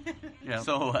 Yeah.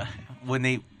 So when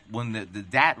the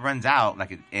DAT runs out,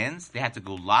 like it ends, they have to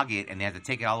go log it and they have to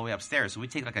take it all the way upstairs. So we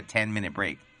take like a 10-minute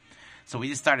break. So we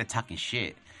just started talking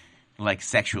shit, like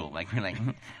sexual, like we're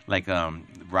like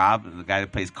Rob, the guy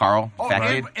that plays Carl, fat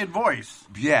kid. In voice.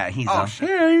 Yeah, he's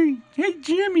hey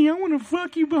Jimmy, I want to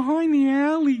fuck you behind the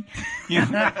alley.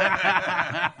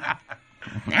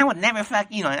 I would never fuck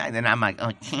you. And then I'm like,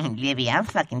 oh, Libby, I'll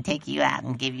fucking take you out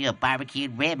and give you a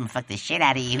barbecued rib and fuck the shit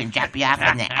out of you and drop you off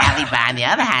in the alley behind the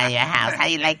other side of your house. How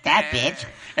you like that, bitch?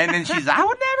 And then she's like, I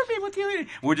would never be with you.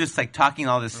 We're just like talking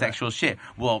all this sexual shit.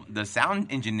 Well, the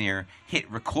sound engineer hit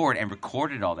record and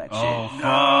recorded all that shit. Oh,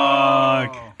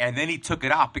 fuck. And then he took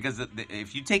it off because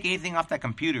if you take anything off that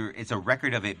computer, it's a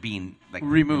record of it being like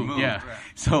removed. Yeah.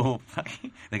 So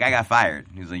the guy got fired.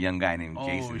 He was a young guy named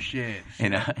Jason. Oh, shit.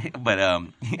 And, but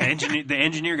the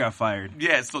engineer got fired.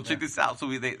 Yeah. So check this out. So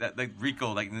like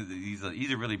Rico, like he's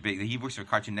a really big. He works for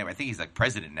Cartoon Network. I think he's like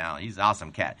president now. He's an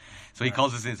awesome cat. So he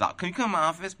calls us in. He's like, can you come to my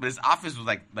office? But his office was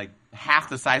like half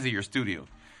the size of your studio.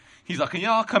 He's like, can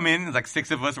y'all come in? There's like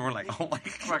 6 of us, and we're like, oh, like,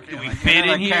 do we fit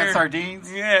in here? Cat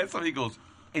sardines? Yeah. So he goes,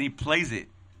 and he plays it,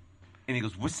 and he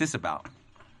goes, what's this about?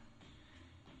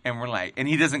 And we're like, and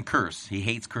he doesn't curse. He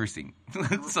hates cursing.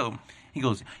 So he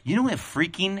goes, you know what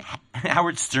freaking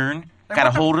Howard Stern got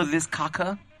a hold of this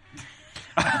caca?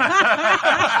 You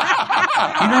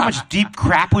know how much deep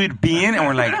crap we'd be in? And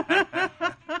we're like,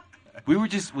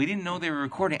 we didn't know they were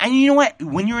recording. And you know what?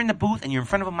 When you're in the booth and you're in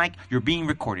front of a mic, you're being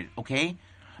recorded, okay?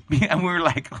 And we were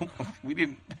like, we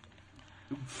didn't.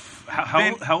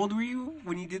 How old were you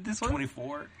when you did this one?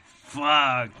 24.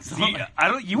 Fuck. See,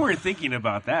 you weren't thinking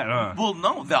about that, huh? Well,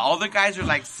 no. The other guys are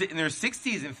like in their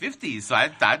 60s and 50s, so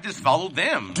I just followed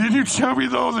them. Didn't you tell me,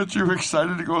 though, that you were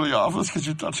excited to go to the office because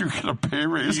you thought you were going to pay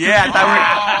raise? Yeah,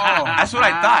 that's what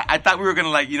I thought. I thought we were going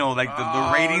to, like,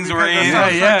 the ratings were in.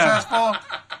 Successful.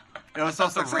 It was so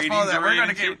successful that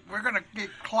we're gonna get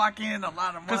clock in a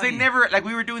lot of money. Because they never, like,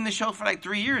 we were doing the show for like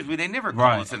 3 years. They never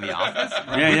called us in the office.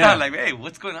 We thought, like, hey,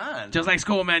 what's going on? Just like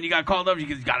school, man. You got called up,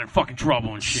 you got in fucking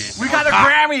trouble and shit. We got a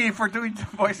Grammy for doing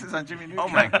voices on Jimmy Neutron.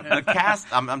 Oh my god, the cast!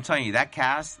 I'm telling you, that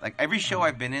cast, like every show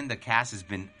I've been in, the cast has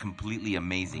been completely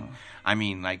amazing. I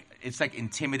mean, like it's like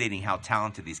intimidating how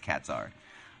talented these cats are.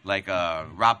 Like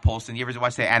Rob Paulsen. You ever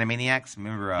watch the Animaniacs?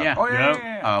 Remember? Yeah. Oh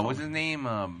yeah. What's his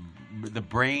name? The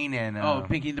Brain and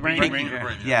Pinky the Brain. The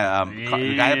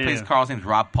guy that plays Carl's name is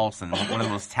Rob Paulsen, one of the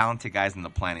most talented guys on the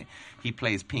planet. He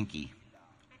plays Pinky.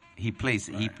 He does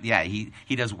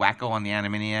Wacko on the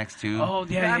Animaniacs too. Oh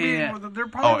yeah. They're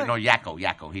probably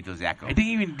Yakko. He does Yakko. I think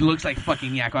he even looks like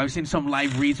fucking Yakko. I've seen some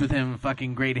live reads with him,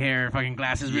 fucking great hair, fucking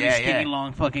glasses, really skinny,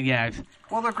 long, fucking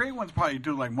Well, the great ones probably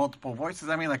do like multiple voices.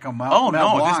 I mean, like a Mel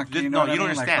Blanc. You don't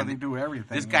understand. Like, they do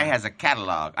everything. This guy has a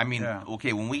catalog. I mean,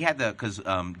 okay, when we had because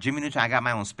Jimmy Neutron, I got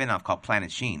my own spinoff called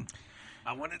Planet Sheen.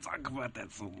 I want to talk about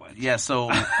that so much. Yeah, so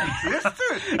listen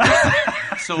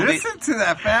to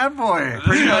that fanboy.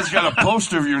 Pretty much got a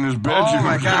poster of you in his bedroom. Oh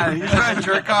my god, he's trying to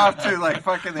jerk off to like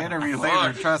fucking the interview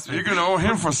later. Trust me, you're gonna owe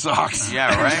him for socks.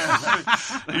 Yeah,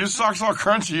 right. Your socks all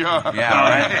crunchy, huh? Yeah,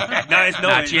 right. No,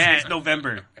 it's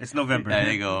November. It's November.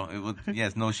 There you go.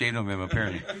 It's No Shave November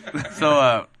apparently.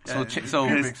 So it's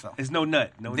no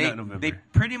nut. No nut November. They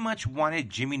pretty much wanted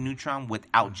Jimmy Neutron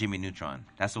without Jimmy Neutron.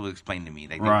 That's what was explained to me.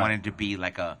 Like they wanted to be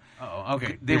like a. Oh,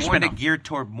 okay. They wanted to gear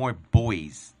toward more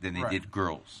boys than they did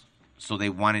girls. So they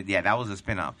wanted, that was a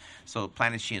spinoff. So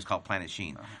Planet Sheen is called Planet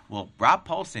Sheen. Well, Rob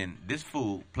Paulsen, this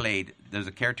fool played. There's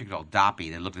a character called Doppy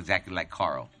that looked exactly like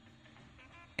Carl,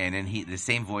 and then the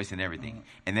same voice and everything.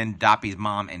 And then Doppy's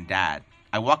mom and dad.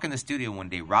 I walk in the studio one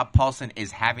day. Rob Paulsen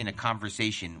is having a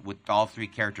conversation with all 3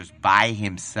 characters by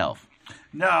himself.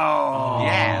 No.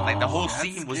 Yeah, like the whole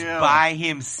scene was by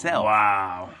himself.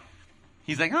 Wow.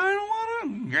 He's like, I don't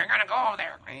want to. You're gonna go over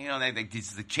there. You know, they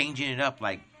just changing it up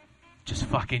like just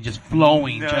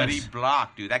flowing. Nutty Just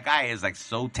block, dude. That guy is like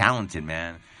so talented,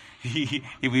 man. He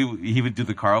would do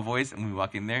the Carl voice, and we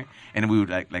walk in there, and we would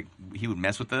like he would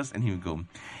mess with us, and he would go,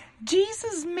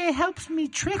 Jesus helps me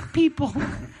trick people.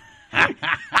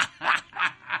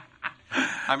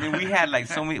 I mean, we had like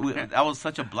so many. That was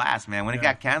such a blast, man. When it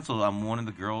got canceled, one of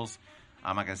the girls,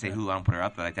 I'm not gonna say who. I don't put her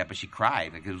up there like that, but she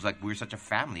cried. Like it was like we were such a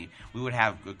family. We would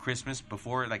have Christmas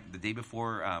before, like the day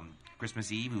before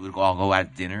Christmas Eve. We would all go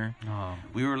out to dinner. Oh.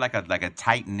 We were like a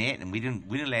tight knit, and we didn't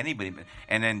let anybody.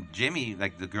 And then Jimmy,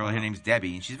 like the girl, her name's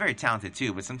Debbie, and she's very talented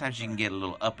too. But sometimes she can get a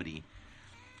little uppity.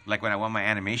 Like when I won my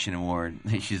animation award,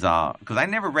 she's all because I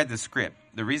never read the script.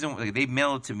 The reason they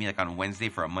mailed it to me like on Wednesday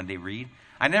for a Monday read.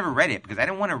 I never read it because I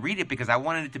didn't want to read it because I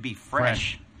wanted it to be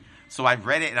fresh. So I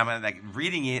read it and I'm like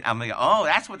reading it. I'm like, oh,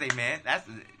 that's what they meant.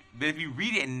 But if you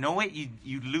read it and know it,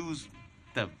 you lose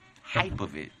the hype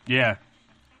of it. Yeah.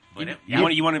 But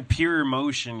you want a pure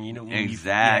emotion, you know.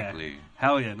 Exactly.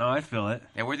 Hell yeah, no, I feel it.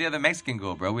 And where'd the other Mexican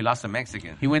go, bro? We lost a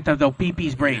Mexican. he went to the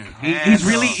pee-pee's break. He's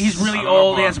really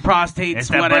old. He has prostates, It's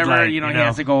that whatever. Bud Light, you know, you he know.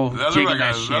 has to go That jiggle looked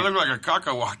that like shit. that looked like a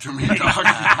caca walk to me, dog.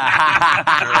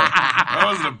 That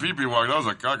wasn't a pee-pee walk. That was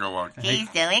a caca walk. He's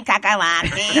doing caca-walk.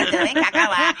 He's doing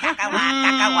caca-walk.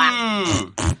 Caca-walk.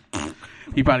 Caca-walk.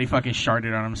 He probably fucking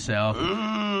sharted on himself.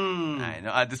 I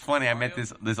know. It's funny. I met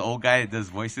this old guy that does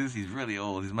voices. He's really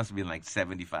old. He must have been like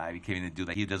 75. He came in to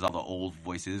do he does all the old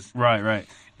voices. Right.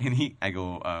 And I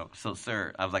go, so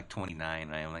sir, I was like 29.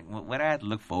 Right? I'm like, what do I have to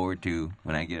look forward to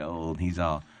when I get old? He's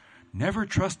all, never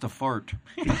trust a fart.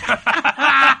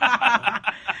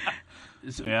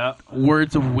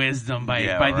 Words of wisdom by the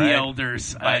right?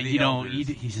 elders. By the You elders.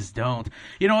 you just don't.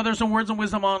 You know, there's some words of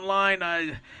wisdom online.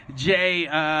 Jay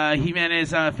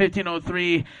Jimenez,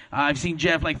 1503. I've seen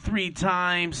Jeff like 3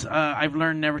 times. I've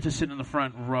learned never to sit in the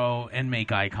front row and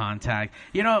make eye contact.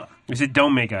 You know, You said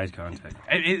don't make eye contact.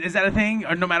 is that a thing?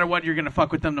 Or no matter what, you're gonna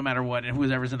fuck with them no matter what, and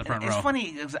whoever's in the front row. It's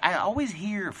funny. 'Cause I always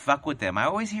hear fuck with them. I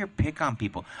always hear pick on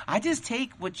people. I just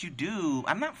take what you do.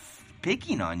 I'm not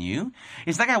picking on you.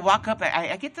 It's like I walk up.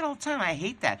 I get that all the time. I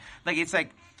hate that. Like it's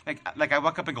like I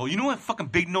walk up and go, you know what, fucking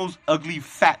big nose, ugly,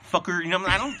 fat fucker. You know,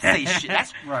 I don't say shit.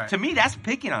 That's to me. That's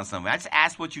picking on somebody. I just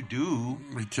ask what you do.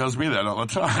 He tells me that all the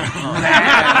time.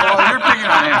 Well, you're picking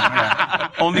on him. Yeah.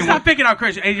 Only stop picking out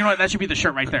Chris. Hey, you know what? That should be the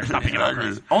shirt right there. Stop picking out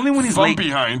Chris. Only when he's From late.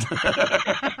 behind.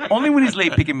 Only when he's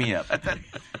late picking me up. No,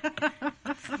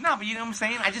 but you know what I'm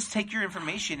saying? I just take your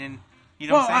information and, you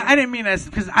know Well, what I'm saying? I didn't mean that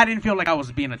because I didn't feel like I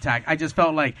was being attacked. I just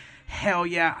felt like, hell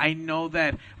yeah, I know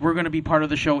that we're going to be part of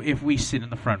the show if we sit in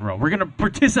the front row. We're going to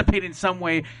participate in some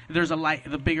way. There's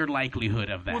the bigger likelihood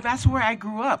of that. Well, that's where I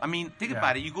grew up. I mean, think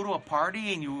about it. You go to a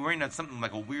party and you're wearing something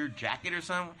like a weird jacket or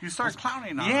something. You start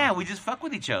clowning on Yeah, them. we just fuck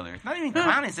with each other. It's not even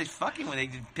clowning. It's just fucking when they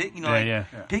just pick, you know,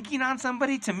 picking on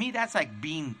somebody. To me, that's like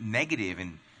being negative.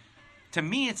 And to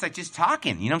me, it's like just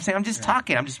talking. You know what I'm saying? I'm just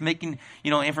talking. I'm just making,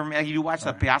 you know, information. Like you watch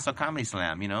the Piazza Comedy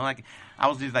Slam, you know? Like, I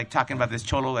was just like talking about this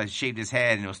cholo that shaved his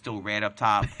head and it was still red up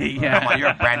top. Yeah. Come on, you're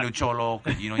a brand new cholo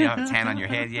because, you know, you don't have a tan on your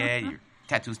head yet. Your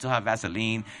tattoos still have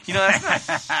Vaseline. You know,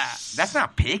 that's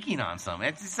not picking on something.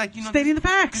 It's just like, you know. Stating the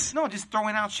facts. Just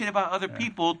throwing out shit about other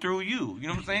people through you. You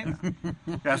know what I'm saying?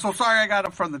 Yeah, so sorry I got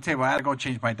up from the table. I had to go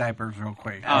change my diapers real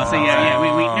quick. Oh, so yeah, we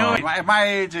knew it. At my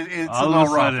age, it's All a of little a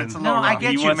rough. sudden, It's a little rough. I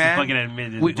get he you, wants man. to fucking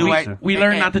admit it. We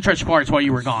learned not to touch farts while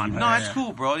you were gone. No, it's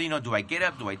cool, bro. You know, do I get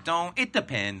up? Do I don't? It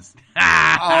depends. Maybe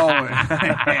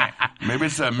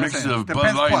it's that mix of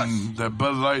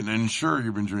Bud Light and Sure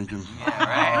you've been drinking.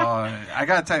 I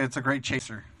gotta tell you, it's a great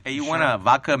chaser. Hey, you want a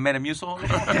vodka Metamucil?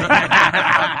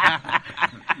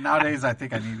 Nowadays, I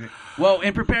think I need it. Well,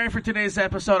 in preparing for today's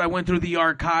episode, I went through the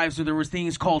archives. So there was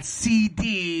things called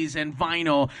CDs and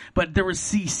vinyl, but there was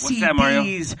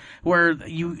CDs where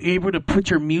you able to put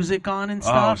your music on and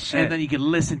stuff, and then you could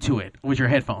listen to it with your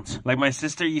headphones. Like my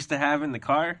sister used to have in the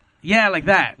car. Yeah, like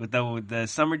that. With the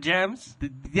Summer Jams.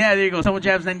 Yeah, there you go. Summer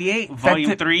Jams 98.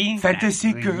 Volume 3.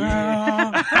 Fantasy girl.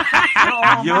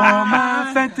 You're my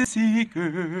fantasy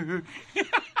girl.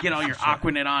 Get all your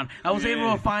Aquanet on. I was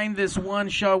able to find this one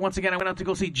show. Once again, I went out to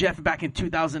go see Jeff back in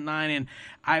 2009, and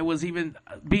I was even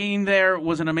being there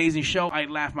was an amazing show. I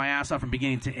laughed my ass off from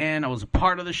beginning to end. I was a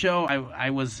part of the show. I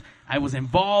was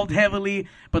involved heavily,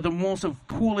 but the most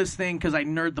coolest thing, because I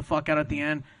nerd the fuck out at the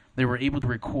end, they were able to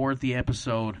record the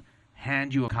episode,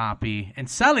 hand you a copy, and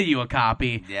sell you a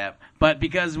copy. Yep. But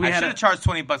because we I had should have charged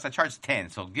 $20. I charged 10.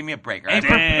 So give me a break. Right?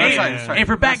 And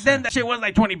for back then, that shit was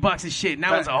like $20 and shit.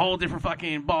 Now it's a whole different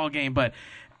fucking ball game. But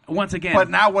once again, But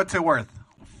now what's it worth?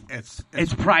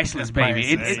 It's priceless, baby.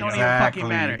 It don't even fucking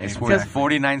matter. It's worth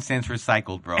 49 cents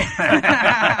recycled, bro.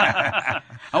 I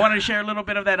wanted to share a little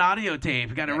bit of that audio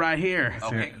tape. Got it right here.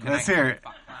 Okay, Let's hear it.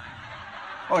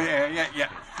 Oh, yeah. You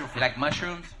like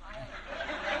mushrooms?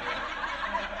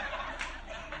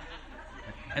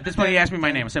 At this point, he asked me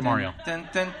my name. I said Mario.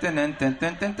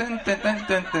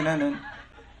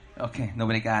 Okay,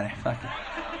 nobody got it. Fuck it.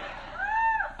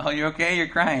 Oh, you're okay? You're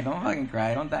crying. Don't fucking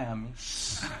cry. Don't die on me.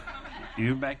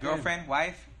 You back there? Girlfriend?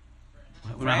 Wife?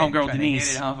 With my homegirl, Trying to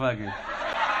Denise. Get it, huh, fucker?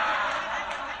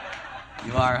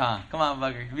 You are, huh? Come on,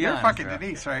 fucker. Be You're honest, fucking bro.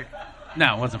 Denise, right?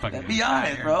 No, it wasn't fucking Be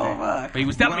honest, bro. Fuck. But he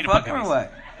was telling me to fuck fuck her or Denise.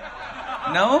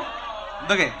 what? No?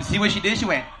 Look at. See what she did? She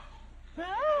went.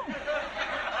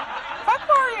 Fuck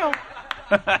Mario.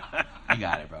 You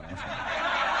got it, bro.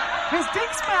 His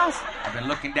dick smells. I've been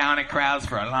looking down at crowds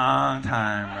for a long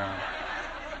time, bro.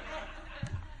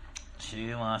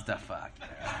 She wants to fuck.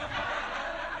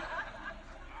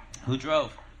 Who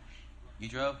drove? You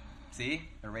drove? See?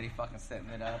 Already fucking setting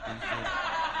it up and shit.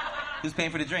 Who's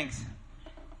paying for the drinks?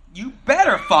 You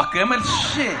better fuck him and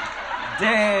shit.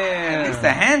 Damn. At least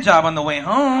a hand job on the way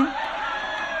home.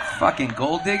 Fucking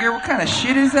gold digger. What kind of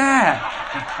shit is that?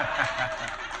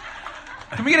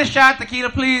 Can we get a shot, tequila,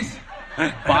 please?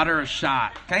 Bought her a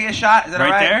shot. Can I get a shot? Is that Right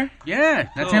all right? there? Yeah,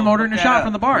 that's Cool. him ordering a Hook shot that up.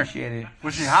 from the bar. Appreciate it.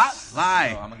 Was she hot?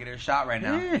 Lie. So I'm gonna get her a shot right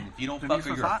now. Yeah. If you don't Denise fuck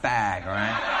her, was you're a hot? fag, all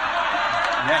right?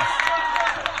 Yes.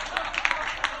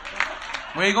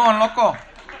 Where you going, loco?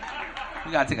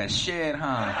 You gotta take a shit,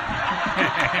 huh?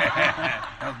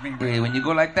 That was me. Yeah, when you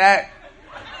go like that,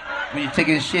 when you're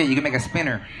taking a shit, you can make a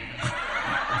spinner.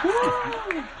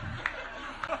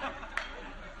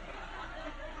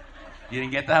 You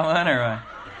didn't get that one, or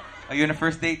are you on the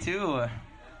first date too? Or?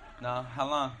 No, how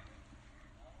long?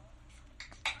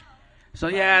 So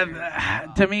yeah,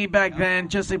 to me back then,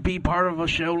 just to be part of a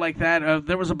show like that,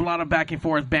 there was a lot of back and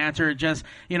forth banter. Just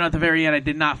at the very end, I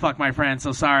did not fuck my friend.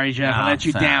 So sorry, Jeff, I Nah, let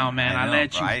you son. down, man. I know,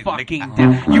 let bro. you I fucking lick-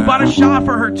 down. You bought a shot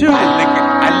for her too.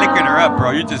 I liquored her up,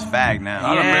 bro. You're just fag now.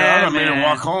 I done made her man.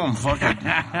 walk home. Fuck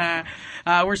it.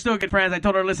 We're still good friends. I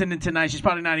told her listening tonight. She's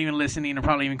probably not even listening or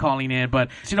probably even calling in. But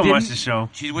She don't watch the show.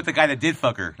 She's with the guy that did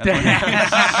fuck her.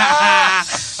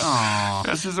 Aw.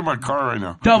 This is in my car right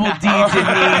now. Double D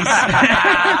Denise.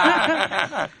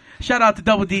 Shout out to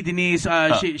Double D Denise.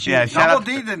 She yeah, shout Double out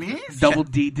D Denise? Double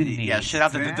D Denise. Yeah,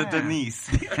 shout out to Denise.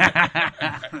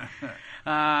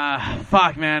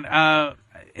 Fuck, man.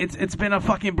 It's been a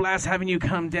fucking blast having you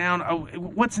come down.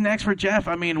 What's next for Jeff?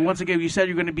 I mean, once again, you said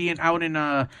you're going to be out in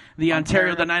the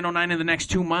Ontario, the 909 in the next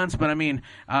 2 months. But I mean,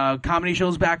 comedy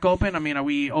shows back open. I mean, are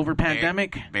we over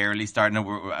pandemic? Barely starting.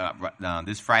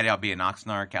 This Friday, I'll be in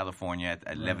Oxnard, California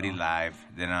at Levity Live.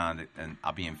 Then and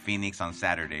I'll be in Phoenix on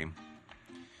Saturday.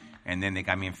 And then they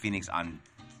got me in Phoenix on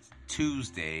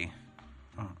Tuesday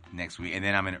next week. And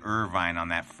then I'm in Irvine on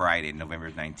that Friday, November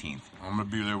 19th. I'm going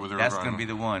to be there with her. That's going to be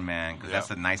the one, man, because that's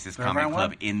the nicest The comedy Irvine club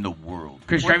one? in the world.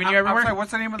 Chris driving you I'm everywhere? sorry, what's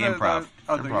the name of the Improv.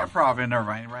 the Improv in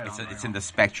Irvine? Right. It's in the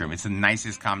Spectrum. It's the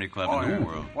nicest comedy club in the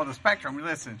world. Well, the Spectrum.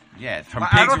 Listen. Yeah, from I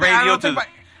Pigs don't think- I Radio don't think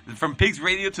from Pigs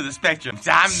Radio to the Spectrum.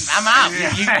 I'm out.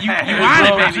 You want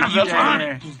it, baby. That's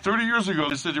right. 30 years ago,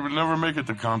 they said you would never make it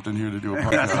to Compton here to do a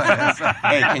podcast.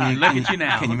 Hey, can you Look at you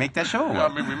now. Can you make that show? or Yeah,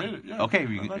 what? I mean, we made it. Yeah. Okay,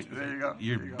 There you go.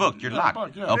 you're booked. You're locked.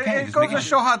 booked, yeah. Okay, It just goes making to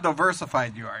sure. show how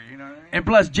diversified you are. You know what I mean? And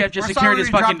plus, Jeff just We're secured sorry his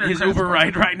we dropped fucking your his Christmas Uber party.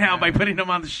 ride right now by putting him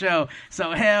on the show.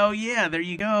 So hell yeah, there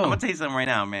you I'm go. gonna tell you something right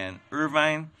now, man.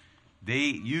 Irvine,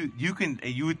 you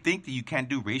would think that you can't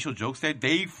do racial jokes there.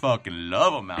 They fucking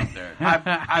love them out there.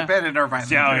 I bet in Irvine. Oh,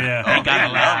 yeah. Oh, gotta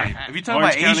they lie. love it. If you talk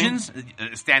Orange about County? Asians,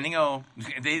 standing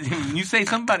when you say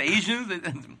something about Asians,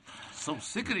 so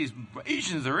sick of these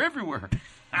Asians. They're everywhere.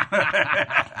 You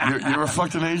ever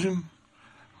fucked an Asian?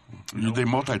 They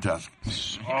multitask.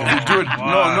 If you Oh, do it,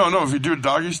 no. If you do it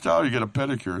doggy style, you get a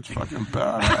pedicure. It's fucking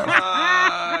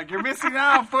bad. You're missing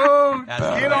out, fool.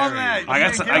 That's Get on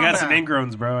hilarious. that. I got some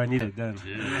ingrowns, bro. I need it done.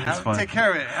 That's fun. Take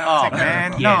care of it. Oh Take care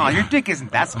man, of it. no, your dick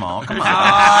isn't that small. Come on. Oh,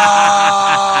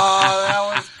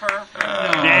 that was perfect.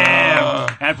 Damn.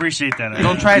 I appreciate that.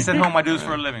 Don't try this at home. I do this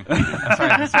for a living. That's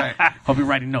right. That's right. Hope you're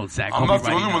writing notes, Zach. I'm Hope not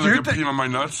you're the only writing one notes. that can pee on my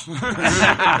nuts.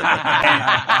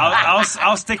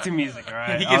 I'll stick to music, all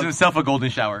right? He gives himself a golden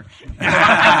shower.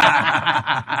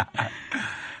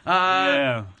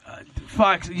 Yeah.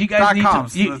 Fuck, you guys need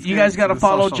 .coms. to. You Let's you get guys got to to the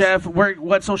follow socials. Jeff.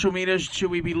 What social media should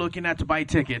we be looking at to buy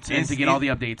tickets and to get all the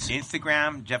updates?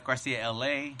 Instagram, Jeff Garcia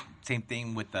LA. Same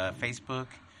thing with Facebook.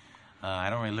 I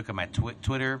don't really look at my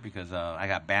Twitter because I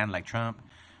got banned like Trump.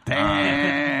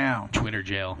 Damn. Twitter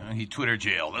jail. He Twitter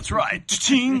jail. That's right.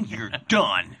 Ching, you're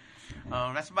done.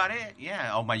 That's about it.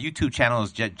 Yeah. Oh, my YouTube channel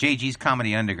is JG's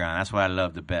Comedy Underground. That's what I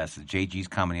love the best. JG's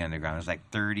Comedy Underground. There's like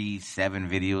 37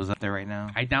 videos up there right now.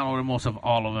 I downloaded most of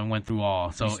all of them, went through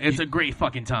all. So it's a great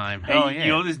fucking time. Hey,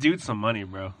 you owe this dude some money,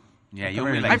 bro. Yeah, you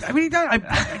owe me like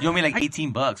you owe me like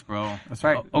 $18, bro. That's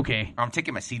right. Okay. Or I'm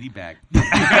taking my CD back.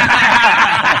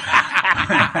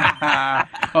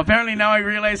 Apparently now I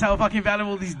realize how fucking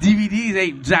valuable these DVDs.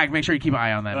 Hey, Zach, make sure you keep an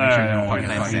eye on that. Make sure they don't fucking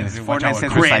 49 cents. watch out 49 with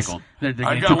cents Chris. recycled. They're I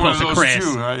getting got too one close of to those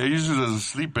Chris. too. I use it as a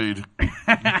sleep aid. All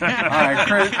right,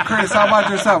 Chris, how about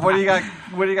yourself? What do you got?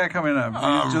 What do you got coming up?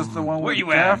 Just the one where with you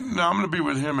Jeff? at? No, I'm going to be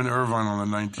with him in Irvine on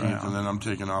the 19th, and then I'm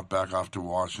taking back off to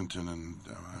Washington, and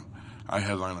I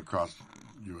headline across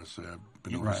USA. I've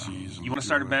been overseas. You want to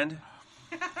start a band?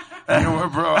 You know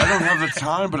what, bro? I don't have the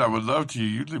time, but I would love to.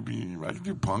 I can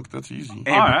do punk. That's easy.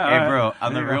 Hey, hey bro,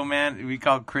 on the real man, we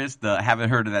call Chris the haven't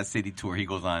heard of that city tour he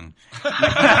goes on.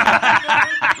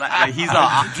 like he's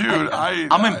dude,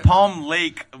 I'm in Palm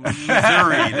Lake,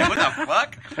 Missouri. Like, what the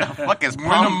fuck? The fuck is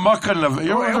Palm?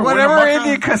 Whatever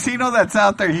Indian casino that's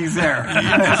out there, he's there.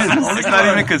 It's not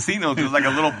even a casino. It's like a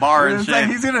little bar and It's shit. like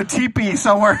he's in a teepee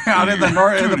somewhere out in the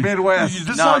north, in the Midwest.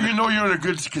 This is how you know you're in a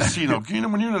good casino. You know,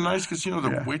 when you're in a nice casino,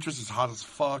 the waitress is hot as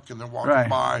fuck, and they're walking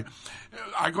by.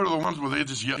 I go to the ones where they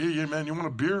just yell, "Hey, man, you want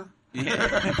a beer?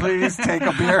 Yeah. Please take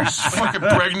a beer." Fucking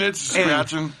pregnant,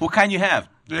 scratching. Hey, what kind you have?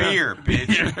 Yeah. Beer,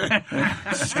 bitch.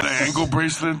 Just got an ankle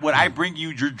bracelet. What I bring you,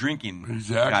 you're drinking.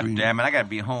 Exactly. God damn it, I gotta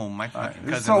be home. My fucking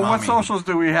cousin. So, what mommy. socials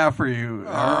do we have for you,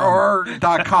 or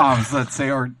 .coms? Let's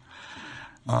say, or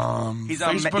he's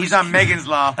on Megan's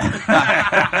Law. He's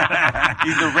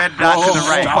the red dot to the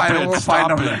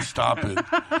right. Stop it.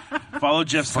 Follow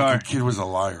Jeff Scar. Fucking kid was a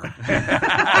liar.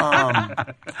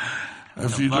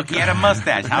 If you look He had a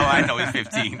mustache. How I know he's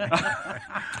 15.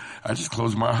 I just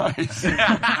closed my eyes.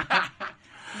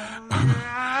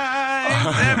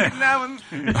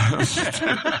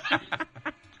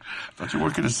 Thought you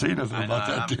weren't going to say nothing about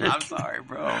that dick. I'm sorry,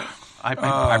 bro.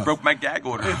 I broke my gag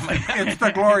order. It's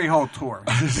the Glory Hole tour.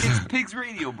 It's Pigs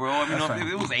Radio, bro. I mean,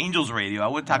 if it was Angels Radio, I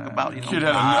would talk about, you know. Kid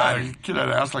had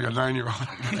ass like a 9-year-old.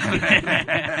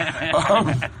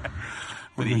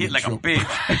 But he hit like a bitch.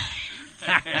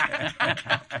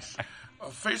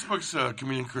 Facebook's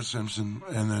comedian Chris Simpson,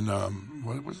 and then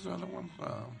what was the other one?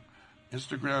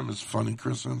 Instagram is funny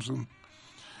Chris Simpson.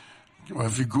 Well,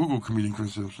 if you Google comedian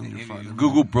Chris Simpson, you'll find it.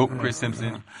 Google broke Chris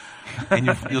Simpson,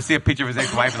 and you'll see a picture of his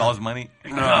ex-wife with all his money.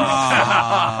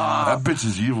 That bitch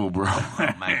is evil, bro. Oh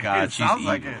my God, she's evil.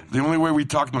 like it. The only way we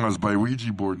talk now is by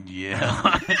Ouija board.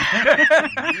 Yeah.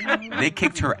 They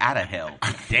kicked her out of hell.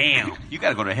 Damn. You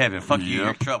gotta go to heaven. Fuck you. You're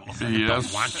in trouble.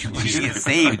 Yes. She's getting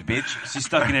saved, bitch. She's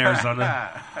stuck in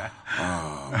Arizona.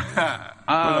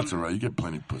 But that's all right. You get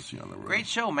plenty of pussy on the road. Great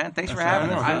show, man. Thanks for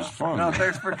having us. That was fun. No,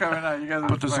 thanks for coming out. You guys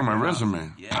Put this on my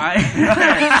resume.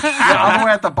 I'm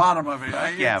at the bottom of it.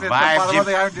 Yeah, It's at the bottom of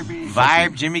the IMDb.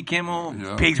 Vibe, Jimmy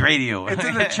Kimmel, Pigs Radio. It's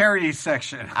in the charity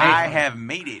section. I have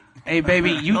made it. Hey, baby,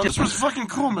 you No, just this was fucking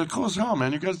cool, man. Cool as hell,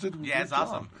 man. You guys did. Yeah, it's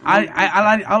awesome.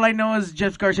 all I know is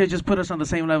Jeff Garcia just put us on the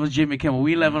same level as Jimmy Kimmel.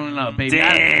 We leveling up, baby.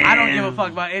 I don't give a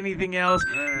fuck about anything else.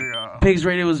 Pigs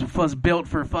Radio was built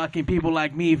for fucking people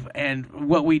like me, and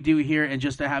what we do here, and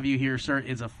just to have you here, sir,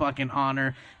 is a fucking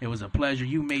honor. It was a pleasure.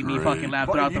 You made me fucking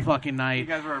laugh throughout the fucking night. You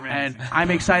guys were amazing. And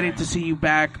I'm excited to see you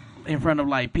back in front of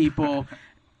like people.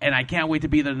 And I can't wait to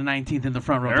be there the 19th in the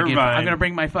front row. I'm going to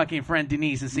bring my fucking friend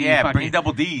Denise and see you fucking... bring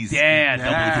double D's. Yeah,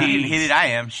 double D's. Hit it, I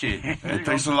am. Shit. Hey,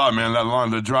 thanks a lot, man.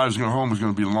 The drive's going home is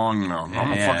going to be long now.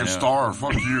 I'm a fucking star.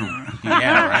 Fuck you.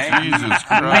 Yeah, right? Jesus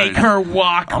Christ. Make her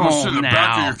walk I'm home going to sit in the now.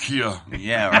 back of your Kia.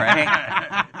 Yeah, right?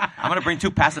 I'm going to bring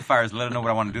 2 pacifiers to let her know what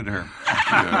I want to do to her.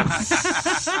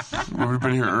 Well, we've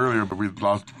been here earlier, but we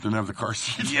didn't have the car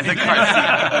seat. Yeah, the car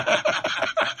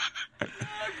seat.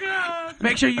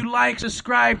 Make sure you like,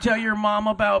 subscribe, tell your mom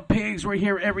about Pigs. We're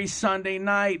here every Sunday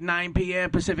night, 9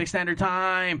 p.m. Pacific Standard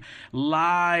Time,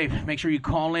 live. Make sure you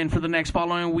call in for the next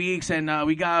following weeks. And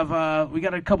we got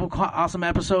a couple awesome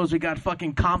episodes. We got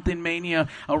fucking Compton Mania,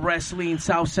 a wrestling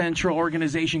South Central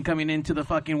organization coming into the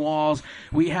fucking walls.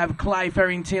 We have Clyde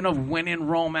Farrington of When in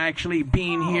Rome actually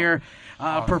being here.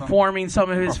 Performing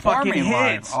some of his fucking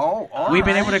hits. We've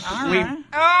been able to...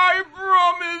 I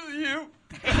promise you.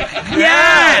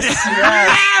 Yes!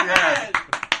 Yes.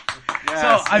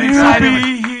 So I'm excited.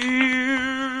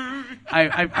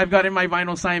 I've gotten my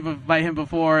vinyl signed by him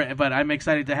before, but I'm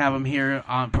excited to have him here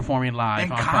performing live. In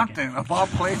Compton, of all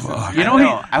places. You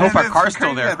know, I hope our car's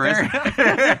still there, Chris.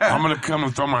 I'm going to come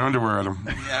and throw my underwear at him.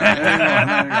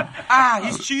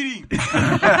 He's cheating.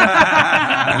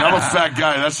 And I'm a fat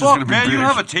guy. That's just going to be man, big. you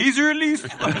have a taser at least?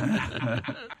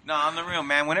 No, on the real,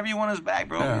 man. Whenever you want us back,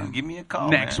 bro, give me a call.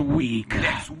 Next week.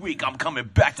 Next week, I'm coming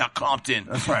back to Compton.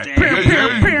 That's right.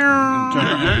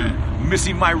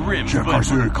 Missing my rim. Check our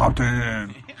city,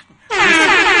 Compton.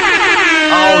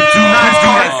 Oh, do not do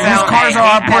that sound. These cars are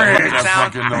operating.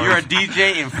 You're a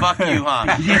DJ and fuck you,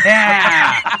 huh?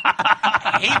 Yeah.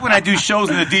 I hate when I do shows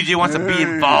and the DJ wants to be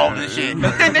involved and shit.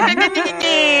 What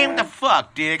the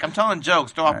fuck, dick? I'm telling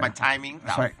jokes. Throw off my timing.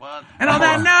 That's right. And on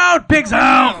that note, pigs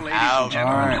out. Out. All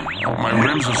right. My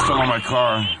rims are still on my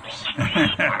car.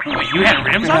 Wait, you had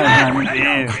rims on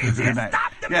that?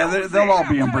 Yeah, they'll all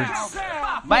be on bricks.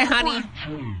 Bye, honey.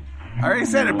 I already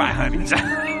said it. Bye, honey.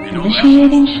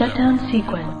 Initiating shutdown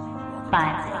sequence.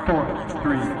 5, 4,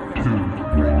 3, 2.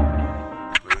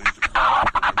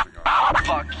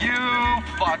 Fuck you,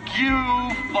 fuck you,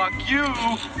 fuck you.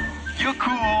 You're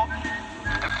cool.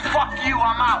 Fuck you,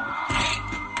 I'm out.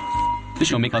 This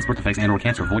show may cause birth defects and/or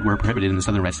cancer. Void where prohibited in the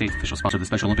Southern United States. Official sponsor of the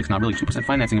Special Olympics. Not really. 2%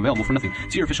 financing available for nothing.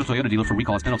 See your official Toyota dealer for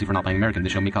recall as penalty for not buying American.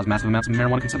 This show may cause massive amounts of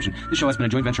marijuana consumption. This show has been a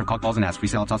joint venture of cockballs and ass. Free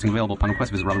sale tossing available upon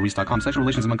request. Visit RobertReese.com. Sexual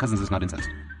relations among cousins is not incest.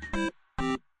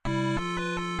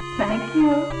 Thank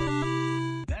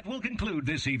you. That will conclude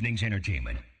this evening's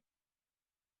entertainment.